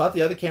 I thought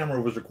the other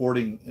camera was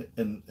recording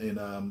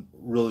in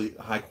really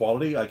high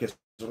quality. I guess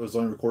it was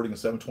only recording in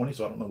 720,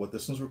 so I don't know what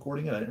this one's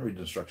recording in. I didn't read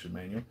the instruction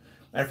manual.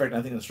 Matter of fact, I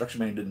think the instruction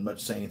manual didn't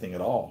much say anything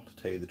at all,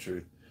 to tell you the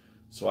truth.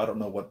 So I don't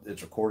know what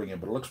it's recording in,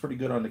 but it looks pretty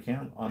good on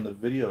the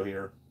video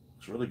here.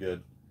 It's really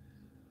good.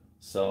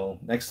 So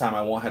next time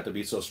I won't have to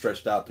be so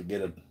stretched out to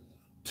get a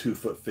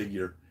 2-foot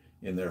figure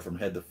in there from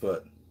head to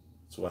foot.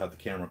 So I'll have the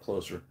camera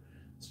closer,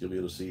 so you'll be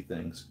able to see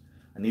things.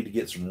 I need to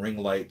get some ring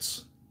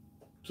lights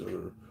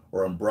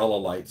or umbrella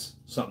lights,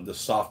 something to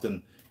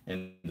soften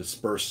and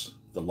disperse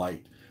the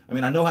light. I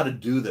mean, I know how to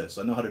do this.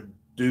 I know how to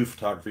do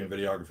photography and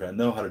videography. I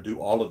know how to do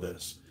all of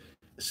this.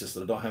 It's just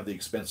that I don't have the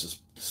expenses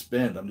to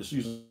spend. I'm just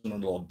using a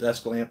little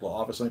desk lamp, little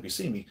office lamp. You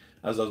see me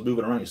as I was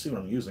moving around. You see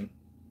what I'm using.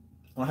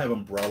 I don't have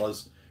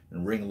umbrellas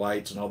and ring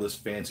lights and all this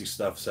fancy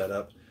stuff set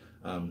up.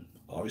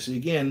 Obviously,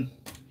 again,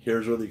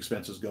 here's where the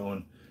expense is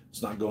going.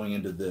 It's not going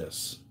into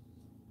this.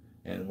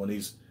 And when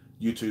these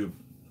YouTube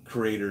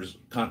creators,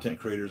 content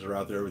creators are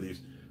out there with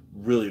these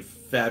really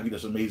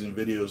fabulous, amazing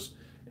videos,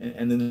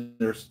 and then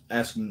they're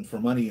asking for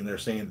money and they're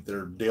saying that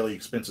their daily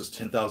expense is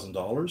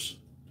 $10,000 to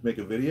make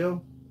a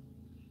video,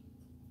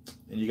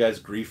 and you guys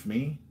grief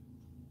me.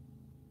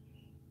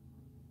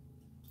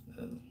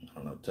 And I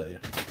don't know what to tell you.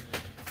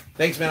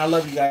 Thanks, man. I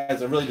love you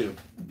guys. I really do.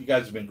 You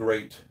guys have been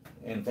great,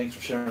 and thanks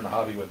for sharing the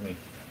hobby with me.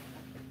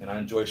 And I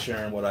enjoy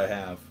sharing what I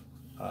have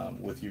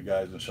with you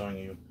guys and showing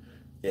you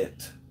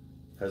it,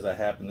 because I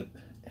happen to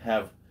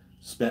have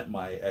spent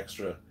my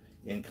extra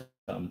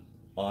income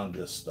on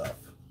this stuff.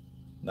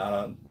 Not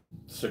on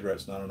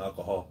cigarettes, not on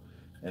alcohol,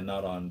 and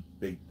not on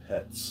big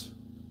pets.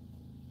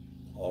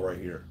 All right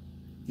here.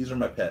 These are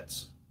my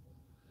pets.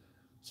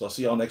 So I'll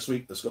see y'all next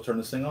week. Let's go turn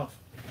this thing off.